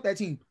 They built that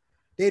team.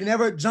 They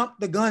never jumped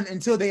the gun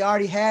until they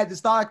already had the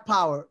star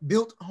power,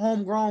 built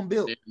homegrown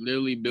built. They're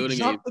literally building.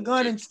 Jump the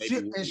gun and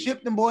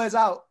ship them boys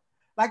out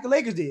like the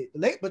Lakers did.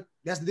 But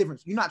that's the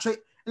difference. You're not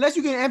unless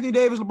you get Anthony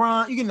Davis,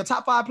 LeBron, you getting the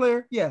top 5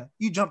 player. Yeah,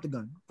 you jump the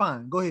gun.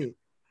 Fine, go ahead.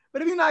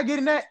 But if you're not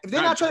getting that, if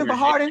they're not trading for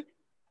Harden,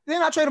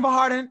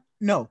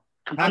 no.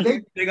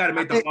 They got to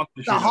make the Hawks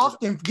this the year. Hawks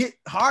can get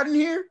Harden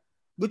here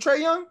with Trae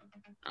Young.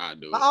 I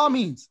do By it. all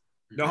means.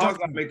 The Hawks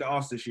got to make the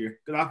Hawks this year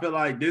because I feel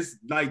like this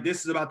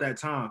is about that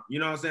time. You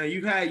know what I'm saying?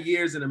 You've had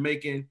years in the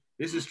making.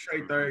 This is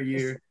Trae third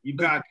year. You've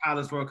got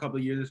Collins for a couple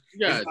of years. You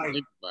gotta It's like,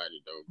 think about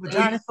it though. But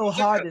Bro. John, it's so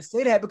hard to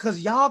say that because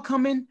y'all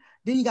coming,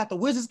 then you got the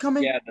Wizards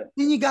coming, Yeah,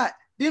 then you got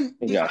them.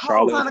 You got Hawks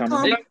Charlotte trying to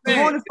coming. come. The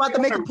Hornets about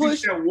to make a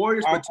push. That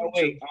Warriors potential.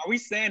 wait, are we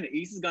saying the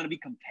East is going to be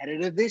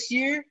competitive this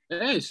year?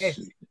 Yes. Yes.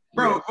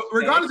 Bro,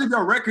 regardless if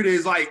your record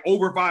is like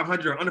over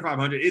 500 or under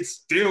 500, it's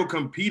still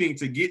competing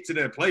to get to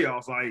that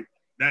playoffs. Like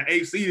that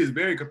AFC is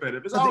very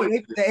competitive. It's always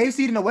The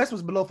AFC in the West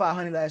was below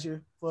 500 last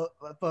year for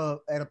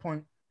at a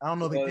point. I don't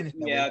know if they finished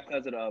that way.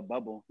 Because of the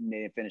bubble,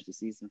 they didn't finish the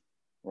season,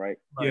 right?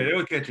 yeah, they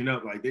were catching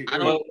up. Like they, I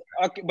don't.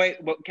 Okay,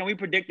 wait, but can we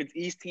predict the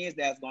East teams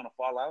that's going to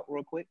fall out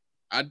real quick?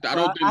 I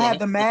don't think I have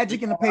the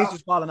Magic and the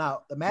Pacers falling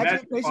out. The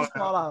Magic and the Pacers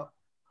fall out,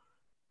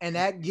 and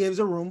that gives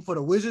a room for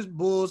the Wizards,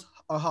 Bulls,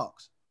 or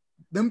Hawks.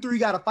 Them three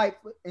got to fight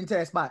into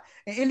that spot.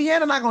 And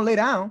Indiana not gonna lay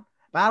down,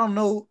 but I don't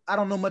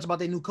know much about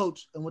their new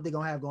coach and what they're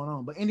gonna have going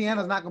on. But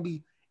Indiana's not gonna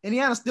be.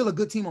 Indiana's still a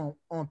good team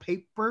on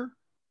paper.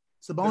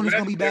 Sabonis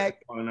gonna be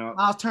back.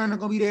 Miles Turner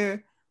gonna be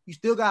there. You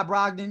still got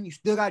Brogdon. You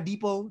still got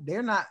Depot.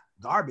 They're not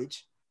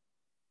garbage.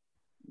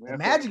 The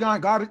Magic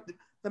aren't garbage.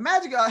 The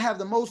Magic have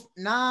the most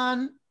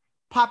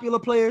non-popular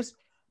players,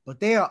 but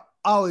they are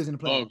always in the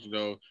playoffs. Hawks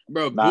though,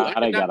 bro. Nah,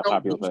 they got a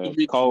popular player.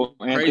 Cole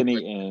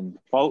Anthony and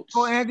Fultz.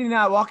 Cole Anthony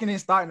not walking in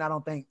starting, I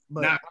don't think.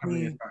 But not I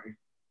mean,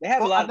 They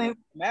have Well, a I lot. think-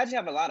 Magic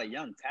have a lot of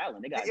young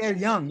talent. they're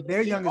young.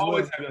 They're young as well.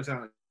 always have your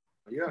talent.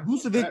 Yeah,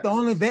 Vucevic, the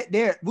only vet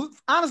there.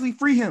 Honestly,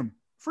 free him.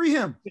 Free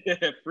him.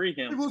 Free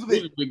him. Free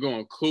Vucevic. Who's been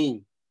going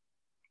cool?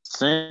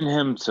 Send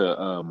him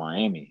to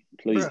Miami,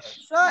 please.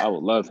 Bruh, shut I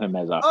would love him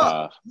as our up.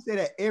 five. You say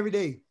that every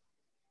day.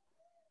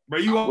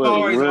 But you Where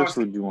always else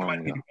would you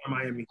want to go?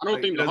 Miami. I don't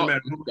Like, think it the doesn't Hawks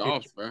matter make who the picks.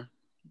 Hawks, bro.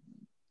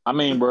 I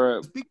mean,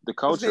 bro, Speak- the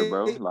culture,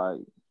 bro. say- Like,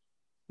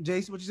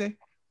 Jace, what you say?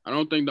 I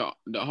don't think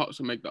the Hawks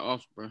will make the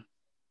Hawks, bro.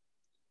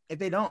 If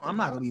they don't, I'm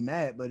not gonna be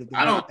mad. But if they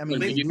I don't. I mean,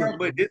 think they, so,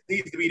 but this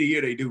needs to be the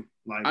year they do.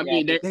 Like, I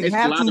mean, they it's a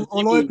have lot to. of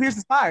Or Lloyd people. Pierce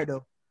is fired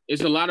though.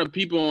 It's a lot of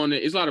people on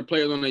it. It's a lot of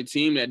players on their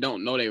team that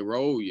don't know their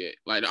role yet.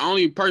 Like the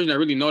only person that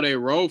really know their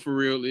role for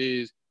real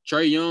is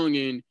Trae Young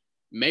and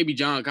maybe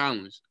John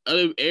Collins.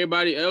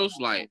 Everybody else,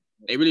 like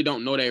they really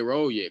don't know their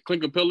role yet.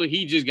 Clint Capella,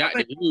 he just got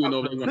there. He didn't even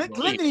know they were going to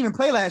Clint didn't even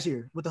play last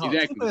year with the Hawks. He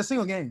Exactly. didn't play a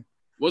single game.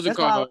 What's it That's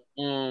called?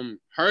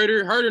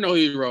 Herder know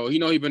his role. He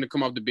know he's going to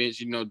come off the bench.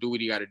 Do what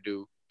he got to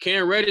do.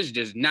 Cam Reddish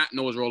does not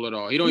know his role at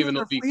all. He don't even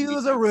know if He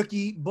was a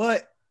rookie,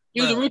 but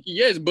he was a rookie,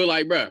 yes, but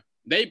like, bro,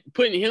 they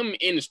putting him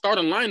in the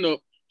starting lineup,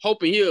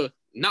 hoping he'll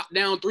knock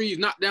down threes,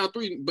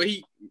 but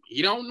he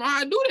don't know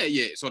how to do that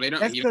yet. So they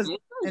don't. That's he don't because, know.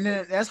 and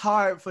then that's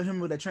hard for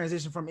him with that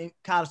transition from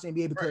college to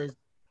NBA because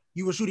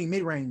you were shooting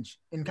mid range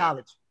in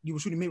college. You were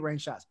shooting mid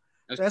range shots.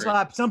 That's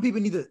why some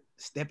people need to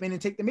step in and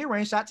take the mid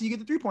range shot till you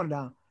get the 3-pointer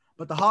down.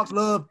 But the Hawks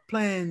love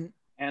playing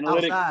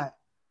Analytics. outside.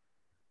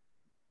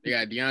 They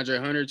got DeAndre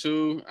Hunter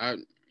too.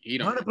 He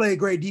don't. Hunter played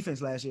great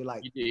defense last year.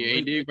 Like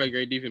He did play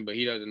great defense, but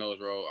he doesn't know his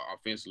role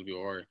offensively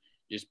or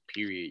just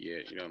period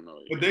yet. You don't know.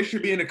 but they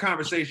should be in the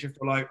conversation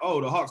for like,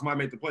 oh, the Hawks might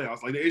make the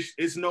playoffs. Like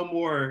it's no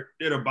more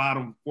they're the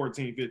bottom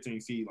 14,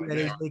 15 seed. Like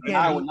they that.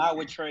 can't be. Not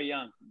with Trae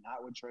Young.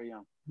 Not with Trae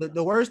Young.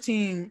 The worst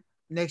team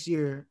next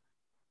year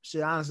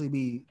should honestly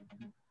be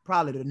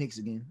probably the Knicks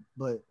again.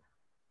 But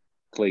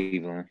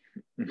Cleveland.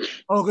 yeah.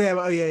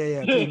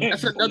 Cleveland.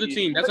 That's another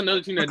team. That's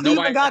another team that Cleveland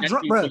nobody got that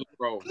drunk, team bro. full of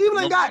bro.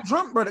 Cleveland got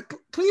drunk, brother.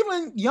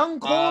 Cleveland young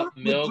core. Stop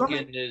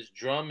milking this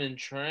Drummond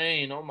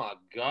train. Oh my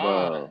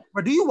god. Bro,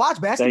 But do you watch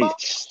they basketball?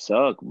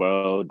 suck,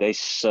 bro. They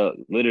suck.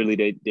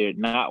 Literally, they're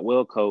not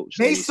well coached.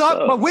 They suck,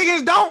 but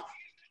Wiggins don't.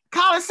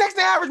 Colin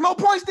Sexton averaged more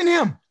points than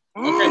him.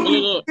 Okay, but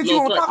look, Did you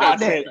want to talk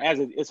about I that?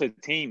 said it's a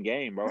team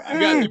game, bro. I You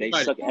mean, got they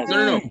everybody. suck as a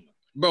No. team.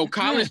 Bro,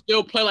 Collins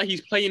still play like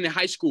he's playing in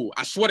high school.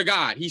 I swear to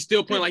God, he's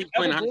still playing like he's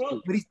playing in high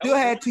school. But he still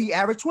had to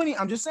average 20.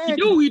 I'm just saying. He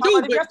do. Talked about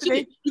it But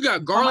yesterday. you got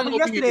Talked Garland about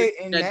it over here.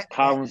 yesterday, and that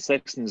Colin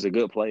Sexton's a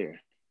good player.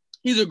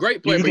 He's a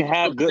great player. You but can he's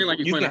have still good. playing like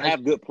he's You playing can in high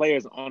have good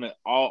players on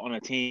a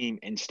team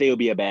and still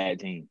be a bad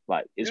team.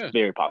 Like it's Yeah.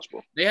 very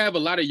possible. They have a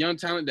lot of young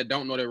talent that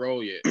don't know their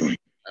role yet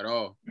at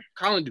all.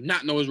 Colin do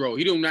not know his role.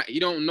 He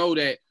don't know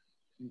that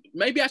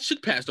maybe I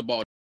should pass the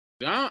ball.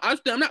 I'm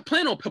not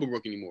playing on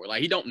Pebblebrook anymore.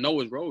 Like he don't know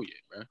his role yet,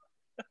 bro.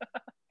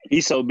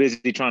 He's so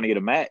busy trying to get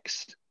a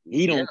max.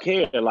 He don't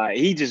care. Like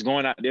he just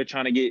going out there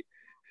trying to get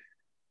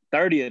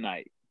 30 a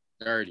night.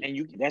 30.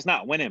 And that's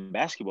not winning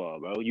basketball,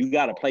 bro. You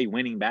got to play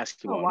winning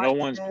basketball. watch No the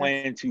one's Cavs.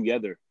 playing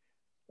together.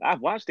 I've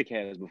watched the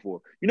Cavs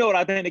before. You know what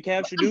I think the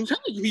Cavs should I'm do?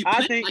 telling you, he's I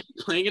playing think- like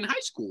he's playing in high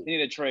school. They need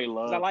to trade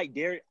love. I like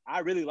Darius. I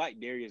really like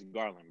Darius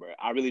Garland, bro.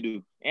 I really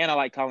do. And I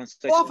like Colin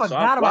Sexton. Oh, I So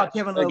forgot I've about watched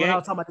Kevin the Love when I game.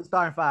 was talking about the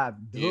starting five.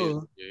 Duh. Yeah,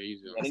 he's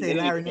I They say need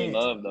to Larry trade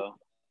Nance. love though.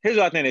 Here's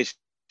what I think they should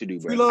do,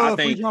 Free bro. love, I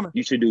free think Drummond.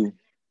 you should do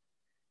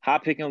high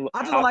pick and I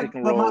just don't like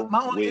roll but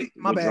my only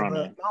my with bad, bro.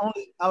 Drummond.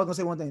 I was gonna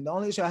say one thing. The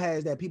only issue I had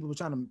is that people were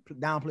trying to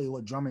downplay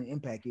what Drummond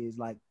impact is.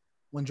 Like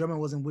when Drummond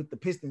wasn't with the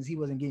Pistons, he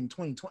wasn't getting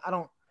 20.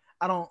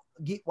 I don't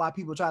get why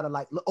people try to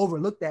like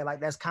overlook that. Like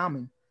that's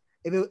common.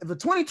 If a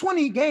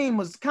 2020 game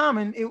was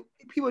common,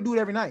 people do it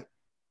every night.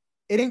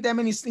 It ain't that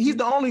many. He's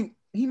the only.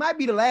 He might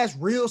be the last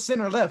real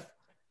center left.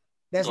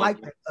 That's like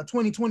a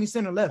 2020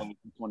 center left.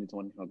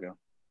 2020. Okay.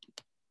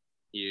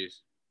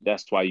 Yes.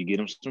 That's why you get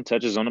him some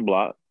touches on the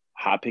block,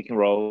 high pick and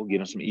roll,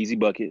 get him some easy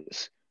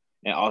buckets,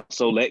 and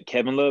also let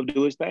Kevin Love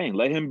do his thing.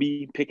 Let him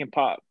be pick and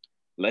pop.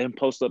 Let him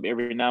post up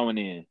every now and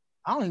then.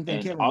 I don't even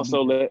think and Kevin.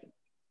 Also let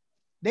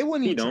they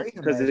wouldn't even trade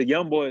him because the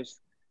young boys.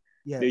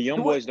 Yeah, the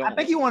young boys don't. I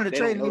think he wanted to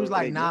trade, and he was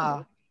like,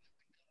 "Nah."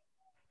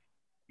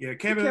 Yeah,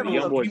 Kevin. The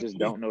young boys just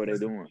don't know what they're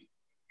doing.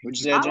 What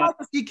you said, I'd John? like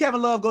to see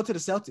Kevin Love go to the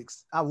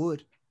Celtics. I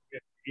would.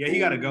 Yeah, he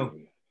got to go.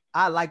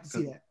 I'd like to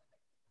see that.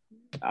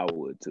 I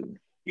would too.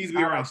 He's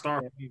be around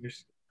star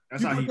players.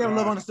 That's how he Kevin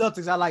Love on the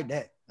Celtics. I like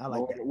that. I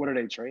like that. What are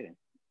they trading?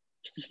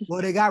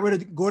 Well, they got rid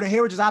of Gordon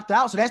Hayward, just opted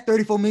out, so that's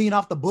 $34 million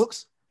off the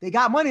books. They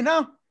got money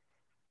now.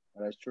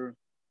 That's true.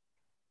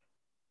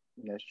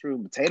 That's true.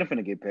 But Tatum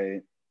finna get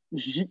paid.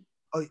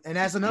 Oh, and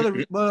that's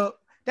another. Well,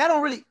 that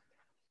don't really.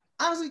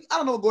 Honestly, I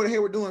don't know what Gordon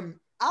Hayward doing.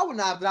 I would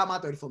not opt out my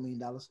 $34 million,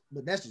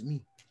 but that's just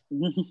me.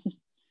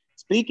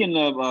 Speaking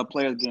of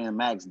players getting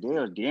max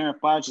deals, De'Aaron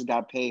Fox just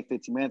got paid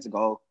 15 minutes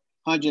ago.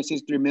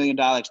 $163 million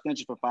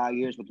extension for 5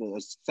 years with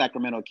the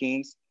Sacramento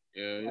Kings.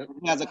 Yeah.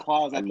 He has a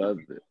clause. I love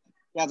it.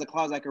 He has a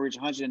clause that can reach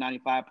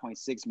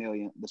 $195.6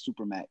 million, the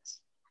Supermax.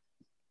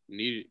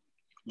 Need it.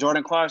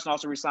 Jordan Clarkson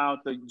also resigned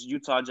with the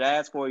Utah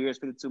Jazz, 4 years,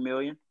 $52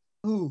 million.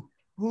 Who?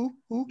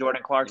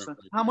 Jordan Clarkson.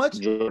 How much?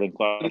 Jordan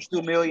Clarkson.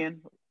 $52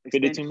 million.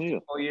 52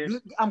 million. 4 years.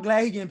 I'm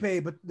glad he's getting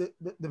paid, but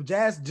the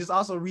Jazz just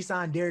also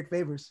re-signed Derek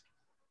Favors.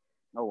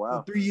 Oh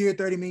wow. A 3-year,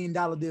 $30 million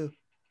deal.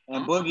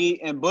 And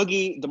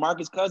Boogie,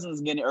 DeMarcus Cousins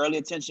is getting early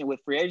attention with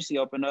free agency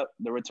open up.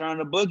 The return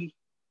of Boogie.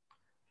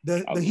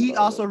 The Heat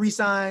also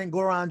re-signed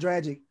Goran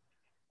Dragic.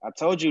 I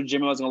told you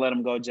Jimmy was gonna let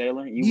him go,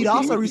 Jalen. Heat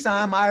also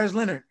re-signed Myers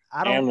Leonard.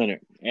 And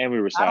we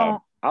resigned.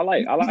 I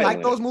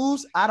like those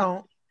moves. I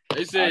don't.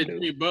 They said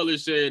Jimmy Butler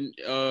said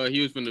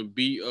he was gonna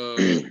beat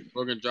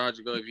Morgan Dragic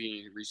if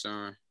he didn't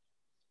resign.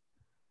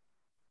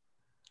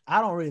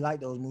 I don't really like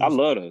those moves. I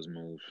love those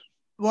moves.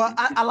 Well,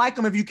 I like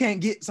them if you can't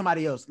get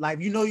somebody else.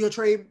 Like your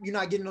trade, you're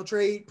not getting no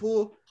trade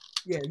pool.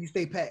 Yeah, you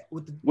stay pat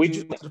with the.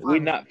 We're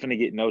not finna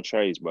get no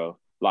trades, bro.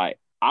 Like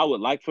I would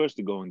like for us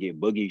to go and get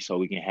Boogie so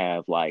we can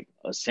have like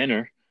a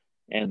center,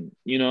 and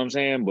you know what I'm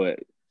saying. But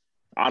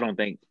I don't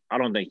think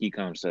he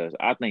comes to us.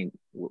 I think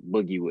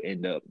Boogie would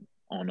end up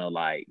on a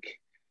like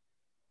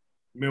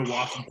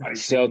Milwaukee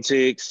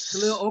Celtics.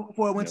 Khalil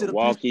Okafor went Milwaukee to the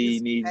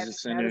Pistons. needs a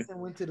center. Madison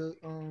went to the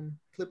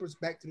Clippers.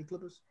 Back to the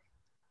Clippers.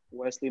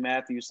 Wesley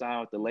Matthews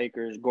signed with the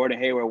Lakers. Gordon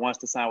Hayward wants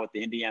to sign with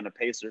the Indiana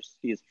Pacers.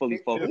 He is fully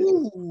focused.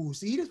 Ooh,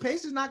 see, the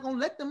Pacers not gonna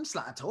let them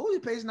slide. I told you,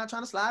 the Pacers not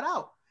trying to slide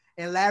out.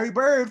 And Larry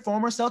Bird,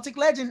 former Celtic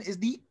legend, is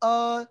the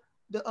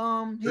Pacers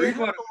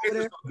are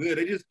good.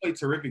 They just play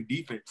terrific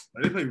defense.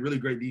 Like, they play really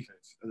great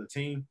defense as a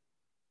team.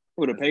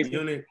 Who, the Pacers?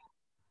 Unit.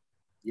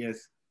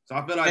 Yes. So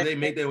I feel like they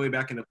make their way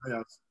back in the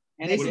playoffs.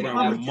 And they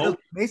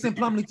sent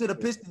Plumlee to the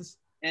Pistons.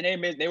 And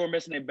they were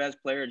missing their best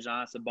player,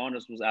 John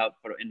Sabonis, was out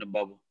in the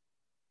bubble.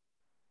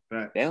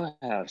 Right. They'll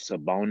have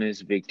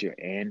Sabonis, Victor,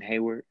 and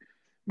Hayward,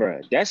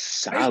 bro. That's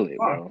solid,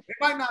 bro.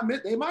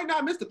 They might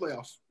not miss the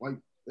playoffs. Like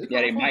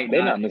they might.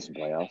 They're not missing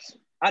playoffs.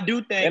 I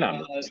do think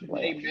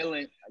Nate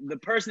Millen, the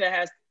person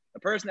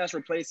that's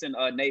replacing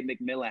Nate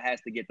McMillan, has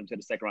to get them to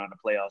the second round of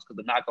the playoffs, because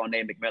the knock on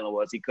Nate McMillan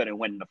was he couldn't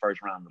win in the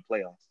first round of the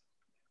playoffs.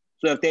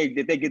 So if they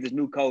get this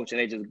new coach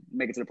and they just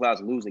make it to the playoffs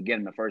and lose again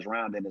in the first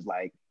round, then it's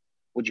like,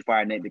 what'd you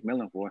fire Nate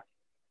McMillan for?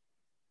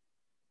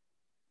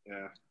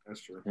 Yeah, that's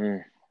true.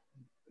 There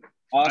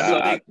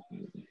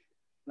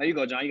you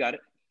go, John. You got it.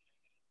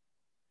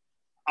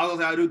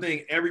 I do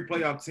think every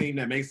playoff team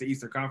that makes the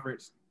Eastern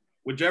Conference,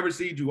 whichever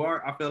seed you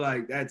are, I feel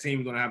like that team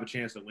is going to have a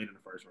chance to win in the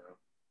first round.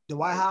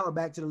 Dwight Howard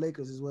back to the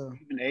Lakers as well.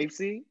 Even the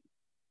AFC?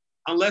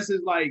 Unless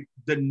it's like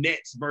the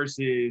Nets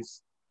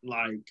versus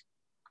like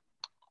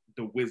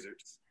the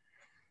Wizards.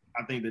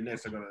 I think the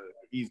Nets are going to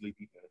easily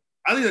beat them.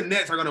 I think the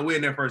Nets are going to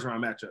win their first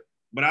round matchup.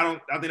 But I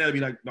think that'll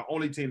be like the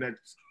only team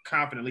that's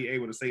confidently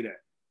able to say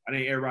that. I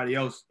think everybody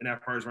else in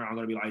that first round are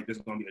going to be like, this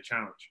is going to be a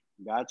challenge.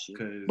 Got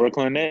you.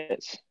 Brooklyn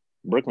Nets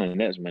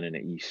winning the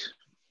East.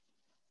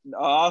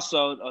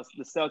 Also,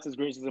 the Celtics,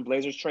 Grizzlies, and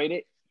Blazers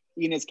traded.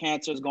 Enes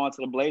Kanter is going to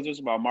the Blazers,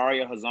 while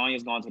Mario Hezonja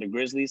is going to the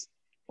Grizzlies,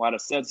 while the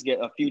Celtics get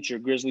a future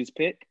Grizzlies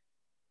pick.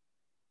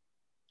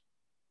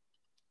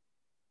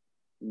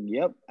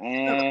 Yep.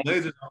 And the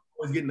Blazers are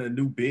always getting a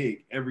new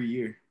big every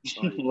year.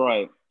 Like,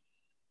 right.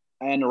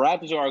 And the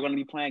Raptors are going to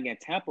be playing in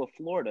Tampa,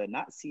 Florida,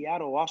 not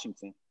Seattle,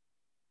 Washington.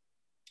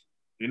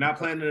 You're not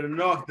playing in the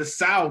North, the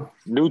South.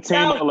 New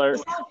team alert.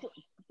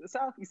 The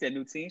South. You said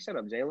new team. Shut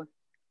up, Jalen.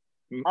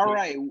 All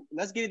right,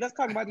 let's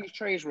talk about these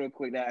trades real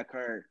quick that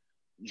occurred.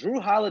 Drew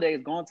Holiday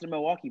is going to the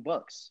Milwaukee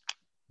Bucks.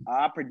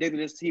 I predicted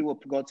this. He will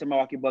go to the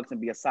Milwaukee Bucks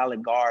and be a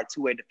solid guard,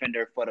 two-way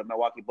defender for the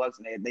Milwaukee Bucks,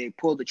 and they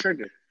pulled the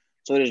trigger.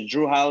 So there's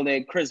Drew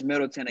Holiday, Chris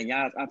Middleton, and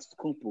Giannis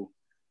Antetokounmpo.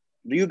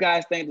 Do you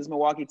guys think this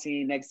Milwaukee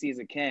team next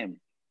season can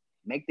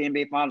make the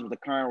NBA Finals with the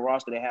current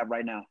roster they have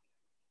right now?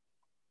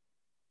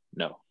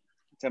 No.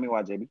 Tell me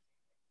why, JB.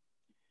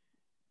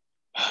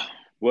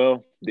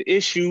 Well, the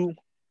issue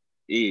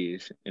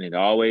is, and it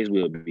always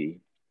will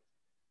be,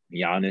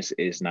 Giannis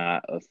is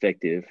not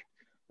effective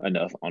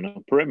enough on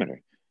the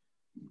perimeter.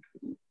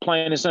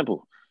 Plain and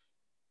simple.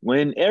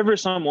 Whenever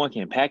someone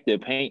can pack their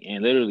paint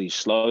and literally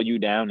slow you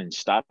down and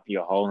stop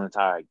your whole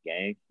entire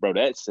game, bro,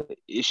 that's an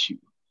issue.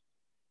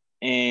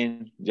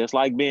 And just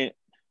like Ben,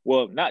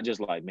 well, not just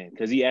like Ben,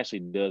 because he actually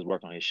does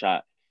work on his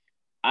shot.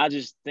 I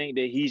just think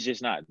that he's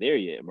just not there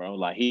yet, bro.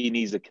 Like he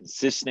needs you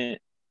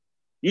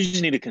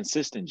just need a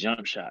consistent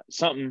jump shot,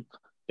 something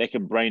that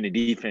can bring the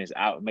defense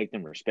out and make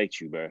them respect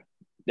you, bro.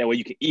 That way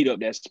you can eat up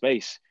that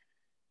space.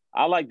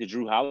 I like the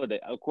Jrue Holiday.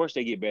 Of course,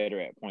 they get better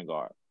at point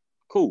guard.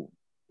 Cool.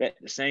 But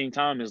at the same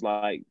time, it's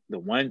like the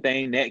one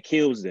thing that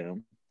kills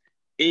them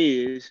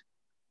is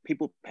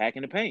people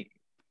packing the paint.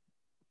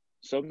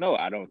 So no,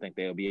 I don't think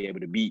they'll be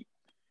able to beat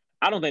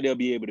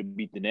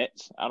the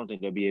Nets. I don't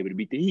think they'll be able to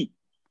beat the Heat.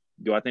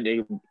 I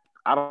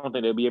don't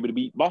think they'll be able to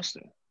beat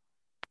Boston.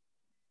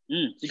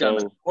 You got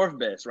the fourth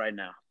best right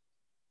now.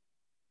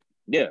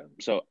 Yeah,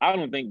 so I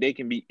don't think they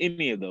can beat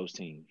any of those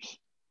teams,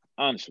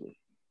 honestly.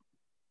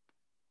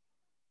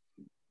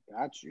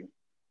 Got you.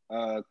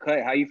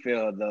 Cut, how you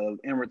feel?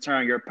 In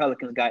return, your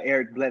Pelicans got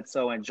Eric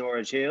Bledsoe and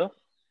George Hill.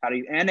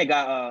 And they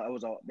got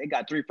they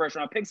got 3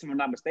 first-round picks, if I'm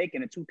not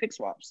mistaken, and 2 pick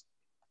swaps.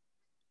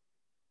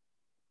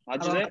 I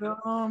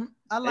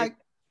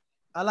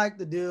like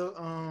the deal.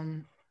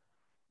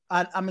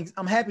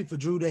 I'm happy for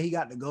Jrue that he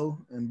got to go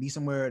and be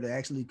somewhere to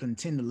actually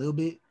contend a little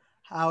bit.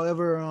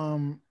 However,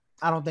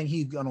 I don't think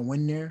he's gonna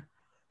win there.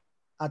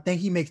 I think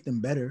he makes them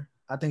better.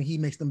 I think he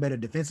makes them better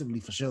defensively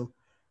for sure.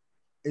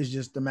 It's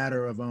just a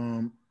matter of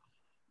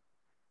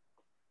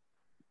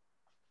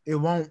it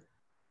won't.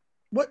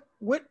 What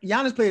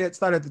Giannis played at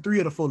start at the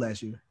 3 or the 4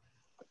 last year?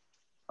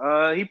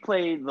 He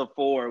played the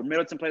 4.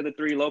 Middleton played the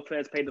 3.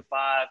 Lopez played the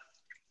 5.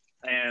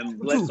 And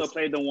Bledsoe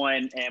played the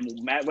 1.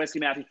 And Wesley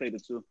Matthews played the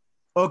 2.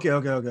 Okay.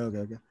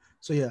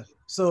 So yeah.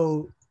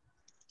 So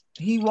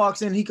he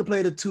walks in, he could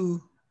play the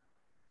 2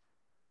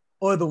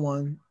 or the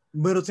 1.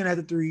 Middleton at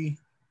the 3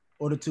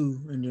 or the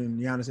 2, and then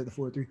Giannis at the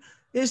 4-3.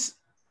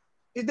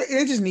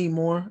 They just need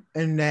more,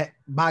 and that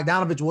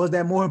Bogdanovich was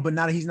that more, but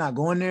now that he's not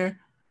going there,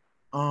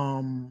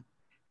 I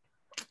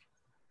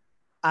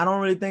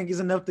don't really think it's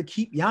enough to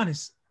keep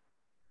Giannis.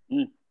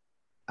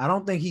 I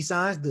don't think he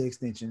signs the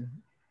extension.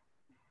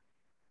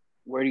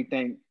 Why do you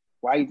think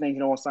he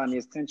don't want to sign the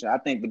extension? I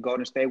think the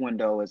Golden State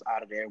window is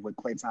out of there with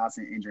Klay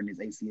Thompson injuring his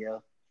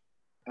ACL.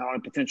 The only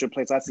potential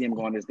place I see him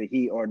going is the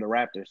Heat or the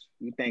Raptors.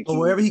 You think? But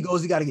wherever he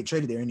goes, he got to get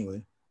traded there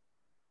anyway.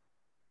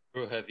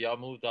 Bro, have y'all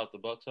moved out the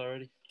Bucks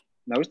already?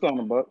 No, we're still on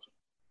the Bucks.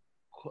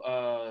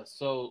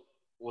 So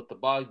with the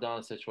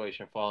Bogdan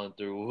situation falling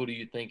through, who do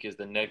you think is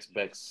the next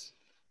best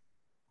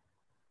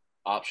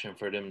option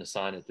for them to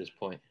sign at this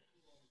point?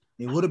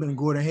 It would have been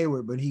Gordon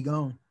Hayward, but he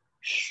gone.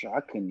 I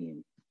couldn't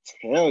even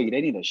tell you.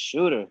 They need a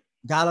shooter.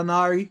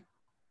 Gallinari.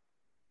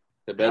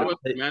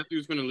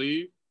 Matthews gonna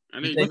leave.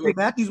 I think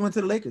Matthews went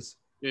to the Lakers.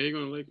 Yeah, he's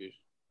going to Lakers.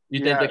 You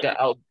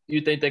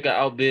think they got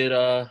outbid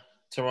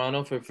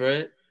Toronto for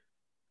Fred?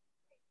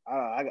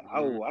 I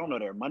don't know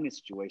their money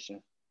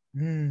situation.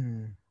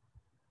 Hmm.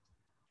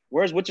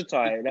 Where's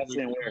Wichita? That's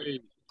in where?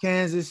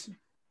 Kansas.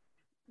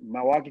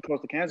 Milwaukee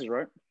close to Kansas,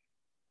 right?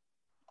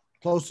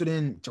 Closer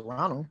than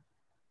Toronto.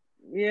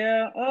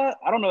 Yeah,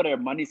 I don't know their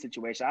money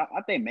situation.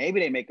 I think maybe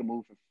they make a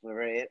move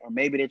for it, or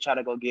maybe they try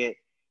to go get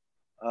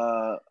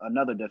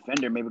another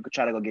defender. Maybe we could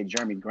try to go get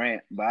Jeremy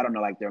Grant, but I don't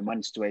know like their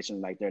money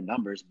situation, like their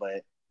numbers.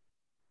 But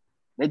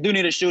they do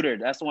need a shooter.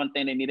 That's the one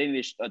thing they need. They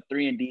need a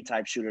 3-and-D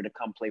type shooter to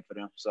come play for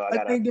them. So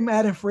I think them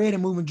adding Fred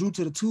and moving Jrue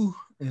to the 2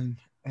 and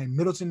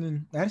Middleton,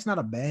 and that's not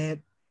a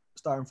bad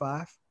starting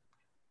 5.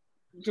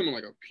 You talking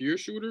like a pure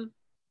shooter?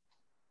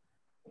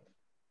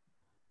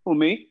 Who,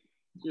 me?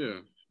 Yeah.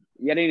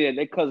 Yeah, they need it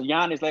because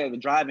Giannis like the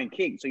drive and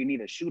kick, so you need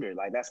a shooter.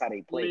 Like that's how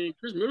they play. I mean,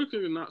 Chris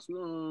Middleton is not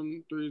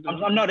threes.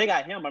 No, they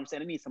got him. But I'm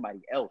saying they need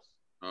somebody else.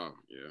 Oh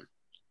yeah.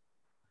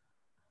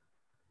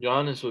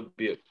 Giannis would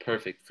be a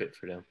perfect fit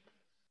for them.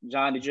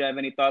 John, did you have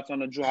any thoughts on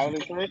the Jrue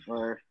Holiday trade,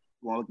 or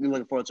we're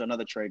looking forward to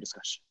another trade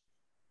discussion?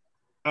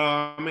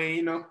 I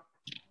mean,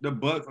 the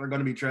Bucks are going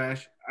to be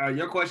trash.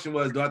 Your question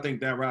was, do I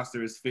think that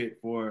roster is fit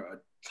for a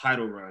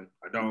title run?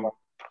 I don't.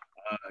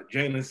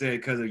 Jalen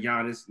said because of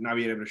Giannis not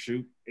being able to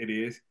shoot. It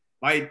is.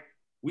 Like,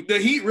 the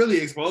Heat really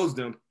exposed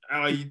them.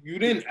 You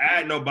didn't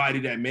add nobody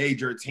that made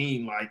your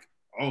team like,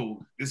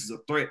 oh, this is a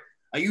threat.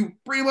 Like, you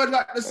pretty much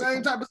got the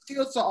same type of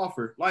skills to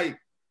offer. Like,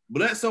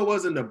 Bledsoe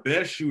wasn't the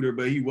best shooter,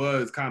 but he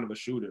was kind of a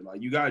shooter.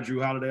 Like, you got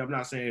Jrue Holiday. I'm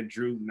not saying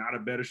Jrue not a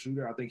better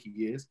shooter. I think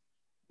he is.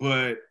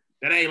 But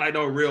that ain't like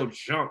no real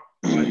jump.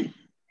 Like,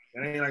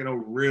 that ain't like no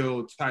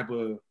real type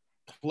of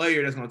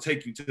player that's going to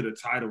take you to the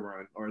title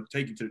run or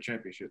take you to the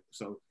championship.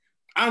 So,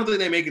 I don't think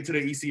they make it to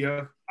the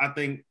ECF. I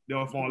think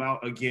they'll fall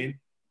out again.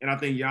 And I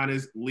think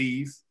Giannis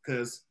leaves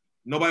because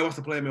nobody wants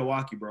to play in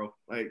Milwaukee, bro.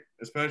 Like,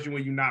 especially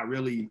when you're not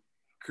really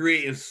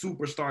creating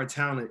superstar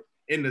talent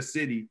in the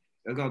city.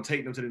 that's gonna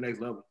take them to the next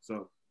level.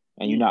 So,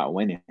 and you're not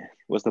winning.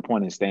 What's the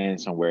point in staying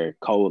somewhere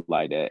cold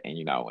like that and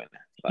you're not winning?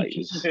 Like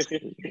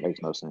it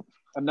makes no sense.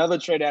 Another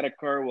trade that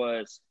occurred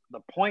was the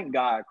point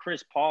guard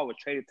Chris Paul was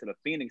traded to the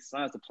Phoenix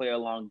Suns to play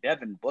along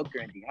Devin Booker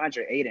and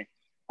DeAndre Ayton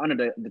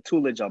under the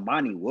tutelage of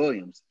Monty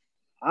Williams.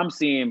 I'm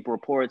seeing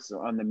reports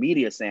on the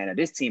media saying that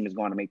this team is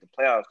going to make the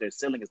playoffs. Their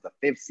ceiling is the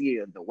 5th seed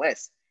of the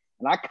West.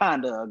 And I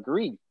kind of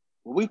agree.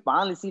 Will we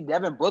finally see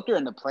Devin Booker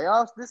in the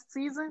playoffs this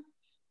season?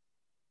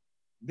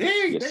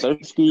 they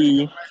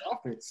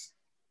offense.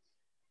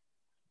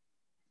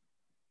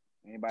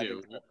 Anybody?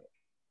 Dude.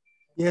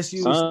 Yes,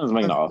 you. Suns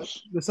making the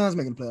offs. The Suns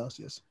making the playoffs.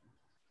 Yes.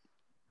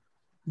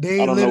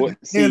 I don't know what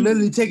They're seed.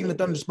 literally taking the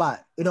Thunder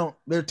spot.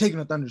 They're taking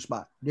the Thunder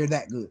spot. They're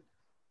that good.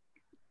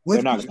 With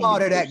They're not Chris Paul,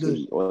 going to they're be that the 5th good.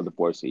 seed or the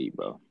 4th seed,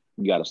 bro.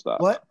 You got to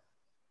stop. What?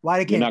 Why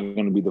they You're can't? not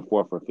going to be the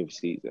 4th or 5th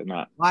seed. They're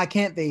not. Why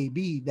can't they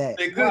be that?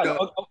 They could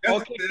though.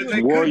 Okay,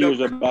 They Warriors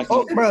could, are back.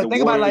 Oh, bro, the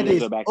think about it like Warriors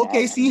this. are back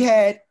OKC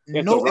had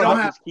If no. the they don't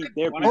Rockets keep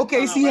their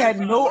OKC had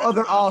no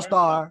other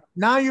All-Star.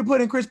 Now you're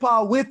putting Chris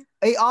Paul with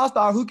a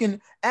All-Star who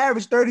can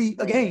average 30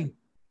 a game.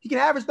 He can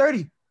average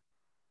 30.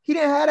 He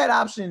didn't have that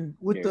option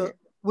with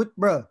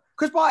bro.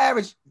 Chris Paul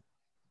averaged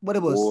what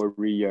it was.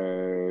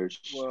 Warriors.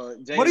 Well,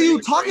 What are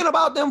you talking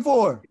about them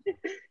for?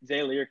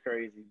 Jayla, you're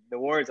crazy. The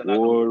Warriors are not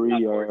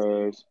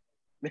Warriors.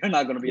 They're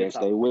not going to be Yes, a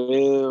top. they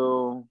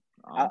will.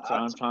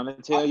 I'm trying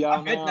to tell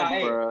y'all now,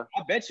 bro.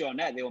 I bet you on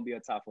that they won't be a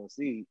top 4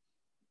 seed.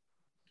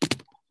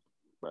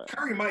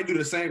 Curry might do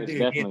the same It's thing.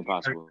 definitely again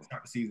possible. to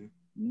start the season.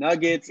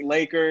 Nuggets,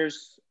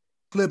 Lakers,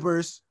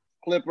 Clippers.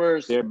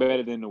 They're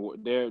better than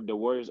the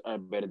Warriors are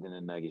better than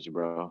the Nuggets,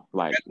 bro.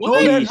 Like, No,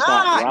 they're please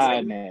stop not.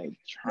 riding that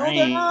No, they're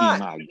train. not.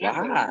 My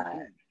God.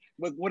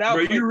 Without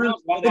Bro, you really-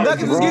 The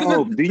Nuggets is getting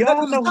Bro, the do y'all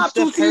Nuggets know is who top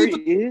 2 Steph Curry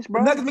seed. is, The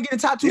bro? Nuggets been getting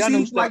top 2 Do y'all know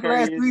who seeds like Steph the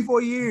last Curry 3-4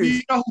 Do years.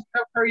 you know who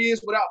Steph Curry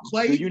is without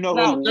Clay? Do you know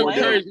No, who Steph Steph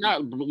Curry Curry's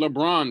not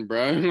LeBron,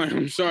 bro. Like,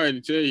 I'm sorry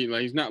to tell you,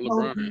 like he's not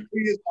LeBron.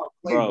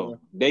 Bro,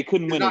 they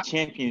couldn't It's win not- a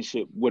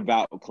championship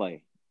without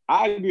Clay.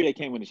 I agree they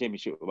can't win a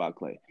championship without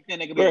Clay. Can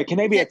Bro, can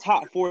they be a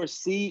top 4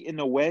 seed in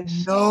the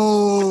West?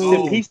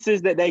 No. The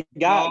pieces that they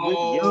got,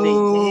 No. yes, they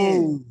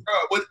can. Bro,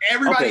 with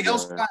everybody Okay,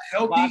 else bro. not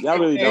healthy, Y'all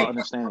really they- don't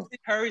understand.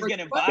 Curry's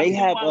getting They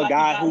have boxed a like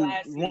guy he who got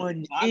last season.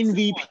 won Boxed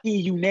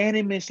MVP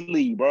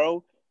unanimously,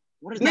 bro.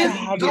 What is Yeah, that?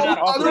 how You did got that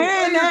a- offer-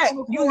 Saying that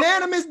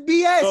unanimous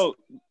BS. So,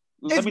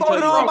 let It's me tell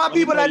voted you on how- by let me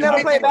people tell that you never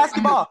how played it's gonna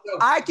work. basketball.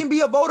 I can be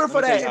a voter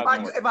for Let me tell that you how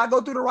it's gonna if I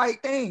go through the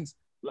right things.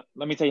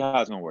 Let me tell you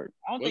how it's gonna work.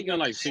 I don't Wasn't think that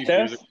like 6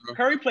 Steph- years ago?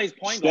 Curry plays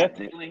point guard.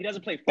 Steph- He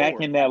doesn't play Back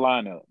forward. in that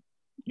lineup,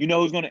 you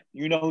know who's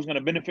gonna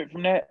benefit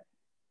from that?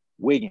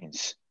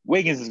 Wiggins.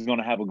 Wiggins is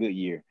gonna have a good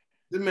year.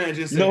 This man just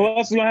You said, know who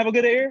else is gonna have a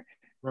good year?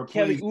 bro,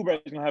 Kelly please.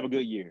 Oubre is gonna have a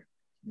good year.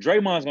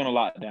 Draymond's gonna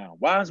lock down.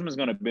 Wiseman's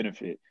gonna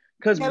benefit.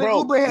 Because Kelly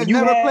bro, Oubre has when you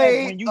never have-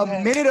 played when you a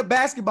have- minute of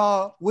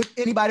basketball with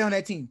anybody on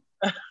that team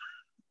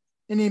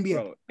in the NBA.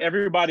 Bro,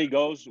 everybody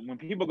goes when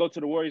people go to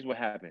the Warriors. What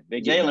happened? They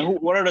get Jalen,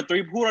 beat. who are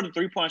the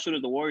 3-point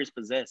shooters the Warriors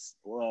possess?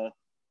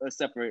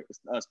 Except for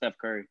Steph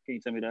Curry. Can you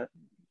tell me that?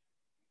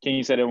 Can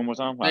you say that one more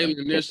time? I Hey,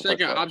 didn't their catch the first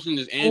second part. option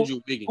is Andrew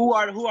Wiggins. Who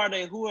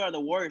are the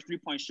Warriors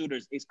 3-point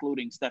shooters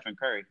excluding Stephen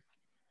Curry?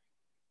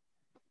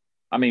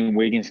 I mean,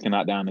 Wiggins can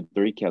knock down the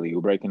 3. Kelly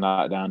Oubre can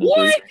knock down the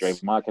What? 3.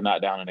 Draymond can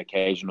knock down an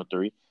occasional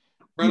 3.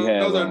 Bro, You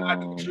have, those are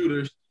not the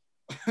shooters.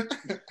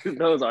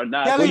 Those are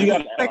not. Kelly Well, you is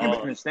got the second-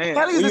 understand.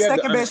 Kelly's Well, the you have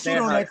to second best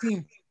shooter on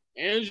understand that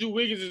team. Andrew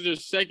Wiggins is their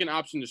second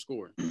option to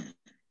score.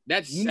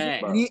 That's He's,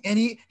 sad and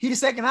he the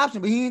second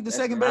option, but he ain't the That's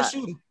second best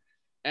not- shooter.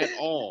 at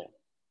all.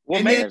 What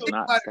And makes then it's think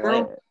not about it,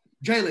 bro. sad.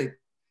 Jalen,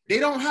 they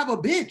don't have a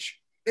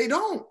bench. They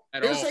don't.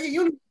 At They're all. second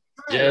unit.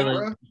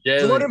 Jalen,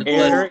 Jordan Jalen, Poole,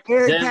 Eric,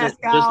 Eric Jalen,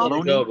 just Pascal. let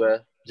it go, bro.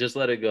 Just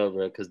let it go,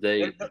 bro. Because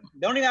They they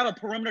don't even have a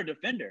perimeter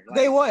defender. Like,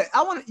 They what?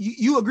 I want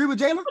you agree with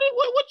Jalen?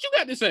 What you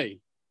got to say?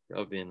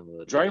 y'all be in the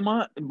middle.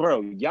 Draymond,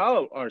 bro,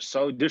 y'all are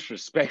so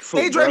disrespectful.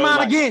 Say bro. Draymond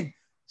Like, again.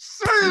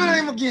 Say the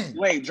name again.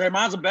 Wait,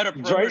 Draymond's a better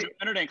perimeter Dray-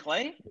 defender than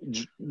Clay?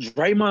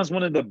 Draymond's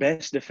one of the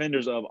best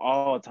defenders of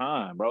all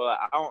time, bro. Like,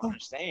 I don't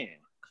understand.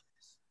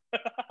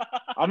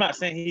 I'm not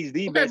saying he's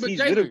the Okay, best. but He's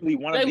Jalen, literally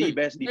one of the Jalen,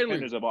 best Jalen,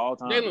 defenders of all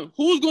time. Jalen,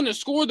 who's going to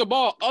score the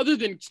ball other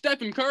than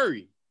Stephen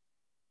Curry?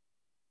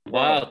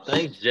 Wow,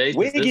 thanks, Jason.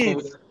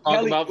 Wiggins,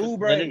 Kelly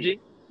Oubre. Energy.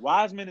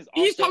 Wiseman is.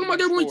 He's also talking about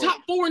they're gonna going score.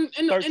 top 4 in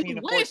 13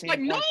 the to West. 14 Like,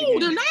 no, points a game.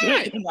 they're not.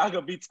 They're not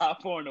gonna be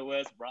top 4 in the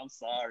West, bro. I'm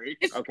sorry.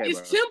 It's Okay,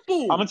 bro.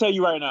 simple. I'm gonna tell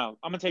you right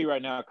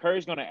now.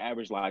 Curry's gonna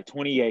average like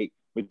 28,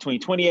 between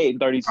 28 and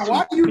 32.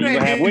 Why do you And you're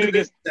gonna have name Wiggins.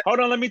 this? Hold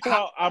on, let me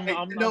talk. I'm It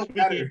don't speaking,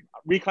 matter.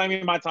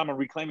 reclaiming my time. I'm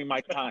reclaiming my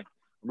time.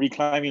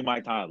 Reclaiming my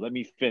time. Let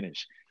me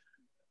finish.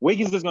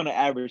 Wiggins is gonna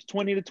average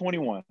 20 to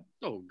 21.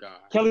 Oh, God.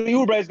 Kelly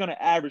Oubre is gonna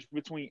average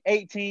between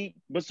 18,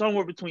 but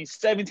somewhere between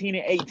 17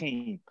 and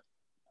 18.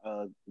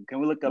 Can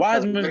we look up?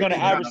 Wiseman's gonna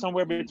average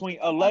somewhere between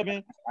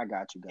 11 I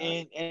got you,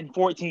 guys. and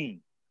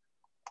 14.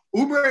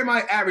 Oubre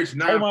might average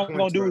 9 Draymond's points.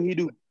 gonna do bro. what he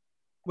do.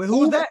 Wait, who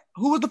was that?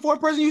 Who was the fourth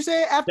person you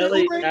said after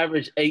Kelly Oubre?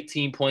 averaged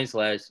 18 points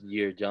last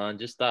year, John.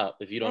 Just stop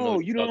if you don't know. No,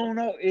 you don't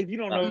know. If you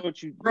don't know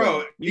what you,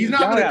 Bro, he's y'all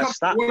not gonna gotta come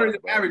stop to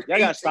that, bro. average. Y'all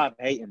gotta stop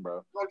hating,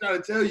 bro. I'm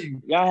trying to tell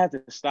you. Y'all have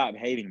to stop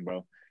hating,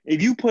 bro. If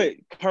you put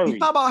Curry, You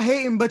talk about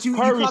hating, but you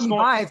Curry's call me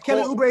going- biased.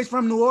 Kelly Oubre is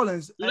from New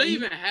Orleans. Do they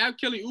even have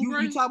Kelly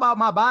Oubre? You talk about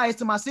my bias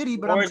to my city,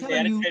 but I'm Warriors,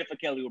 telling they you, traded for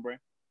Kelly Oubre.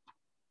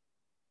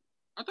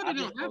 I thought they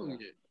don't have him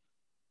yet.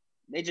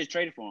 They just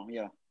traded for him.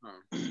 Yeah. Oh.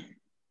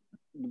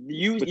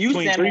 You Between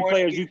stand three more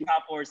players, to you get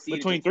top four seed.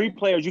 between three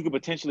players, you could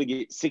potentially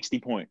get 60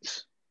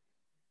 points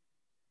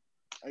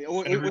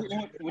What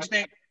you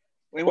think?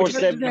 Wait, or what you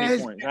think?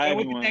 70 points. However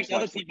What you you want think to the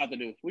other slice it. team about to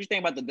do? What you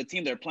think about the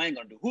team they're playing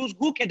gonna do?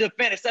 Who can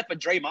defend except for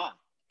Draymond?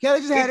 Kelly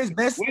just had his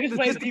best Wiggins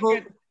plays statistical.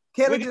 defense.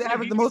 Kelly Wiggins just plays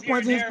averaged the most defense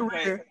points in his here and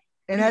there,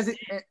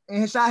 career,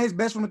 and and shot his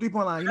best from the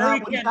 3-point line. You know how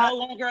Curry he shot?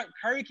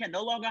 can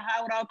no longer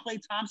hide without Klay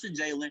Thompson,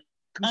 Jalen. He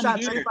Come shot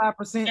here.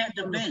 35% Can't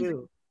from the defend.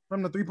 field,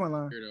 from the 3-point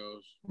line. Weirdos.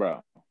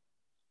 Bro.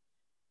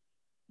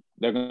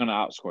 They're gonna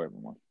outscore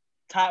everyone.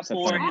 Top Except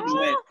four for in the Embiid.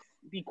 West.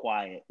 Be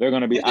quiet. They're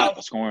gonna be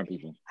Let's go. outscoring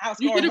people.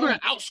 You think they're gonna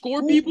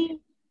outscore people?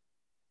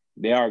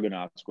 They are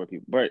gonna outscore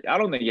people. But I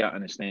don't think y'all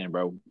understand,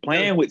 bro.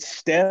 Playing with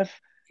Steph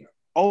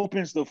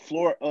opens the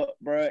floor up,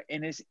 bro,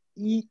 and it's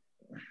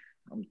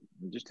I'm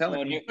just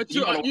telling you. But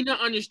you're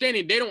not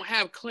understanding. They don't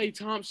have Klay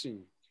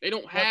Thompson. They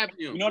don't have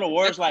him. You know the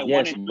Warriors like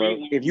Yes, 1-3. bro.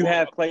 If you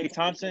have Klay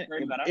Thompson,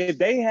 Curry got out. if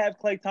they have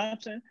Klay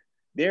Thompson,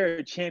 they're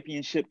a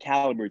championship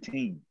caliber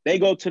team. They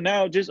go to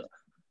now just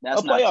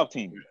That's a not playoff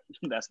team.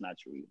 That's not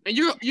true. And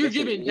you're Yes,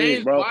 giving it is,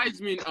 James bro.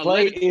 Wiseman Klay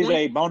 11 is points.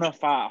 a bona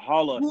fide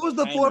Hall of Who was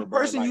the Famer, fourth bro.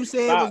 person Like, you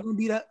said stop. was going to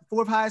be the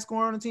fourth highest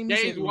scorer on the team? You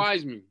James said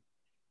Wiseman.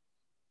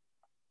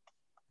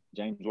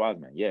 James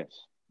Wiseman, yes.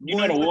 You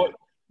know the Warriors.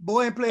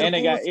 Boy ain't played And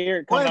they got Boy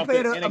Eric coming ain't off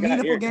played the, a and they got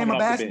meaningful Eric game coming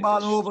of off the basketball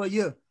in bench. over a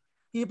year.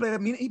 He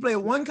played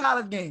one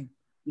college game.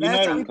 You Last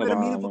know time he the- played a Come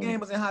on, meaningful Looney. game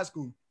was in high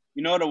school.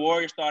 You know the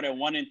Warriors started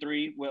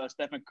 1-3 with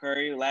Stephen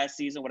Curry last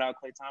season without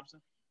Klay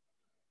Thompson.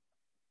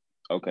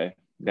 Okay,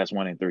 that's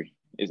 1-3.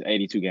 It's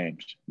 82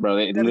 games, bro.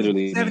 It literally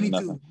means 72,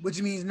 nothing.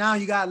 which means now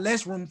you got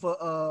less room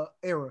for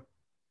error.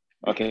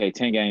 Okay,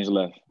 10 games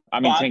left. I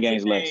mean, 10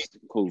 games left.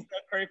 Cool.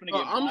 Steph Curry finna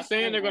Bro, get I'm boxed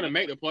saying in they're gonna on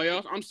make the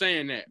playoffs. I'm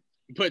saying that.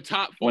 But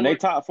top four. When they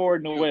top four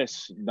in the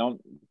West,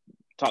 don't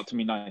talk to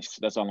me nice.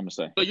 That's all I'm gonna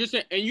say. So you're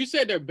saying, and you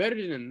said they're better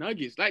than the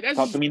Nuggets. Like that's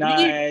Talk just to me weird.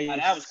 nice.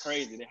 Like, that was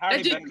crazy. How are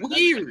That's they just better than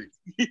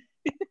weird.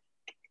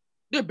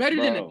 They're better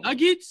than the Bro.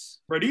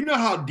 Nuggets. Bro, do you know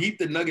how deep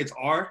the Nuggets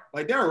are?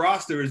 Like their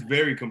roster is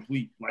very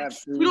complete. Like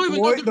We don't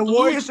even know The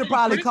Warriors should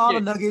probably Chris call the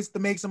yet. Nuggets to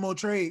make some more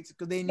trades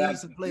because they need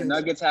some The players.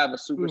 Nuggets have a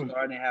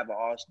superstar and they have an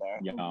all-star.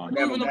 Yeah. We don't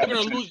even know if they're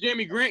gonna lose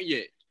Jamie Grant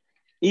yet.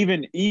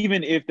 Even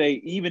if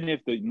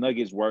the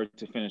Nuggets were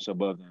to finish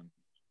above them,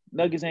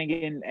 Nuggets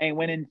ain't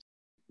winning.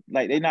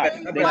 Like they're not.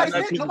 They're not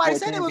competing for Nobody a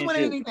said they was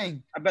winning championship.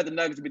 anything. I bet the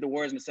Nuggets would beat the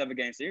Warriors in a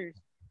 7-game series.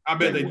 I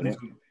bet They they wouldn't.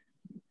 do.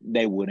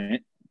 They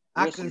wouldn't.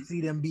 I We'll could see.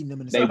 see them beating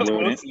them in the They seventh.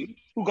 wouldn't.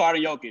 Who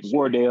guarded Jokic?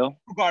 Wardell.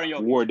 Who guarded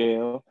Jokic?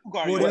 Wardell. Who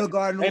guarded Wardell Jokic?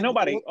 Garden. Ain't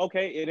nobody.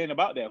 Okay, it ain't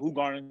about that. Who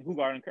guarding Curry? Who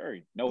guarded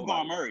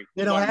Nobody. Murray?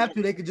 They don't have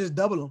to. They could just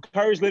double them.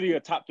 Curry's literally a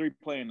top 3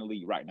 player in the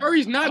league right now.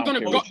 Curry's I not don't gonna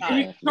care go. what you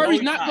say.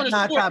 Curry's not gonna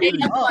Not score top 80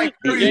 three. points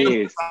per He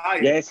game. is.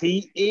 Yes,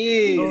 he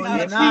is. No,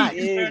 Yes, he's not. he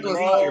is, He's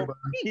bro. not.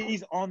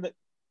 He's on the.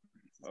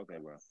 Okay,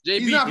 bro. JB,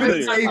 He's not Curry's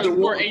gonna not save gonna the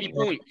score world, 80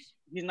 bro. points.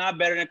 He's not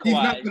better than He's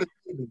not Kawhi. gonna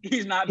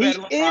He's not He better is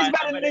than LeBron.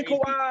 better than AD.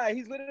 Kawhi.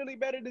 He's literally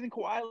better than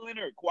Kawhi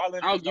Leonard. Kawhi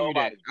Leonard. I'll is give you that.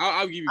 nobody.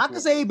 I'll give you. I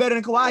could say he's better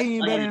than Kawhi. He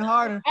ain't better than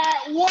Harden.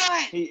 At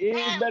what? He is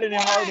At better than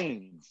what?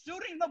 Harden.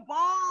 Shooting the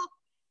ball.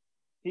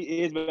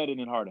 He is better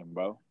than Harden,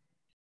 bro.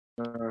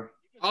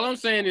 All I'm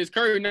saying is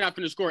Curry not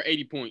gonna score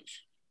 80 points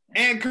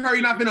And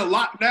Curry not gonna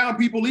lock down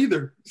people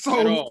either. at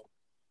So all.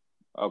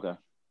 Okay.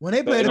 When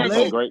they play They the gonna go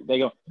Blazers, great. They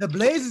go. the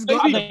Blazers I go.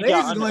 I The think y'all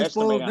Blazers gonna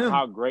expose underestimating them.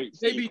 how great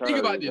Steve JB, Kerr think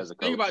about is this. as a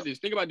Think about coach. this.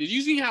 Think about this.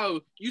 You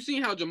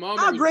seen how Jamal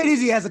How Murray- great is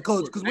he as a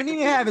coach? Because when he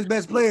didn't have his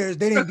best players,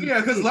 they didn't do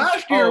yeah, because shit.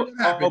 last year what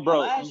Oh, happened? bro,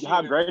 Last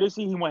how year- great is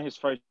he? He won his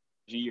first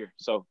year,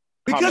 so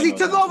Because he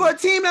took over a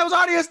team that was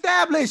already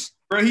established.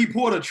 Bro, he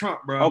pulled a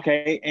Trump, bro.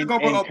 Okay, and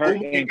Took over Kurt,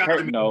 Oklahoma and got Kurt,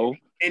 them- no,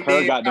 And Kerr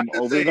then got them tried to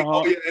over say, the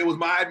hump. Oh, yeah, it was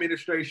my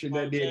administration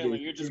that did Jalen,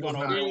 this. you're just It was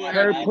gonna not. ruin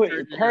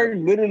Kerr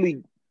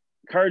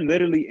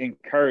literally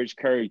encouraged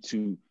Curry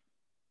to,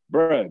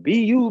 bruh,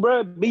 be you,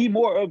 bruh, be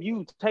more of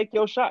you. Take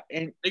your shot.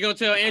 And They gonna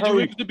tell Andrew Curry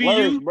Wiggins to be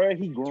flourished, you. bruh.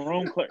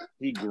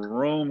 He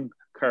groomed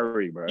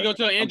Curry, bruh. You gonna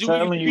tell Andrew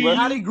telling Wiggins you, to be bro.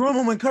 How did he groom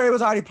him when Curry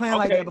was already playing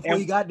like Okay, that before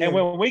he got there?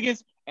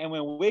 And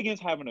when Wiggins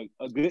having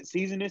a good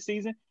season this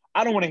season,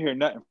 I don't want to hear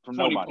nothing from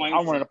 20 nobody. points.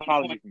 I want an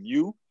apology from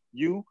you. I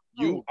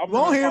You want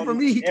won't an hear from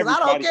me apology because I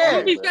don't everybody care. I'm out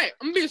gonna be there, stat.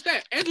 I'm gonna be a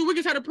stat. Andrew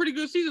Wiggins had a pretty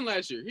good season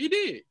last year. He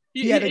did.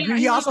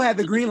 He also had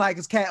the green light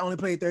because Cat only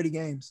played 30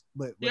 games.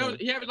 But He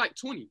averaged like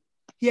 20.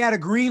 he had a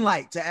green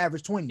light to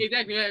average 20.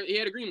 Exactly. He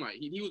had a green light.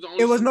 He was the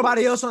only. It was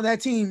nobody else on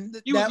that team.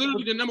 He was that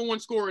literally the number one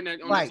scorer in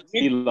that. On Right. that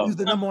team. He he was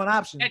the number one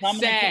option. That's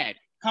sad.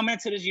 Coming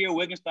into this year,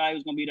 Wiggins thought he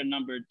was going to be the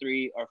number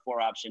 3 or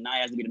 4 option. Now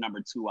he has to be the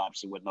number 2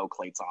 option with no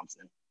Klay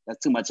Thompson. That's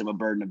too much of a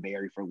burden to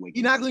bear for Wiggins.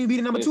 You're not going to be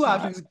the number It's 2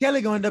 not. option.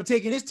 Kelly going to end up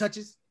taking his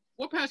touches.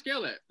 What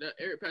Pascal at? That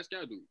Eric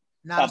Pascal dude.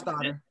 Not a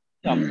starter.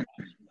 Solid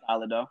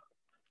though.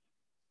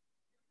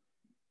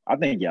 I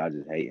think y'all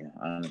just hating,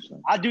 honestly.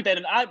 I do think.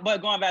 But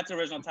going back to the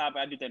original topic,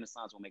 I do think the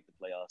Suns will make the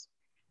playoffs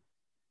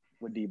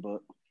with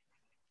D-Book,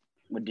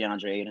 with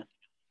DeAndre Ayton.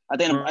 I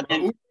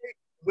think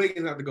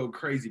Wiggins have to go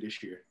crazy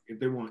this year if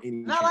they want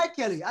any. I like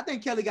Kelly. I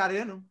think Kelly got it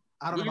in him.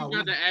 I don't know about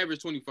got the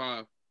average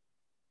 25,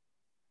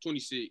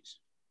 26.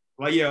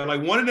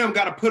 Like one of them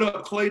got to put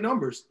up Clay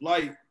numbers,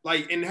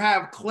 and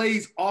have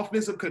Clay's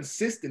offensive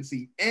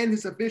consistency and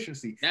his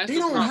efficiency. They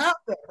don't have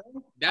that.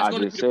 Bro. That's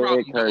going to be the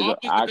problem.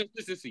 The offensive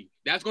consistency.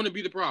 That's going to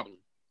be the problem.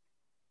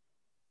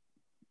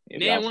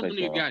 Now one of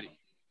them got it.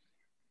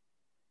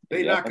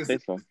 They not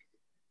consistent.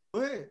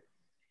 Go ahead.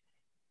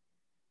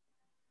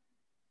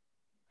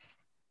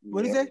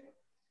 What did he say?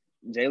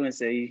 Jalen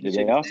said. Did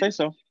y'all say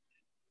so?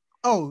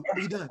 Oh,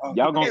 he done.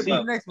 Y'all gonna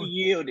see. Next one.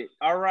 Yielded.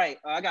 All right.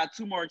 I got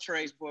two more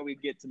trades before we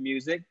get to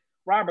music.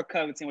 Robert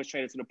Covington was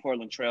traded to the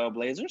Portland Trail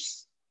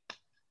Blazers.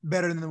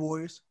 Better than the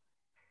Warriors.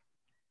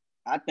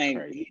 I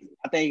think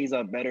he's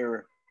a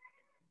better.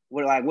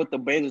 What the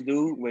Blazers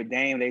do with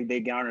Dame, they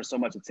garner so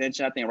much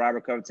attention. I think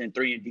Robert Covington,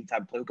 3-and-D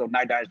type player, go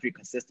 9-3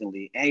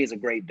 consistently, and he's a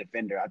great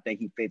defender. I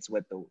think he fits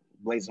what the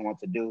Blazers want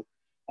to do,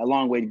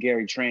 along with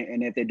Gary Trent.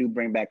 And if they do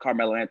bring back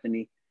Carmelo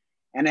Anthony.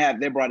 And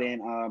they brought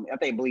in,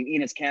 I believe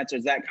Enes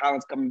Kanter, Zach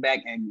Collins coming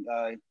back, and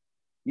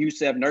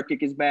Yusef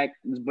Nurkic is back.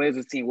 This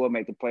Blazers team will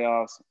make the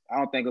playoffs. I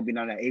don't think it'll be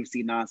none of that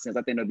AFC nonsense.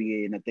 I think it'll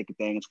be in the thick of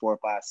things, 4,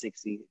 5, 6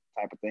 seed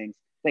type of things.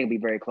 I think it'll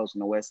be very close in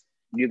the West.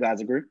 Do you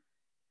guys agree?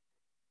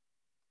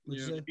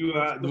 Yeah.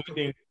 The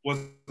weekend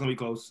wasn't going to be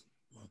close.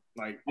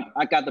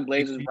 I got the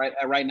Blazers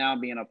right now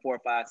being a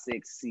 4, 5,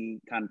 6 seed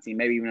kind of team,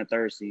 maybe even a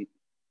 3rd seed.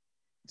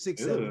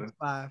 6, 7,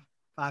 5,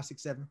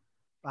 6, 7.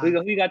 Who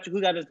got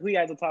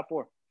the top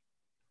 4?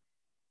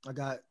 I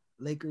got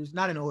Lakers,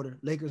 not in order.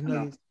 Lakers,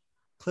 Nuggets,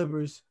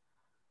 Clippers,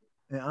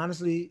 and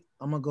honestly,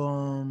 I'm gonna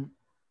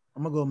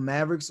go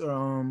Mavericks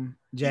or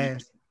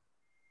Jazz.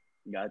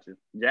 Got you.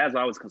 Jazz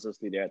always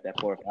consistently there at that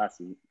 4 or 5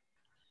 seed.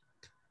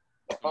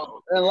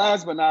 And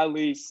last but not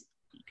least,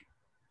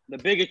 the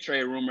biggest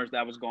trade rumors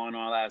that was going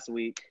on last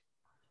week: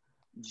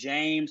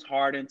 James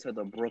Harden to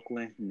the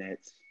Brooklyn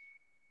Nets.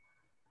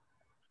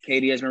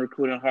 KD has been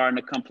recruiting Harden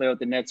to come play with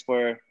the Nets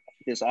for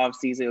this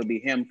offseason. It'll be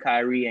him,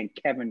 Kyrie, and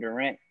Kevin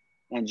Durant.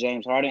 And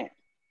James Harden,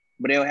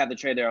 but they'll have to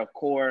trade their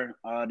core.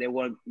 They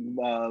want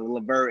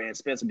LeVert and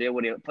Spencer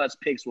Dinwiddie, plus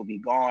picks will be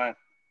gone.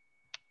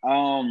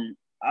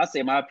 I'll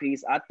say my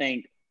piece. I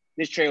think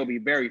this trade will be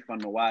very fun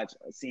to watch,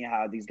 seeing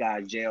how these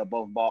guys gel,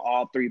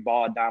 all 3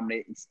 ball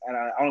dominant. And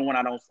only one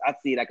I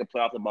see that could play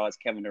off the ball is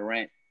Kevin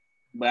Durant.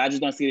 But I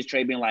just don't see this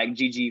trade being like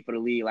GG for the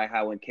league, like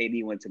how when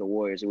KD went to the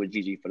Warriors, it was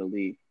GG for the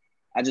league.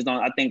 I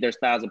think their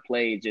styles of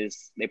play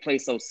they play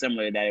so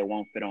similar that it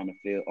won't fit on the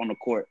field, on the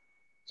court.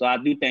 So I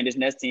do think this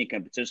Nets team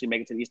can potentially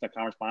make it to the Eastern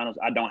Conference Finals.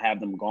 I don't have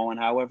them going,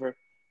 however,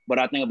 but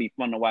I think it'll be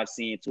fun to watch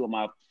seeing two of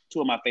my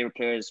favorite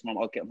players from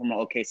the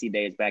OKC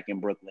days back in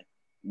Brooklyn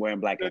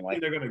wearing black and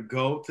white. They're gonna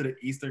go to the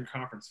Eastern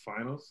Conference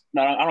Finals.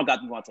 No, I don't got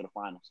them going to the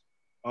finals.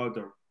 Oh,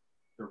 the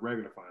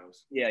regular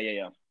finals. Yeah.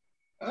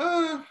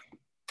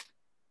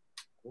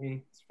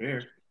 It's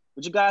fair.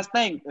 What you guys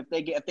think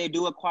if they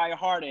do acquire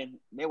Harden,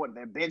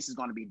 their bench is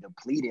going to be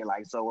depleted.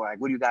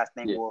 What do you guys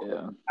think?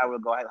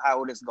 How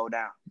will this go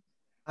down?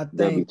 I think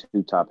they'll be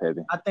too top heavy.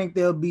 I think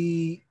they'll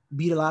beat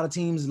a lot of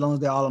teams as long as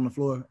they're all on the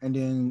floor, and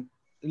then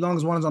as long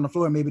as one is on the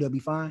floor, maybe they'll be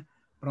fine.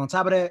 But on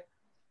top of that,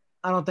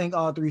 I don't think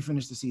all 3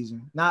 finish the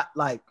season. I'm not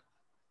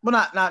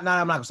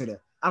gonna say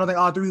that. I don't think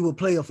all 3 will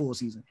play a full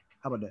season.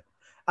 How about that?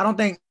 I don't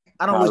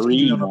wish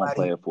injury on nobody.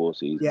 Play a full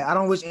season. Yeah, I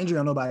don't wish injury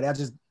on nobody. I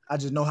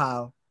just know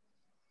how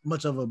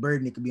much of a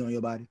burden it could be on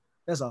your body.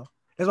 That's all.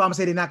 That's why I'm gonna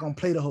say they're not gonna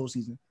play the whole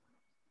season.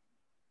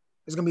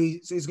 It's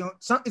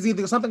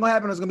either something gonna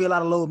happen or it's gonna be a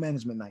lot of load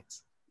management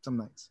nights. Some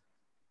nights,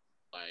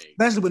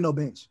 especially with no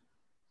bench.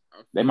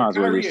 They might as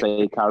well just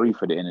say Kyrie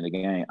for the end of the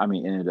game. I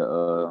mean, end of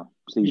the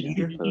season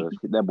because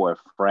that boy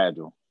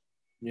fragile.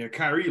 Yeah,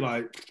 Kyrie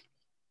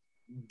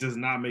does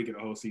not make it a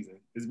whole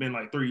season. It's been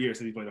 3 years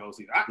since he played the whole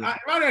season.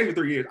 Not even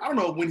 3 years. I don't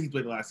know when he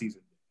played the last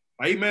season.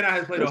 He may not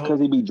have played the whole.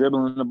 Because he be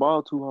dribbling the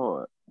ball too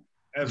hard.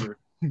 Ever.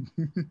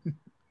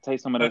 Take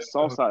some of that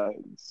sauce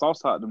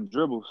out them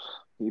dribbles.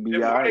 He'd be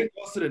if all Harden right.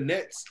 goes to the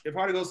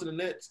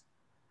Nets,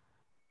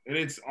 and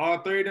it's all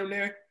 3 of them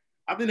there,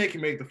 I think they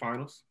can make the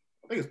finals.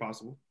 I think it's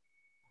possible.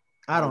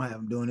 I don't have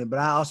them doing it, but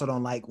I also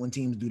don't like when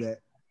teams do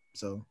that.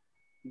 So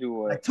do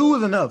what? 2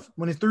 is enough.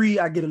 When it's 3,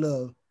 I get a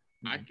love.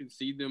 I can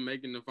see them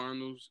making the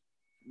finals.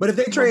 But if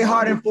they trade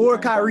Harden for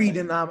Kyrie,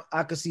 then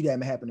I could see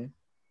that happening.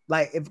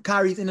 If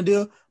Kyrie's in the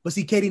deal, but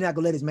see, KD not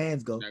gonna let his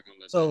mans go.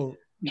 So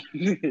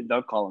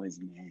don't call him his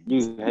man.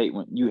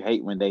 You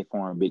hate when they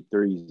form big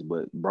threes,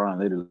 but Bron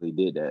literally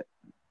did that.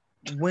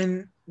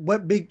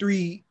 What big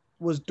 3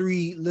 was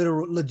 3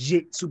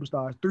 legit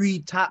superstars, 3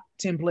 top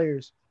 10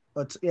 players.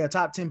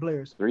 Top 10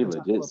 players. 3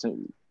 legit.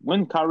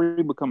 When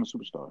Kyrie become a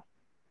superstar?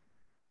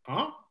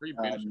 Huh?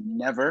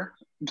 Never.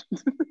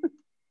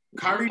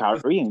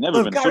 Kyrie ain't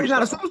never been a superstar. Kyrie's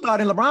not a superstar,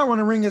 then LeBron run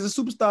the ring as a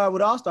superstar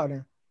with All-Star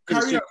then.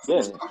 Kyrie,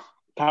 Yeah.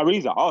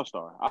 Kyrie's an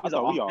all-star. I He's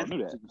thought an we all offensive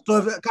knew that. So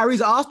if Kyrie's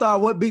an all-star,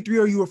 what big three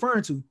are you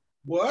referring to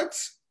what?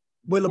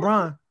 with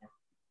LeBron?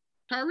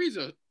 Kyrie's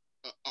a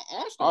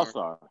all-star.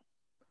 All-star.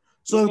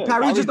 So Yeah, if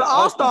Kyrie's just an Kyrie's an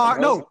all-star, all-star,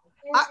 no,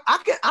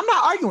 I'm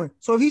not arguing.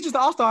 So if he's just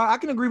an all-star, I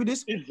can agree with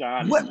this.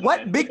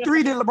 What big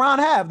three did LeBron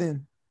have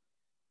then?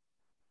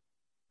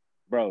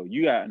 Bro,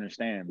 you gotta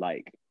understand,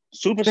 like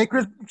super. Say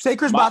Chris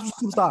Bosh was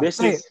a superstar. This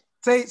Say is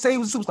it. Say he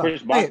was a superstar.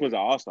 Chris Say Bosh it. was an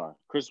all-star.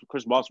 Chris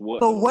Bosh was.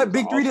 So what was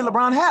big an three did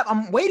all-star. LeBron have?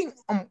 I'm waiting.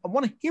 I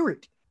want to hear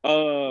it.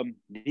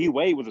 D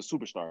Wade was a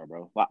superstar,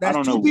 bro. Like, I That's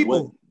don't two know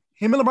people. what.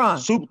 Him and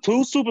LeBron.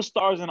 Two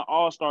superstars and an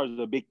all-star is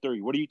a big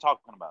three. What are you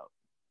talking about?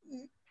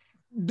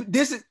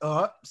 This is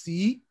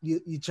see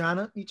you trying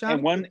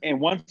And one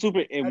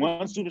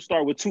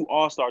superstar with two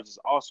all-stars is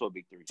also a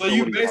big three. So you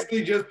what are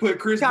basically just put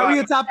Chris Kyrie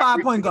a Bosh top 5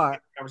 point guard.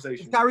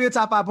 conversation. Kyrie a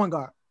top 5 point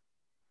guard.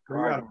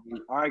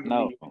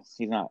 No,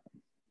 he's not.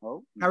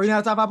 Oh, Kyrie not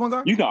a top 5 point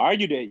guard. You can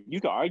argue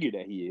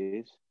that he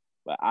is,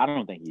 but I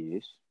don't think he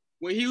is.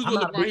 When he was I'm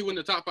with not LeBron, he wasn't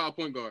a top 5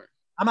 point guard.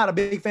 I'm not a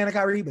big fan of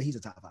Kyrie, but he's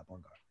a top 5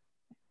 point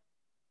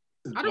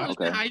guard. I don't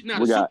understand Okay. how he's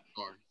not We a got-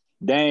 superstar.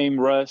 Dame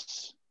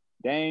Russ.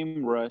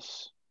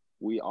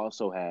 We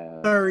also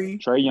have Curry.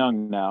 Trey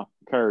Young now.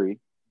 Curry.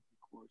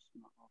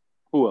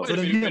 Who else? Wait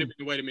a So minute,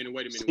 then wait a minute.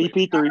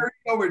 CP3. Kyrie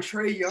over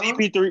Trey Young.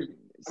 CP3.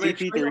 I mean,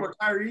 Trey CP3. over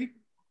Kyrie.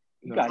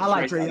 You got I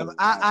like Trey Trey Young. Young.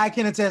 I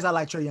can attest. I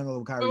like Trey Young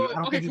over Kyrie. Wait, I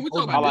don't okay, think can he's we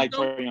talk over. I about like this,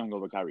 though? Trey Young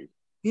over Kyrie.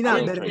 He's not I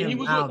like better Trey than When he him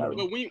was now, with,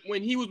 though. but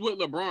when he was with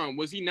LeBron,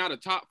 was he not a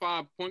top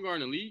 5 point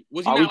guard in the league?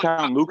 Was he Are not we like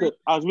counting top Luka?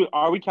 three?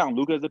 Are we counting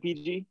Luka as a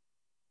PG?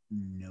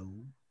 No,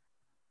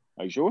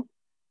 Are you sure?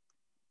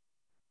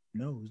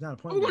 no, he's not a Are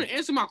point we going guard. to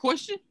answer my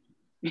question?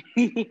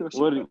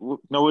 What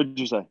did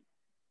you say?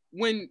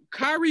 When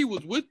Kyrie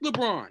was with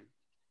LeBron,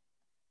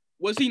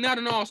 was he not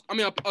a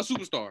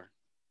superstar?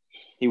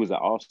 He was an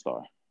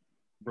all-star.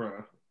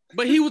 Bruh.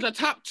 But he was a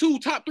top 2,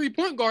 top 3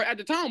 point guard at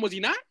the time, was he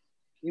not?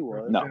 he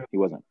was. No, he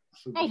wasn't.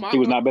 Oh my! He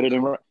was not better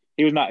than Russ.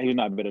 He was not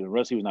better than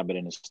Russ. He was not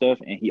better than Steph,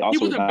 and he also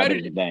was wasn't not better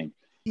better than Dame.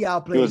 He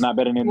outplayed. He was not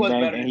better than He was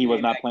Dame, better and than he was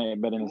Dame not back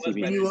playing better than He was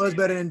CP. He was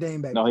better than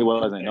Dame back. No, he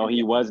wasn't. No,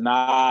 he was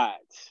not.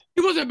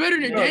 He wasn't better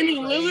than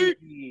Damian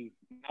Lillard.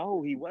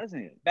 No, he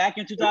wasn't. Back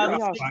in Y'all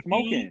 2016,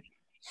 smoking.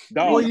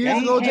 4 years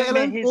Dame ago, came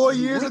in Jalen. his 4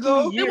 years rookie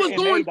ago. year It was and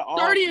going made the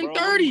 30 offs, and bro.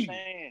 What are 30. you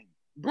saying?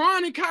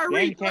 Bron and Kyrie,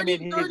 Dame came 30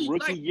 in and his 30.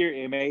 rookie Like, year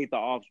and made the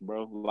offs,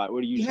 bro. Like, what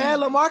are you He saying? had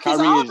LaMarcus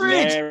Kyrie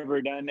Aldridge. has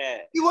never done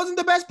that. He wasn't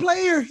the best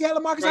player. He had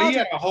LaMarcus Bro, he Aldridge,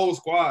 had a whole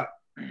squad.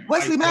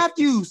 Wesley Like,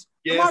 Matthews,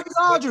 yes.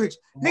 LaMarcus Aldridge,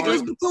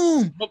 Nicholas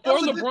Batum. That before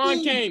was a good LeBron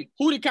team. came,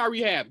 who did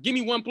Kyrie have? Give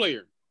me one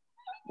player.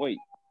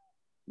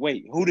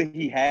 Wait, who did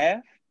he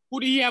have? Who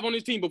did he have on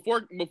his team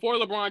before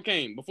LeBron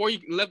came? Before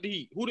he left the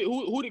Heat?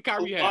 Who did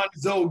Kyrie have?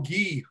 Lonzo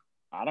Gee.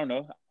 I don't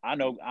know. I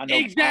know a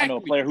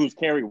Exactly. player who's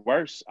carried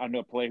worse. I know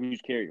a player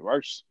who's carried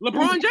worse.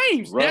 LeBron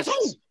James. That's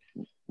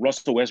who.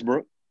 Russell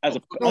Westbrook as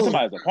a No.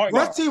 somebody as a point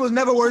guard. Russ team was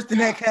never worse than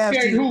that Cavs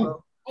Carry team. who?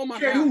 Bro. Oh my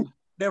Carry God. who?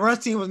 That Russ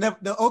team was never.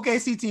 The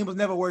OKC team was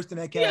never worse than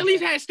that He Cavs. at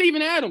least had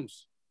Steven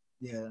Adams.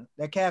 Yeah,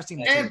 that Cavs team.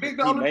 was And terrible. Big He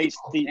Dog. made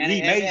And he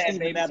had Steven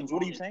David Adams.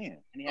 What are you Sabonis. saying?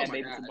 and he had Oh my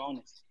David God.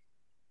 Sabonis.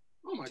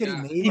 Oh my Kid, he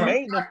God. made He him.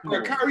 made them.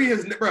 Bro, Kyrie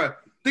has, bro.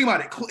 Think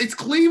about it. It's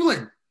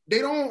Cleveland. They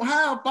don't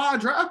have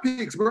 5 draft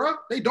picks, bro.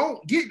 They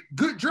don't get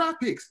good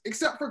draft picks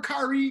except for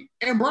Kyrie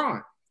and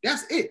Bron.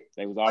 That's it.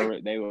 They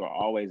were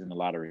always in the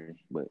lottery,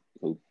 but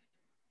who?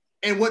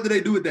 And what do they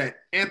do with that?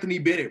 Anthony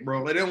Bennett,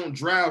 bro. Like, they don't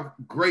draft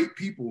great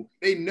people.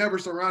 They never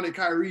surrounded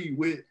Kyrie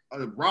with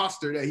a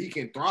roster that he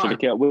can Should thrive. have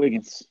kept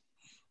Wiggins.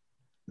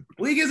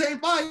 Wiggins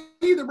ain't fine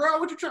either, bro.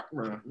 What you trying,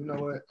 bro? You know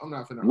what? I'm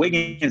not finna.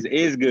 Wiggins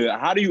is good.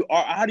 How do you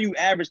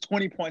average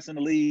 20 points in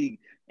the league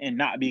and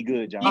not be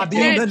good, John? By He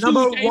being had the to,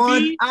 number JB.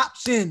 one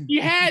option. He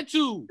had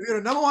to. If you're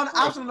the number one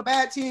option on a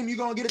bad team, you're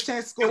gonna get a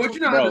chance to score. And what you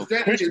not Bro,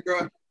 understanding is,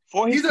 bro.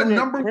 For his He's a career,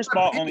 number Chris one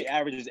Paul pick. only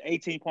averages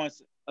 18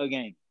 points a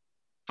game.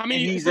 How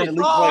many And he's assists? in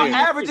the league Oh, player.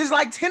 average is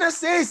like 10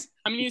 assists.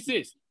 How many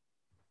assists?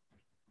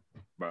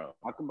 Bro,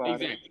 Talk about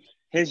it. Exactly.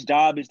 his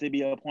job is to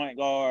be a point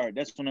guard.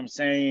 That's what I'm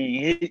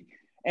saying.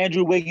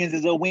 Andrew Wiggins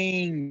is a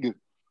wing.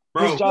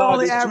 Bro, His job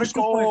only is to average 2.4.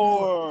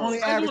 score.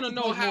 Only I average just want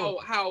to know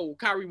 2.4. how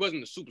Kyrie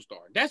wasn't a superstar.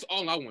 That's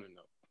all I want to know.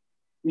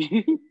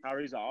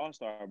 Kyrie's an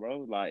all-star,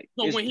 bro. Like,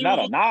 So it's when he not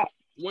was- a knock.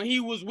 When he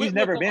was with He's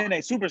never LeBron, been a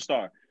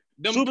superstar.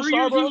 them superstar, 3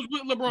 years bro. he was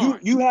with LeBron.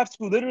 You have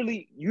to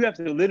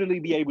literally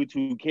be able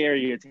to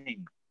carry your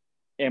team,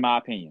 in my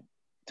opinion,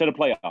 to the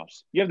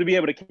playoffs. You have to be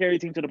able to carry a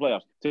team to the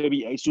playoffs to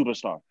be a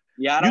superstar.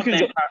 Yeah, I You don't can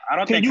think. I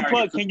don't Can think you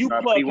Kyrie's plug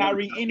superstar, but he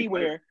Kyrie was-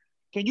 anywhere?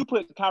 Can you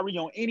put Kyrie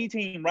on any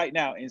team right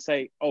now and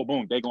say, "Oh,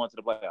 boom, they go into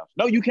the playoffs"?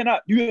 No, you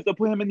cannot. You have to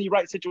put him in the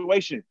right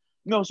situation.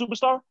 You know,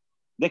 superstar,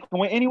 they can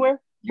win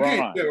anywhere. you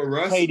can't Bron, tell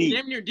Russ. KD,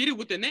 Damn near did it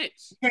with the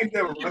Nets. You can't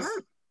tell He Russ.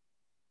 hurt.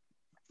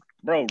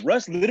 bro.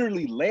 Russ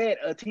literally led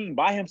a team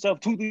by himself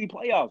to the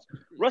playoffs.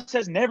 Russ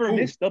has never Who?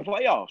 missed the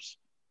playoffs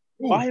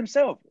Who? by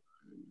himself.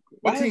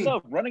 What By team?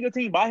 himself, running a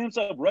team by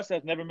himself. Russ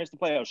has never missed the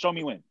playoffs. Show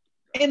me when.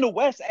 In the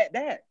West at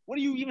that. What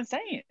are you even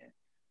saying?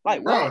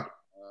 Like, Bro, what?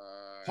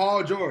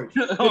 Paul George.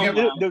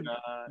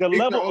 The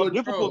level of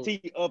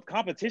difficulty of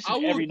competition I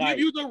will every give night.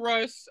 you the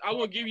Russ. I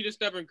will give you the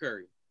Stephen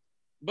Curry,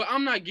 but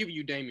I'm not giving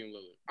you Damian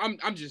Lillard.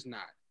 I'm just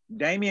not.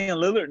 Damian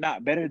Lillard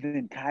not better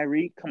than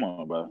Kyrie? Come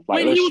on, bro.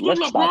 When he was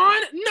with LeBron,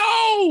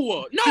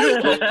 no,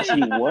 Yes,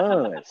 he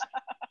was.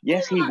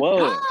 Yes, he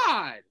was.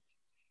 God.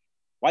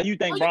 Why you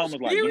think Are Braun you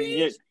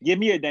was like, give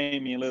me a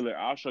Damian Lillard.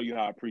 I'll show you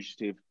how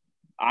appreciative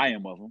I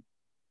am of him.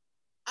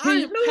 I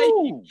am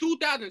taking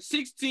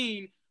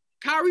 2016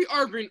 Kyrie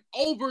Irving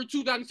over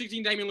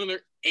 2016 Damian Lillard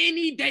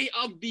any day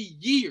of the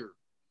year.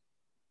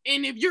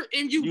 And if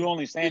you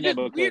only saying that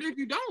because weird if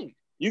you don't.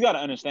 You got to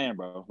understand,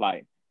 bro.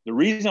 Like the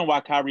reason why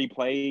Kyrie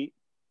played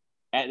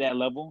at that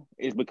level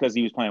is because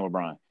he was playing with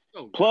Bron.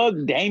 Oh,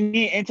 Plug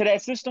Damian into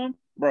that system,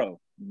 bro.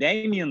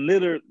 Damian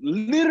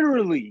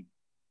literally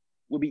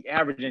would be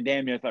averaging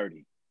damn near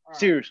 30. All right.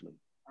 Seriously.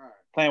 All right.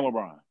 Playing with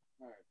Bron.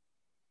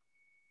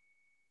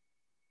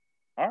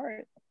 All All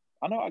right.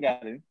 I know I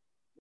got it.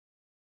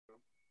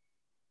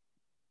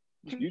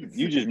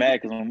 You just mad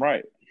because I'm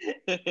right.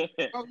 Bro,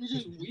 you're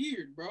just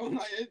weird, bro.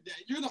 Like,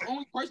 you're the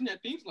only person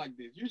that thinks like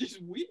this. You're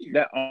just weird.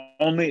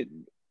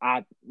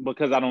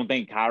 Because I don't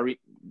think Kyrie.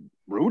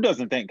 Rue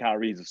doesn't think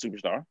Kyrie is a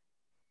superstar.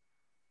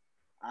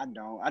 I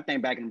don't. I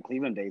think back in the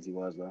Cleveland days he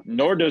was though.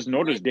 Nor does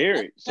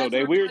Derek. So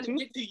they weird too.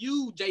 Get to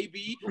you,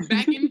 JB.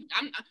 Back in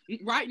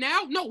right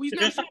now, no, he's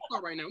not a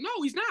superstar right now.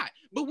 No, he's not.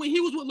 But when he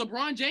was with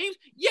LeBron James,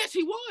 yes,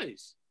 he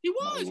was. He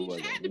was. No,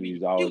 he had to be. He He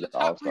was always was the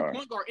top three all-star.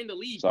 point guard in the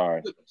league.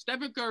 Sorry. With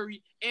Stephen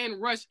Curry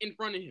and Russ in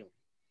front of him.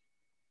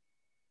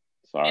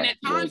 Sorry. And at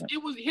times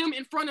it was him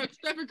in front of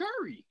Stephen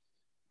Curry.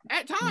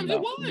 At times it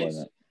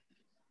was.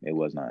 It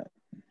was not.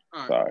 All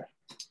right. Sorry.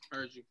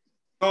 Heard you.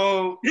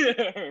 So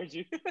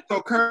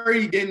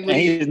Curry didn't. And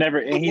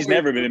he's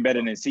never been better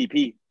than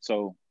CP.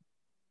 So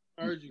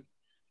Heard you.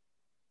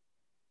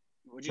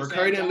 So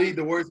Curry didn't lead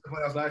the Warriors to the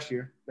playoffs last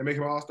year. They make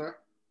him All-Star.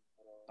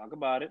 talk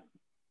about it.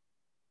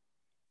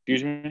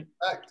 Excuse me. In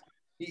fact,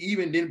 he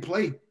even didn't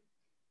play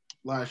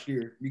last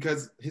year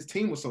because his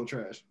team was so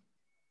trash.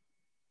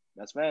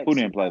 That's facts. Who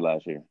didn't play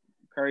last year?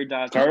 Curry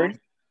dodged. Curry.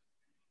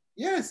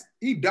 Yes,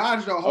 he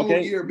dodged a whole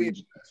year being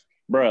trash.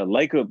 Bro,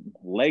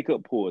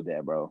 Lacob pulled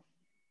that, bro.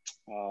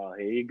 Oh,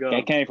 here you go.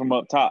 That came from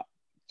up top,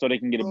 so they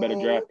can get a better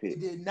draft He pick.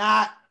 did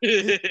not.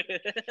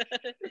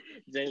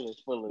 Jaylen's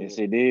full of Yes,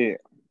 it. it did.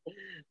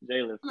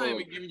 Jaylen's I'm full not of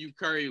even it. giving you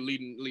Curry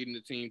leading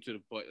the team to the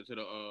playoffs,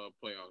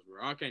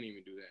 bro. I can't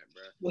even do that,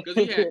 bro. Because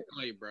he had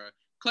Clay, bro.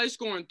 Clay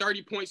scoring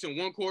 30 points in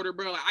one quarter,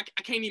 bro. Like,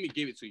 I can't even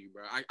give it to you,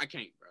 bro. I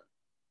can't, bro.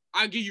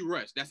 I'll give you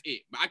Russ. That's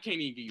it. But I can't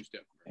even give you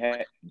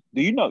Steph.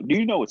 Do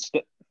you know what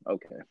Steph?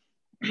 Okay.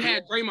 He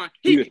had Draymond.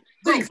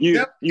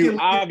 You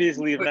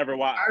obviously have never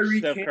watched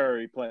Steph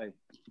Curry play.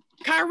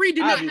 Kyrie did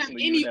not have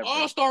Obviously, you any never-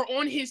 all-star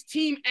on his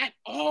team at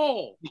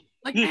all.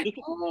 Like, at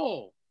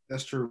all.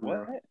 That's true,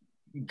 bro. What?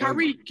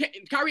 Kyrie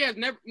has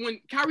never, when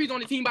Kyrie's on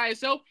the team by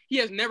himself, he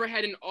has never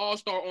had an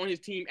all-star on his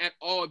team at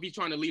all if he's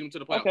trying to lead him to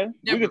the playoffs. Okay,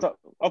 we can talk.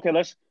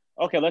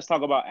 Let's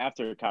talk about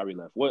after Kyrie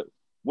left. What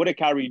did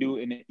Kyrie do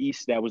in the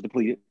East that was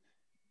depleted?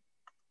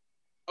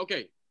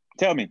 Okay,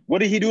 Tell me, what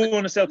did he do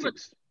on the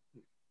Celtics?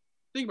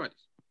 think about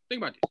this.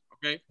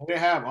 Okay, They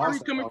have Kyrie's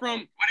All-Star. coming from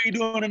What did he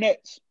do on the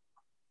Nets?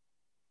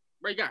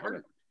 where he got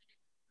hurt.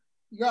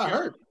 He got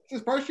hurt. It's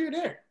his first year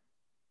there.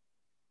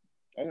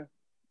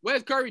 What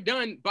has Curry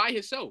done by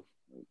himself?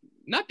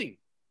 Nothing.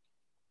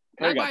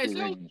 Curry Not by got 3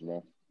 himself. rings,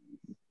 bro.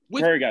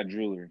 With- Curry got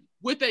jewelry.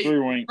 With a 3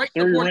 rings. great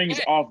 3 supporting rings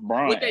cast. off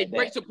Bron. With a at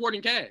great that.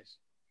 supporting cast.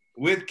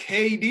 With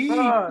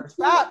KD.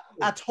 Stop.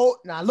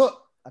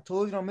 I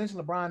told you don't mention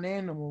LeBron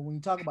name no more when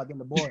you talk about them,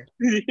 the boy.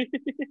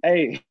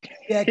 Hey,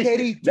 Yeah,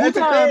 KD 2 that's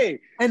times. okay.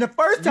 And the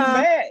first You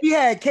time mad. he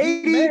had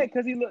KD,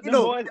 Because he looked. you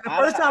know, the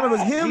first time it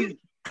was him,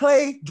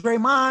 Clay,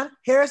 Draymond,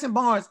 Harrison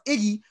Barnes,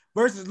 Iggy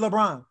versus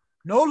LeBron.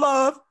 No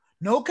Love,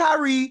 no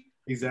Kyrie.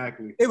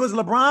 Exactly. It was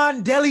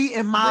LeBron, Deli,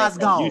 and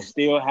Mozgov. You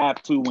still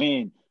have to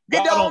win.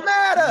 It don't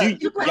matter.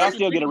 Y'all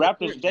still get a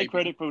Raptors J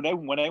credit for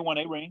when they won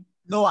a ring.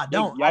 No, I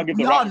don't. Y'all get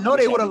the Y'all Raptors know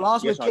they the would have championship.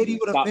 lost Yes, with y'all KD do.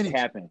 would have Stop finished.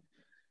 capping.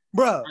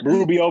 Bruh.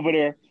 Brew be over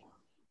there.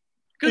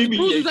 Because NBA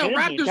Bruce is a champion,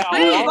 Raptors Kyle He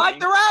fan. Lowry. like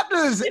the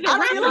Raptors. He's a I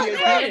really Raptors like the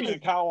fan.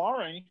 Raptors. Kyle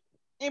Lowry,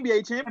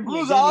 NBA champion. And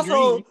Blues Danny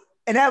also, Green.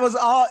 and that was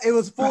all. It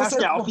was full Pascal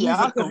circle for Blues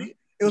Siakam. because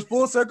it was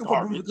full circle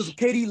for Bruce Garbage.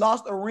 because KD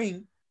lost a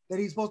ring that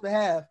he's supposed to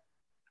have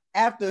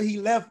after he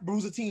left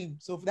Bruce's team.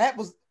 So that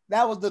was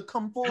the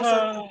come full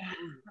circle.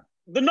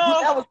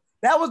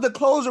 That was the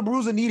closure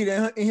Bruiser needed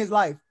in his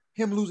life.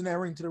 Him losing that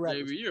ring to the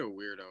Raptors. Baby, you're a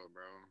weirdo,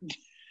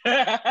 bro.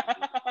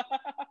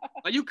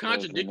 Like, you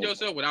contradict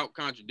yourself without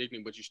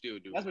contradicting, but you still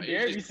do. That's what Like,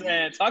 Derek it's be just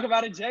saying. weird. Talk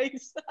about it,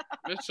 Jace.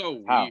 That's so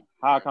weird. How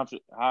I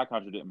bro.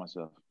 contradict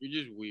myself?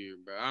 You're just weird,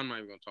 bro. I'm not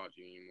even gonna talk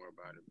to you anymore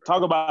about it, bro.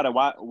 Talk about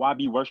it. Why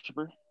be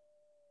worshiper?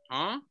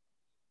 Huh?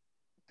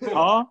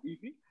 Huh?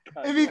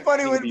 It'd be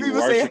funny when Be people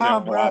say, worshiping "Huh,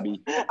 bro."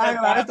 Robbie. I ain't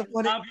gonna lie, that's the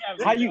funny.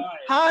 How you?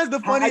 Huh is the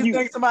funniest you-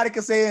 thing somebody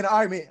could say in an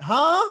argument.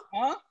 Huh?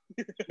 Huh?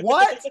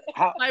 What?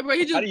 How, Like, bro,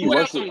 he How just do you put out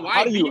worship- some how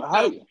white do you- beef how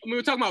stuff. do- I mean,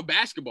 we're talking about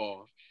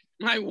basketball.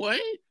 I'm like, what?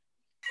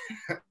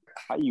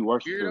 How you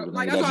worship Weird. privilege?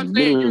 Like Nigga? that's what That's I'm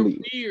saying. You're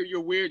literally. weird.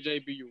 You're weird,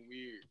 JB. You're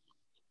weird.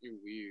 You're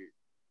weird.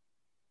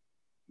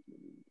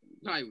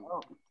 Like,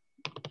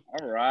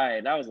 All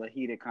right, that was a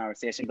heated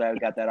conversation. Glad we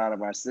got that out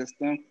of our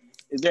system.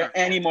 Is there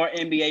any more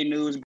NBA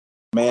news?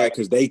 Mad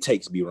because they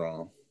takes me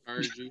wrong.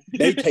 heard you.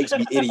 They takes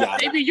me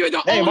idiotic. Maybe you're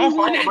the Hey, my only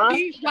one fault, that bro.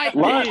 thinks like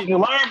Learn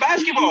this.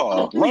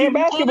 basketball. You're Learn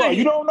basketball. one.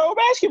 You don't know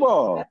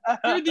basketball.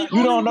 You're the You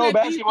only don't one know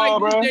that thinks basketball,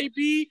 like bro. this, JB.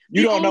 You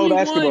The don't know only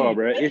basketball, one.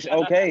 bro. It's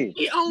okay.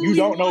 The only You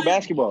don't know one.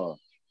 basketball.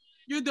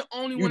 You're the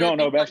only You one don't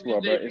that know thinks basketball,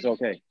 like bro. this, It's JB.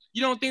 okay.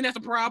 You don't think that's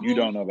a problem? You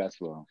don't know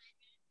basketball.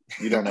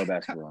 You don't know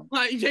basketball.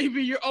 Like,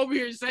 JB, you're over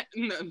here saying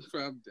nothing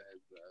from that,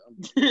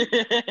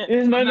 bro.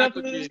 There's not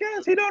nothing to gonna get-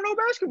 discuss. He don't know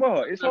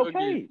basketball. It's I'm not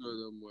gonna get okay. into it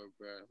no more,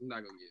 bro. I'm not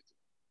gonna get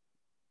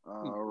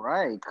into All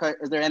right.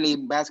 Is there any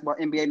basketball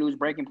NBA news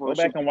breaking for Go us?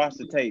 back and watch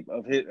the tape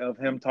of him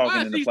it. talking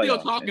Why in is the he still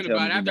playoffs. talking and tell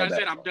about me it he after know I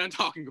said basketball. I'm done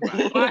talking about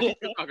it? Why is he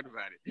still talking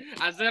about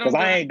it? I said I'm Because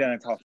done. I ain't done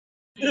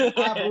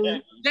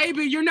talking.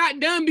 JB, you're not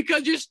done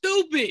because you're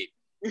stupid.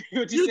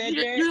 What you said,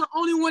 You're Dan? the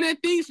only one that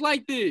thinks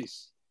like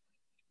this.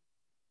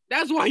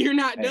 That's why you're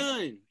not Hey.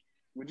 done.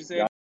 What you say?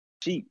 Y'all-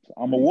 Sheep.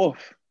 I'm a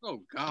wolf.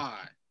 Oh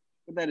God.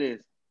 What that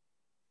is?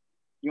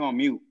 You on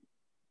mute?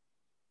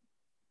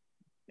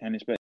 Can't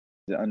expect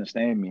you to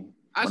understand me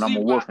I when I'm see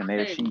a wolf why- and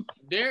they're hey, sheep.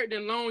 Derek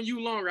done loan you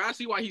longer. I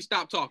see why he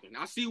stopped talking.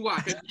 I see why.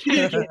 'Cause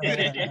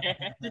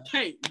you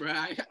can't, bro.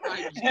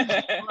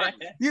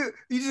 You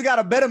just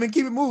gotta bet him and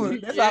keep it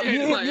moving. That's Yeah, how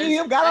me like, and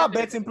him got our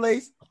it's- bets in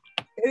place.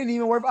 It ain't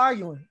even worth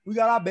arguing. We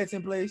got our bets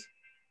in place.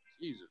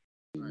 Jesus.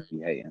 He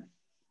hating.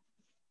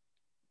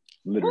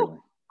 Literally.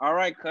 All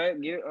right, cut.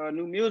 Get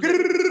new music.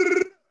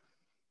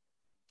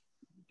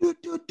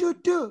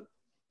 Do.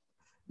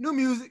 New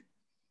music.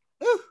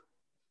 Whew.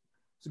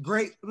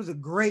 It was a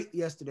great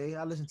yesterday.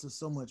 I listened to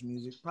so much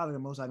music. Probably the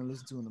most I can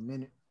listen to in a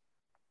minute.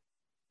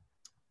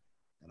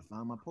 Gotta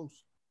find my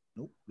post.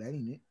 Nope, that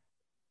ain't it.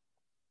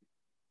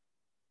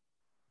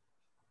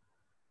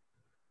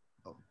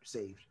 Oh,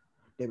 saved.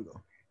 There we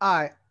go. All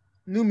right,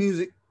 new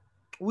music.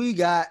 We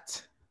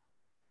got.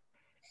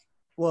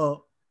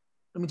 Well,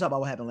 let me talk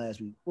about what happened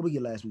last week. What we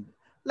get last week?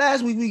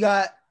 Last week we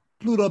got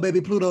Pluto,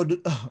 baby, Pluto,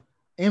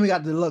 and we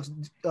got the deluxe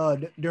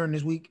during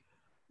this week.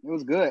 It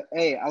was good.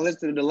 Hey, I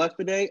listened to the deluxe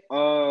today.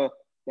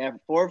 That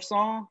fourth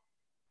song.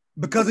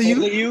 Because of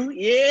you,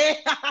 Yeah,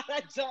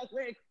 that just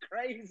went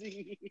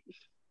crazy.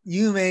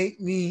 you make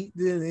me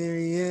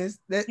delirious.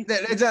 That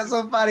just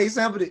so funny. They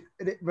sampled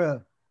it,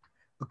 bro.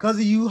 Because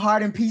of you,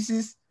 Heart in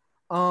Pieces.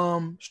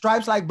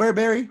 Stripes Like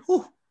Burberry.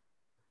 Whew.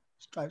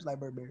 Stripes Like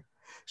Burberry.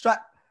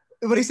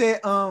 What he said,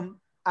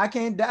 I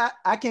can't die,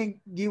 I can't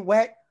get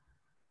whacked,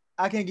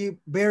 I can't get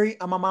buried.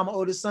 I'm my mama's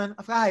oldest son.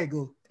 I forgot how it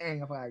go.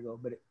 Dang, I forgot how it go,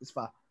 but it's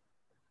fine.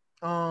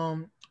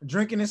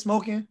 Drinking and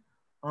smoking.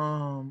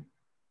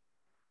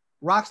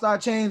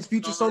 Rockstar Chains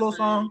future solo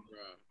song.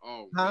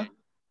 Oh, Huh? man.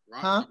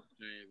 Huh?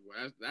 Chains,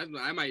 well, that's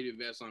I might be the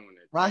best song on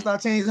that.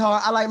 Rockstar Chains is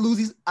hard. I like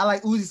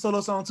Uzi's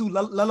solo song too.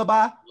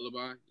 Lullaby.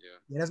 Lullaby, yeah.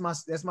 Yeah,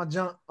 that's my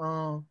jump.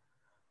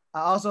 I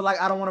also like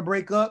I Don't Want to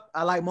Break Up.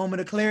 I like Moment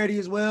of Clarity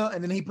as well.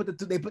 And then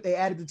they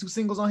added the two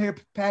singles on here,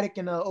 Paddock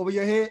and Over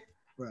Your Head.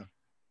 Bro.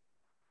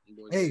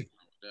 Hey,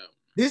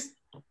 this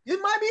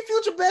might be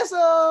future best.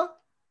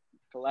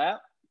 Collab.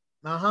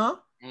 Uh-huh.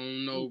 I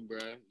don't know, bro.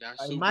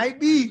 That's It might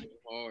be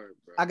hard,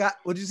 bro. I got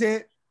what you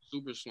said.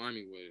 Super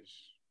Slimy was.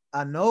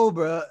 I know,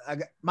 bro. I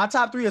got my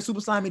top 3 are Super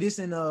Slimy, this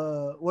and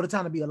What a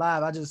Time to Be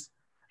Alive. I'm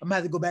gonna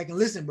have to go back and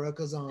listen, bro,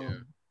 because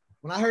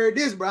when I heard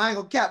this, bro, I ain't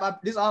gonna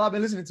cap. This is all I've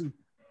been listening to.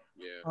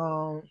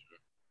 Yeah.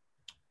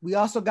 We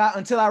also got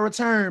Until I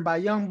Return by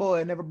Young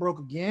Boy, Never Broke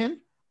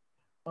Again.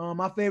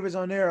 My favorites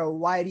on there are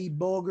Whitey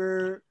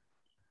Bulger,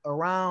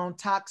 Around,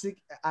 Toxic,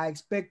 I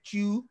Expect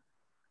You.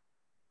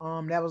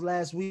 That was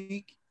last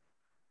week.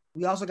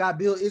 We also got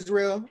Bill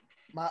Israel.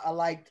 I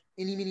liked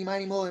Any, Mini,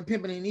 Miny, Mo, and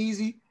Pimpin' and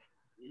Easy.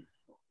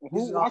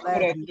 Why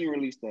Kodak Team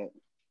released that?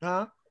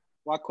 Huh?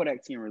 Why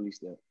Kodak Team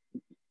released that?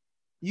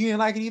 You didn't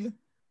like it either?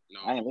 No.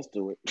 I ain't listen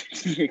to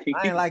it.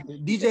 I ain't like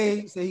it.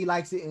 DJ said he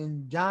likes it,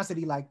 and John said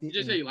he liked it. You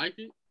just say you liked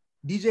it?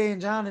 DJ and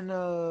John and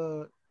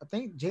I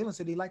think Jalen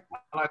said he liked it.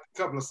 I like a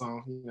couple of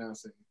songs. You know what I'm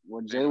saying?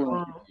 Well,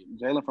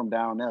 Jalen from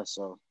down there,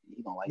 so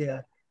he don't like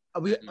that.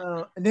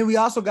 And then we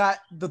also got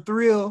The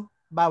Thrill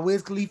by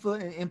Wiz Khalifa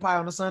and Empire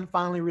on the Sun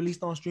finally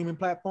released on streaming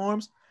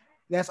platforms.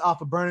 That's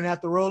off of Burning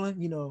After Rolling.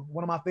 You know,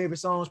 one of my favorite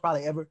songs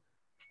probably ever.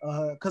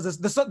 Because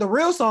the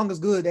real song is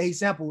good that he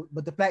sampled,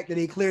 but the fact that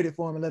they cleared it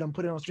for him and let him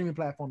put it on streaming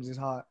platforms is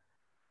hard.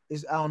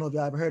 I don't know if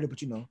y'all ever heard it,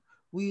 but you know,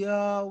 we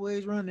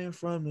always running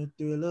from the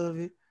thrill of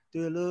it.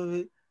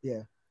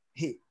 Yeah,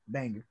 hit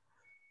banger.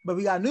 But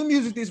we got new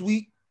music this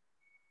week.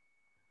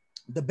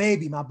 The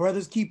Baby, My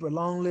Brother's Keeper,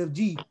 Long Live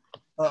G.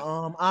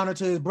 Honor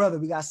to his brother.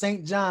 We got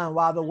St. John,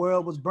 While the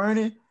World Was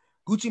Burning.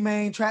 Gucci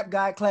Mane, Trap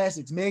God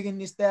Classics. Megan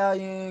Thee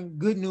Stallion,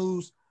 Good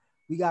News.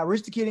 We got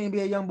Rich the Kid,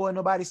 NBA Youngboy,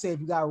 Nobody Safe.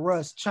 We got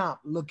Russ, Chomp,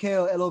 Lil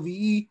Kel, Love.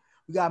 We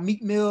got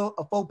Meek Mill,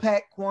 a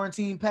 4-pack,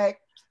 Quarantine Pack.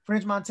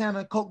 French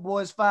Montana, Coke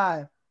Boys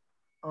 5.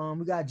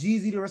 We got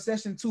Jeezy, The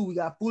Recession 2. We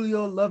got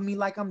Fulio, Love Me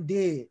Like I'm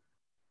Dead.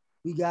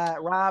 We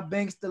got Rob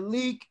Banks, The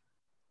Leak.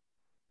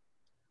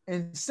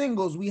 In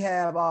singles, we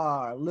have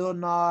Lil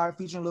Nard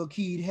featuring Lil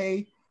Keed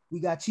Hey. We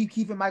got Chief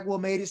Keef and Mike Will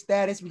Made It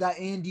Status. We got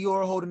N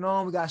Dior Holding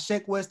On. We got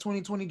Sheck West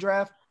 2020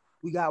 Draft.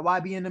 We got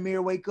YB in the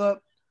Mirror Wake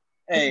Up.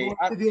 Hey,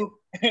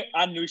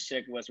 I knew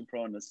Sheck West was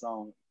pro in the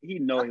song.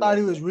 I thought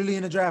he was really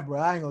in the draft, bro.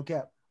 I ain't gonna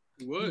cap.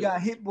 What? We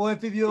got Hit Boy,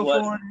 Fivio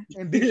Foreign,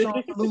 and Big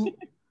Sean Salute.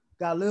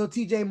 Got Lil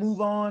TJ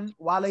Move On.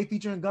 Wale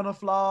featuring Gunna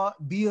Flaw.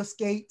 Bia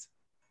Skate.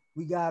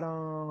 We got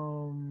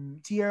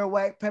Tierra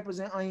Whack, Peppers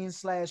and Onions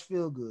 /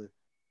 Feel Good.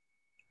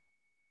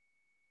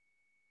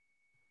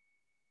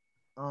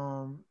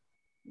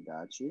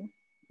 Got you.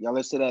 Y'all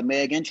listen to that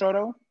Meg intro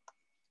though?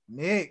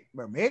 Meg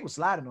was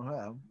sliding on her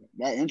album.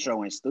 That intro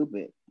went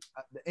stupid.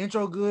 The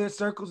intro good.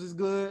 Circles is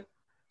good.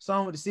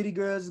 Song with the City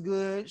Girls is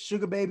good.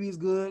 Sugar Baby is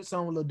good.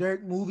 Song with Lil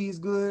Durk Movie is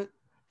good.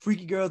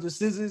 Freaky Girls with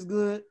Scissors is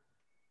good.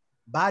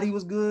 Body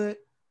was good.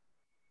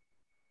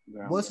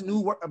 Yeah. What's new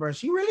work, bro?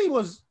 She really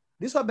was.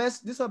 This her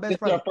best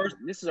project.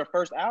 This is her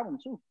first album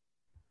too.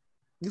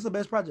 This is her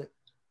best project.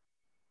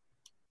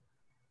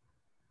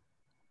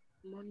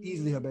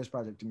 Easily her best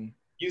project to me.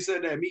 You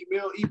said that Meat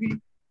Mill EP?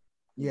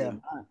 Yeah.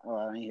 Oh,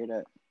 I didn't hear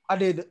that.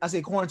 I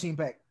said Quarantine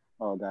Pack.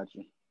 Oh, got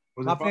you.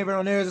 My favorite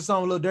on there is a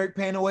song with Lil Durk,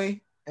 Pain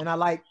Away, and I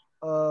like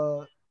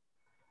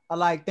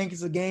Think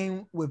It's a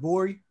Game with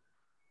Bori.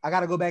 I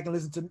gotta go back and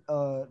listen to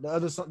the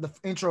other song, the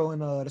intro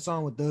and the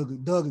song with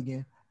Doug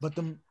again. But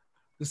the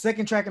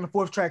second track and the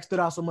fourth track stood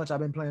out so much.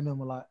 I've been playing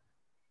them a lot.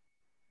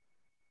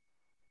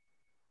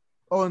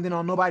 Oh, and then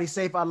on Nobody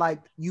Safe, I like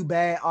You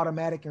Bad,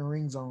 Automatic, and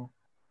Ring Zone.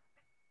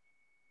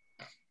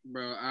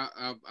 Bro,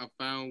 I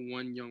found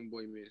one Young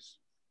Boy miss.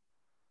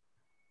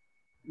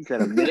 You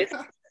said a miss?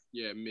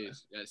 Yeah,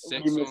 miss. That What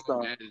sex you missed song,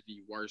 on? that is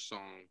the worst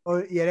song.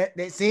 Oh yeah,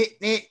 that's it.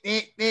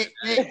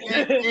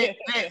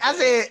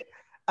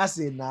 I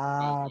said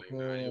nah, It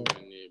wasn't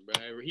it,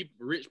 bro.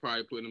 Rich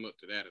probably putting him up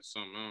to that or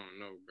something. I don't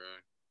know,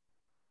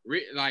 bro.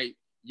 Like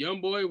Young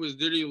Boy was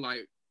literally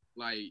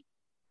like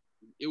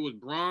it was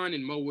Braun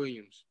and Mo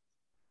Williams.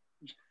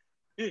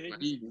 Like,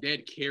 he's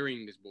dead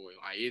carrying this boy.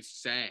 Like it's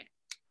sad.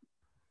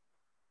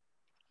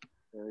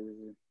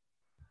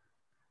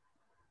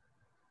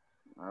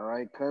 All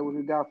right, Kurt, what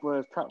you got for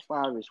us? Top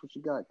 5-ish. What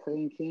you got,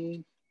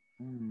 King?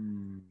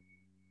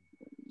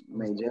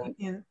 Man,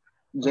 Jason,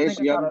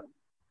 I was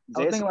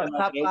thinking about a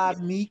top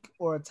 5 Meek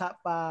or a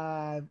top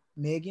 5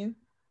 Megan.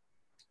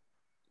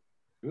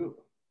 Ooh.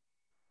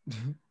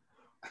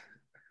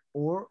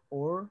 or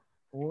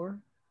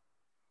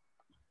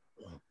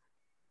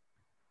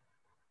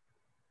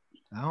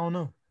I don't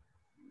know.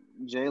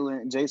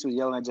 Jason was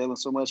yelling at Jalen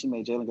so much he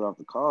made Jalen get off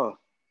the call.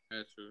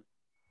 That's true.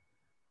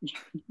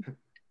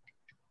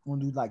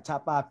 Want to do like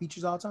top 5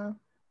 features all time?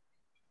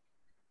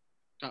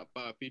 Top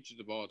 5 features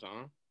of all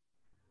time.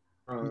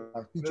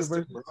 Like feature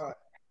verse.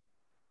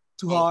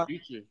 Too Oh, hard.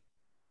 feature.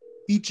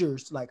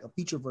 Features, like a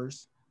feature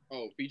verse.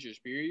 Oh, features,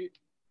 period.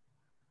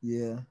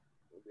 Yeah.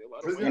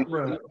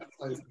 Huh?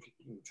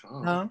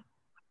 Huh?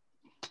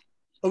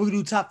 Or we could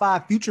do top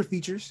 5 future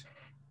features.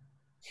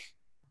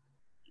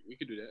 We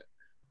could do that.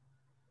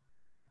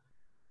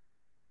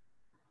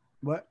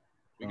 What?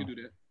 We could do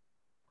that.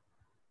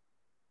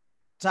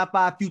 Top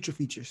 5 future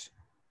features.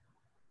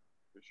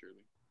 For sure.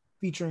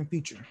 Featuring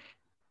future.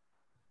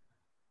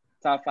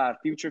 Top 5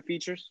 future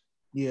features.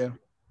 Yeah.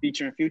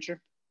 Featuring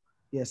future.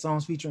 Yeah,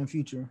 songs featuring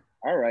future.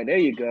 All right, there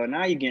you go.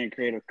 Now you're getting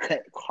creative.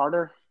 Cut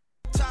Carter.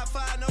 Top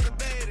 5, no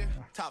debating.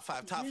 Top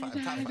 5.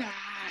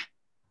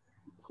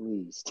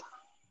 Please.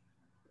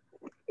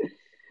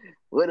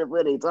 What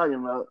are they talking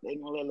about? They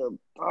gonna let little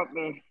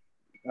partner.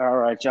 All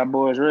right, y'all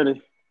boys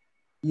ready?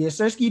 Yeah,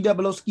 Sirski,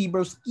 Double O Ski,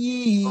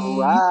 Broski. All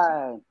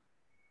right.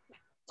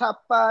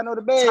 Top 5, no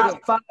debating.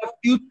 Top 5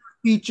 future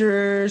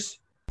features.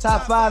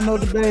 Top 5, no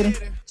debating.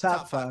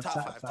 Top 5.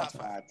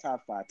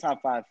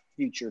 Top 5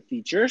 future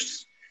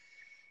features.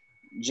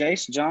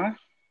 Jace, John.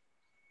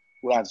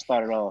 We'll have to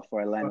start it off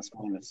for Atlanta's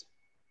Finest.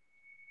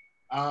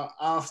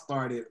 I'll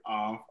start it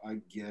off, I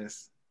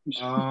guess.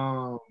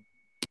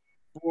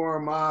 For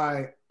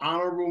my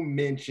honorable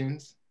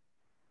mentions,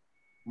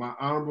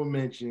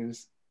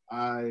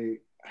 I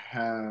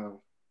have.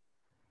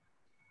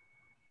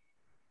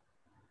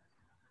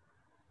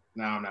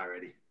 No, I'm not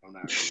ready.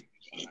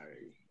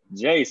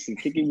 Jason,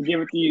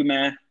 give it to you,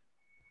 man.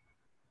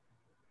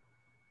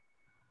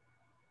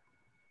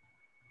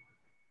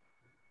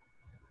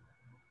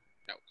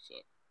 That was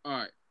up. All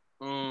right.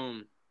 Let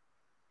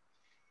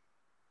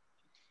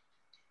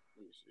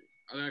me see.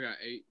 I think I got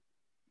 8.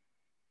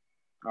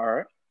 All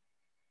right.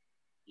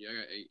 Yeah, I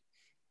got 8.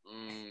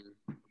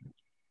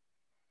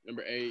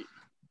 Number 8,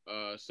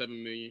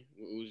 7 Million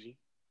with Uzi.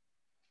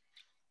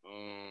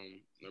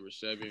 Number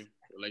 7,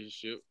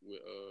 Relationship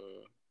with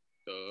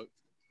Thug.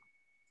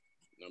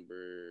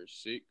 Number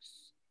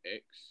 6,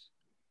 X.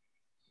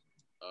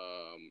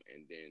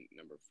 And then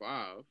number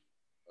 5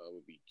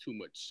 would be Too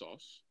Much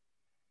Sauce.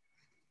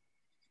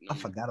 I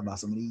forgot about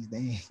some of these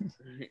things.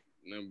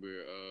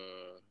 Number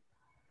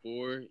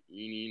 4,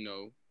 You Need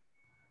Know.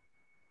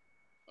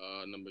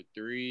 Number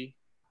 3,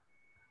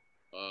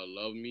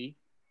 Love Me.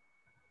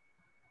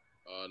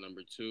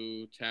 Number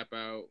 2, Tap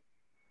Out,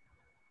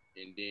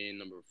 and then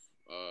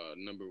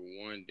number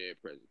 1, Dead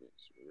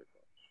Presidents.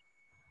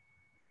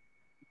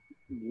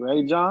 You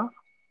ready, John?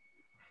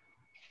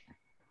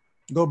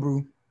 Go,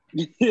 Brew.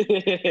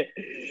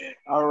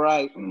 All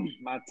right.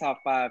 My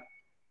top 5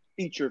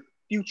 future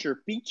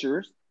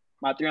features.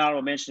 My 3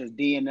 honorable mentions is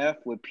DNF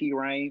with P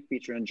Rain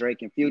featuring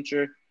Drake and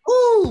Future.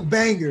 Ooh,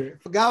 banger.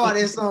 Forgot about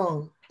that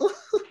song.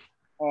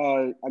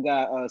 I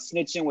got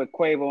Snitching with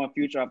Quavo and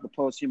Future off the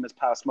Posthumous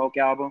Pop Smoke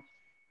album.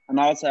 And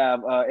I also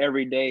have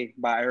Every Day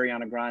by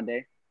Ariana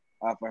Grande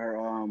off of her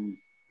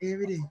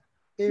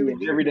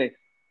Every Day.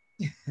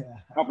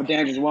 Off of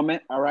Dangerous Woman.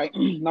 All right.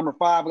 Number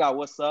 5, I got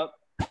What's Up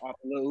off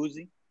of Lil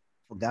Uzi.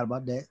 Forgot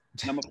about that.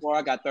 Number 4,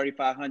 I got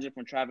 3500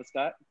 from Travis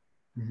Scott.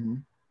 Mm-hmm.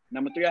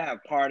 Number 3, I have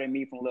Pardon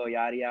Me from Lil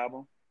Yachty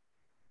album.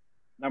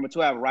 Number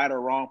 2, I have Right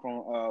or Wrong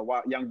from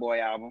Young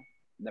Boy album.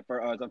 The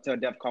first Until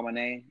Death Call My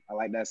Name. I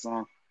like that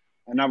song.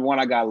 And number 1,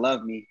 I got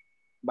Love Me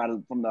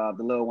from the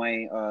Lil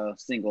Wayne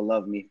single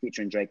Love Me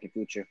featuring Drake and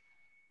Future.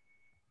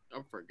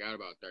 I forgot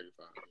about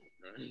 35.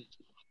 Right?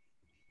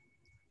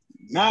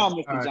 Now,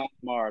 Mr. John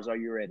Mars, are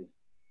you ready?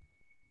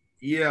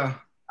 Yeah,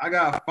 I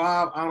got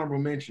 5 honorable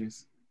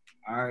mentions.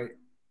 All right.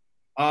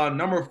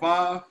 Number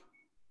 5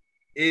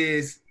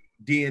 is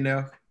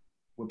DNF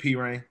with P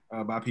Rain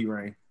by P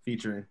Rain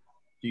featuring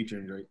Future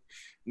and Drake.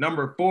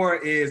 Number 4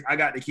 is I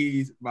Got the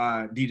Keys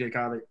by DJ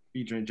Khaled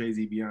featuring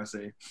Jay-Z,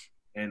 Beyonce,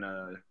 and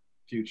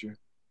Future.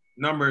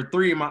 Number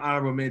 3 in my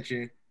honorable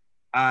mention,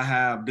 I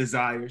have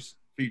Desires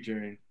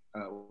featuring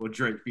with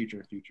Drake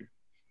featuring Future.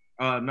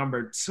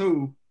 Number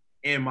 2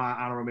 in my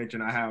honorable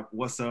mention, I have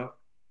What's Up,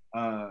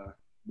 Lil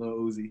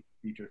Uzi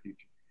featuring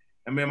Future.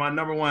 And then my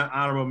number 1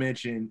 honorable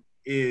mention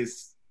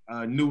is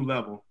New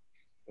Level.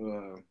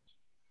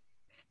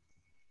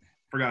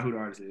 Forgot who the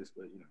artist is,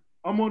 but you know,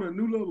 I'm on a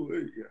new level.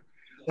 Hey,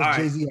 yeah. All right.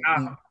 Jay-Z.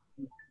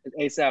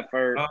 It's ASAP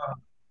Ferg.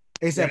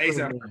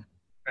 ASAP.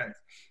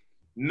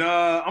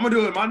 No, I'm gonna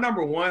do it. My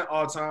number 1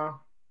 all time,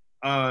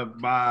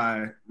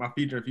 by my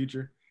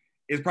Future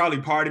is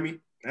probably Part of Me.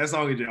 That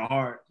song is just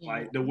hard.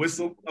 Like the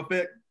whistle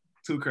effect,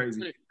 too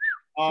crazy.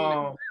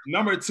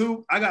 Number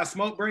 2, I got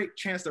Smoke Break,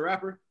 Chance the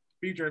Rapper,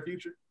 featuring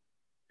Future.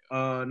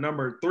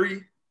 Number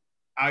 3,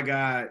 I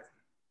got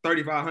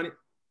 3500.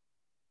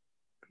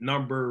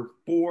 Number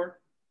 4,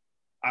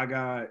 I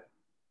got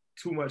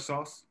Too Much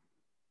Sauce.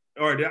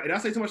 Or did I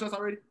say Too Much Sauce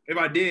already? If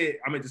I did,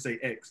 I meant to say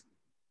X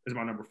is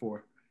my number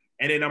 4.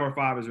 And then number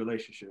 5 is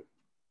Relationship.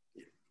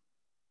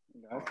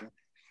 Okay.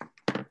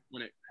 I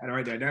had to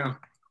write that down.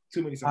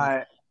 Too many songs. All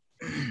right.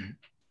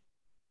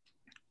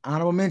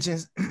 Honorable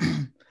mentions.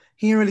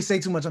 He didn't really say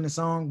too much on the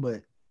song,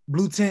 but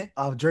Blue Tint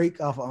off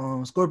Drake off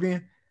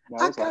Scorpion.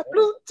 I got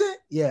Blue Tint.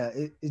 Yeah,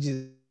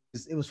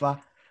 it was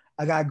fine.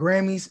 I got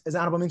Grammys as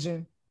an honorable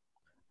mention.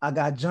 I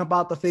got Jump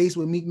Out the Face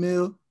with Meek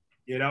Mill.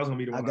 Yeah, that was gonna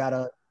be the one.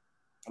 I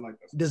like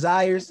that.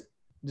 Desires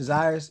is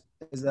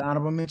an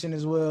honorable mention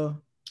as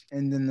well.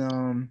 And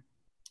then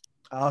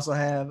I also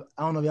have,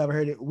 I don't know if you ever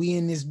heard it, We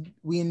in this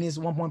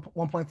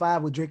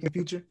 1.5 with Drake and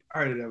Future. I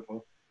heard it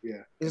before.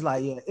 Yeah. It's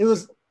like, yeah, it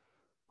was,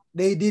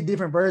 they did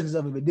different versions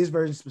of it, but this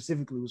version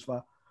specifically was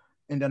fire.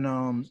 And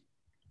then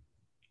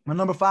my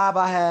number 5,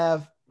 I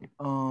have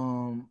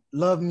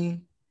Love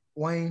Me,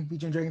 Wayne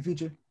featuring Drake and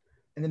Future.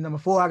 And then number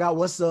 4, I got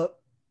What's Up.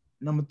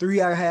 Number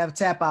 3, I have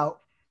Tap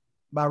Out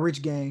by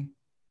Rich Gang.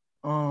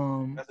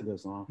 That's a good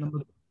song.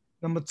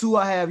 Number 2,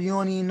 I have You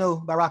Don't Even Know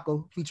by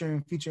Rocco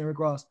featuring Rick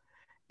Ross.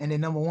 And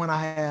then number 1,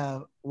 I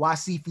have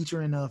YC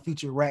featuring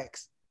Future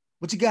Racks.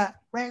 What you got?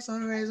 Racks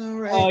on racks on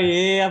racks. Oh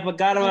yeah, I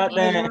forgot about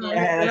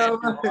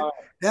that.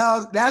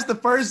 That's the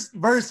first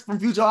verse from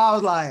Future. I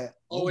was like,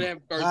 oh, that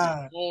verse is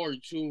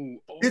hard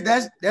too. Oh.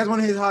 That's one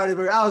of his hardest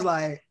verses. I was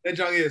like, that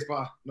John is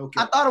fire. No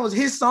kidding. I thought it was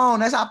his song.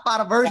 That's how far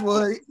the verse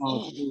was.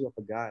 I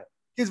forgot.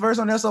 His verse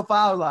on there so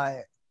far, I was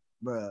like,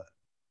 bruh.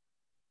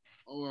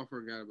 Oh, I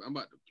forgot. I'm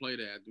about to play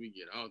that after we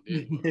get out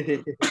there.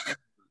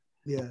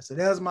 Yeah, so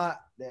that was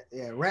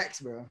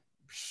Racks, bro.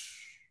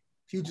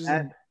 Future's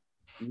in.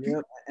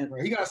 Yep.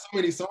 Bro, he got so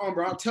many songs,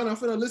 bro. I'm telling you, I'm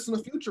finna listen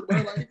to Future,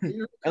 bro. Like,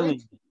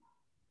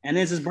 and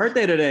it's his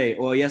birthday today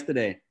or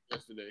yesterday.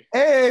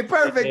 Hey,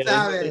 perfect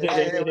timing.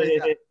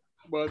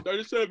 Well,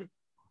 37.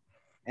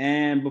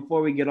 And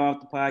before we get off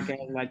the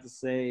podcast, I'd like to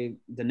say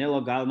Danilo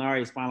Gallinari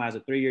has finalized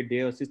a 3-year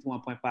deal,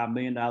 $61.5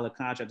 million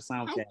contract to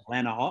sign with the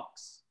Atlanta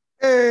Hawks.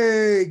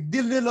 Hey,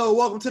 Danilo,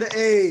 welcome to the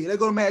A. Let's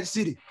go to Magic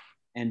City.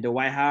 And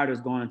Dwight Howard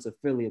is going into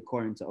Philly,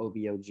 according to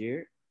OVO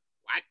Jared.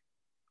 What?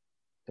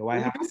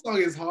 Dwight Howard. This song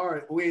is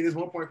hard. Wait, it's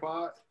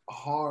 1.5.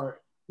 Hard.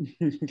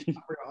 I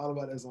forgot all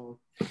about that song.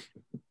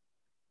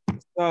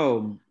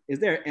 So, is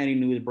there any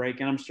news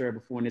breaking? I'm sure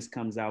before this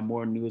comes out,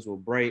 more news will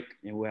break,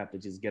 and we'll have to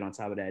just get on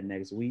top of that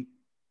next week.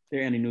 Is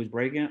there any news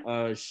breaking?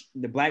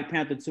 The Black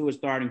Panther 2 is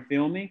starting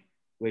filming,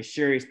 with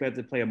Shuri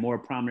expected to play a more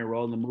prominent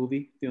role in the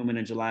movie, filming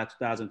in July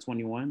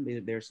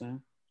 2021, they're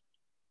saying.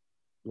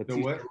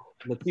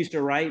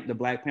 Letitia Wright, the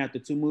Black Panther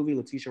 2 movie,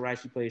 Letitia Wright,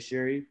 she plays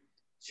Shuri.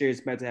 She is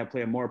expected to have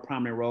played a more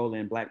prominent role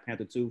in Black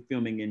Panther 2,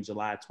 filming in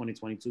July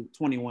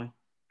 2021.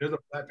 There's a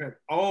Black Panther.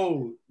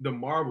 Oh, the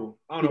Marvel.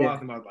 I don't know why I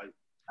think about like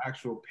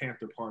actual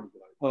Panther Party.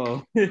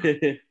 Oh.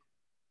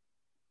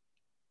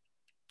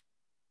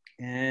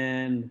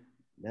 And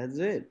that's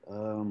it.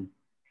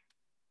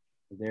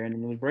 Is there any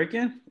news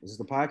breaking? Is this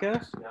the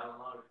podcast?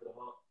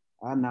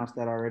 I announced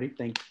that already.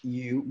 Thank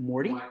you,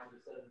 Morty. I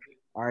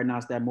already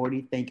announced that,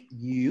 Morty. Thank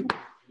you.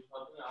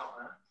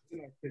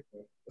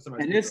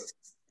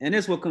 And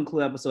this will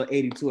conclude episode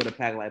 82 of the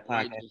Pack Life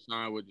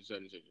Podcast. With the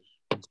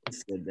 76ers.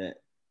 Said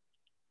that.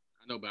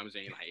 I know, but I'm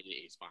saying like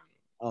it's fine.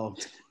 Oh.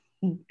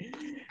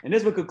 And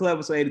this will conclude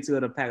episode 82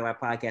 of the Pack Life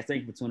Podcast.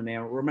 Thank you for tuning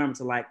in. Remember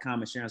to like,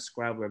 comment, share, and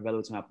subscribe. We're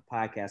available to Apple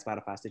Podcasts,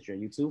 Spotify, Stitcher,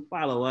 and YouTube.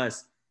 Follow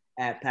us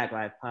at Pack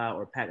Life Pod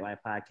or Pack Life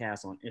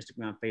Podcast on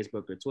Instagram,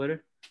 Facebook, or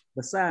Twitter.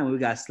 Besides, we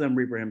got Slim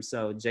Reaper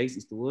himself, Jace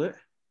Easterwood.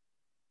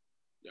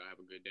 Y'all have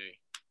a good day.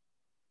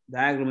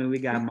 Diagonally, we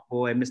got my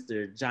boy,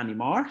 Mr. Johnny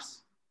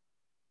Mars.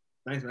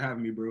 Thanks for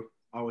having me, bro.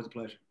 Always a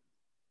pleasure.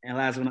 And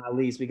last but not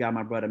least, we got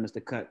my brother,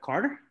 Mr. Cut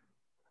Carter.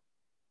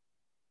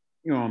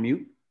 You're on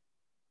mute.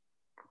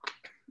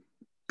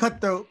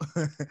 Cutthroat,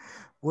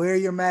 wear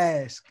your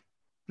mask.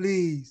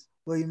 Please,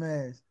 wear your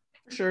mask.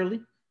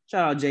 Shirley.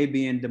 Shout out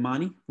JB and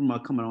Damani from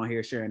coming on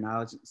here sharing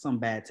knowledge. Some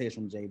bad taste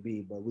from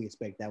JB, but we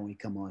expect that when he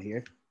come on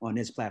here on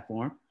this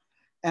platform.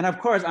 And of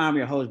course, I'm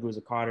your host,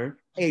 Bruiser Carter.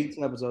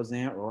 82 episodes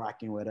in,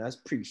 rocking with us.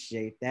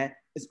 Appreciate that.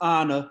 It's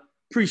honor.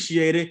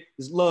 Appreciate it.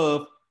 It's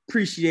love.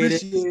 Appreciate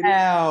it.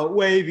 Ow,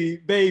 wavy,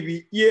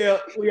 baby. Yeah,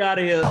 we out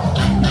of here. New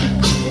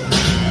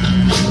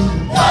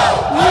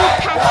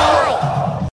Pack Life.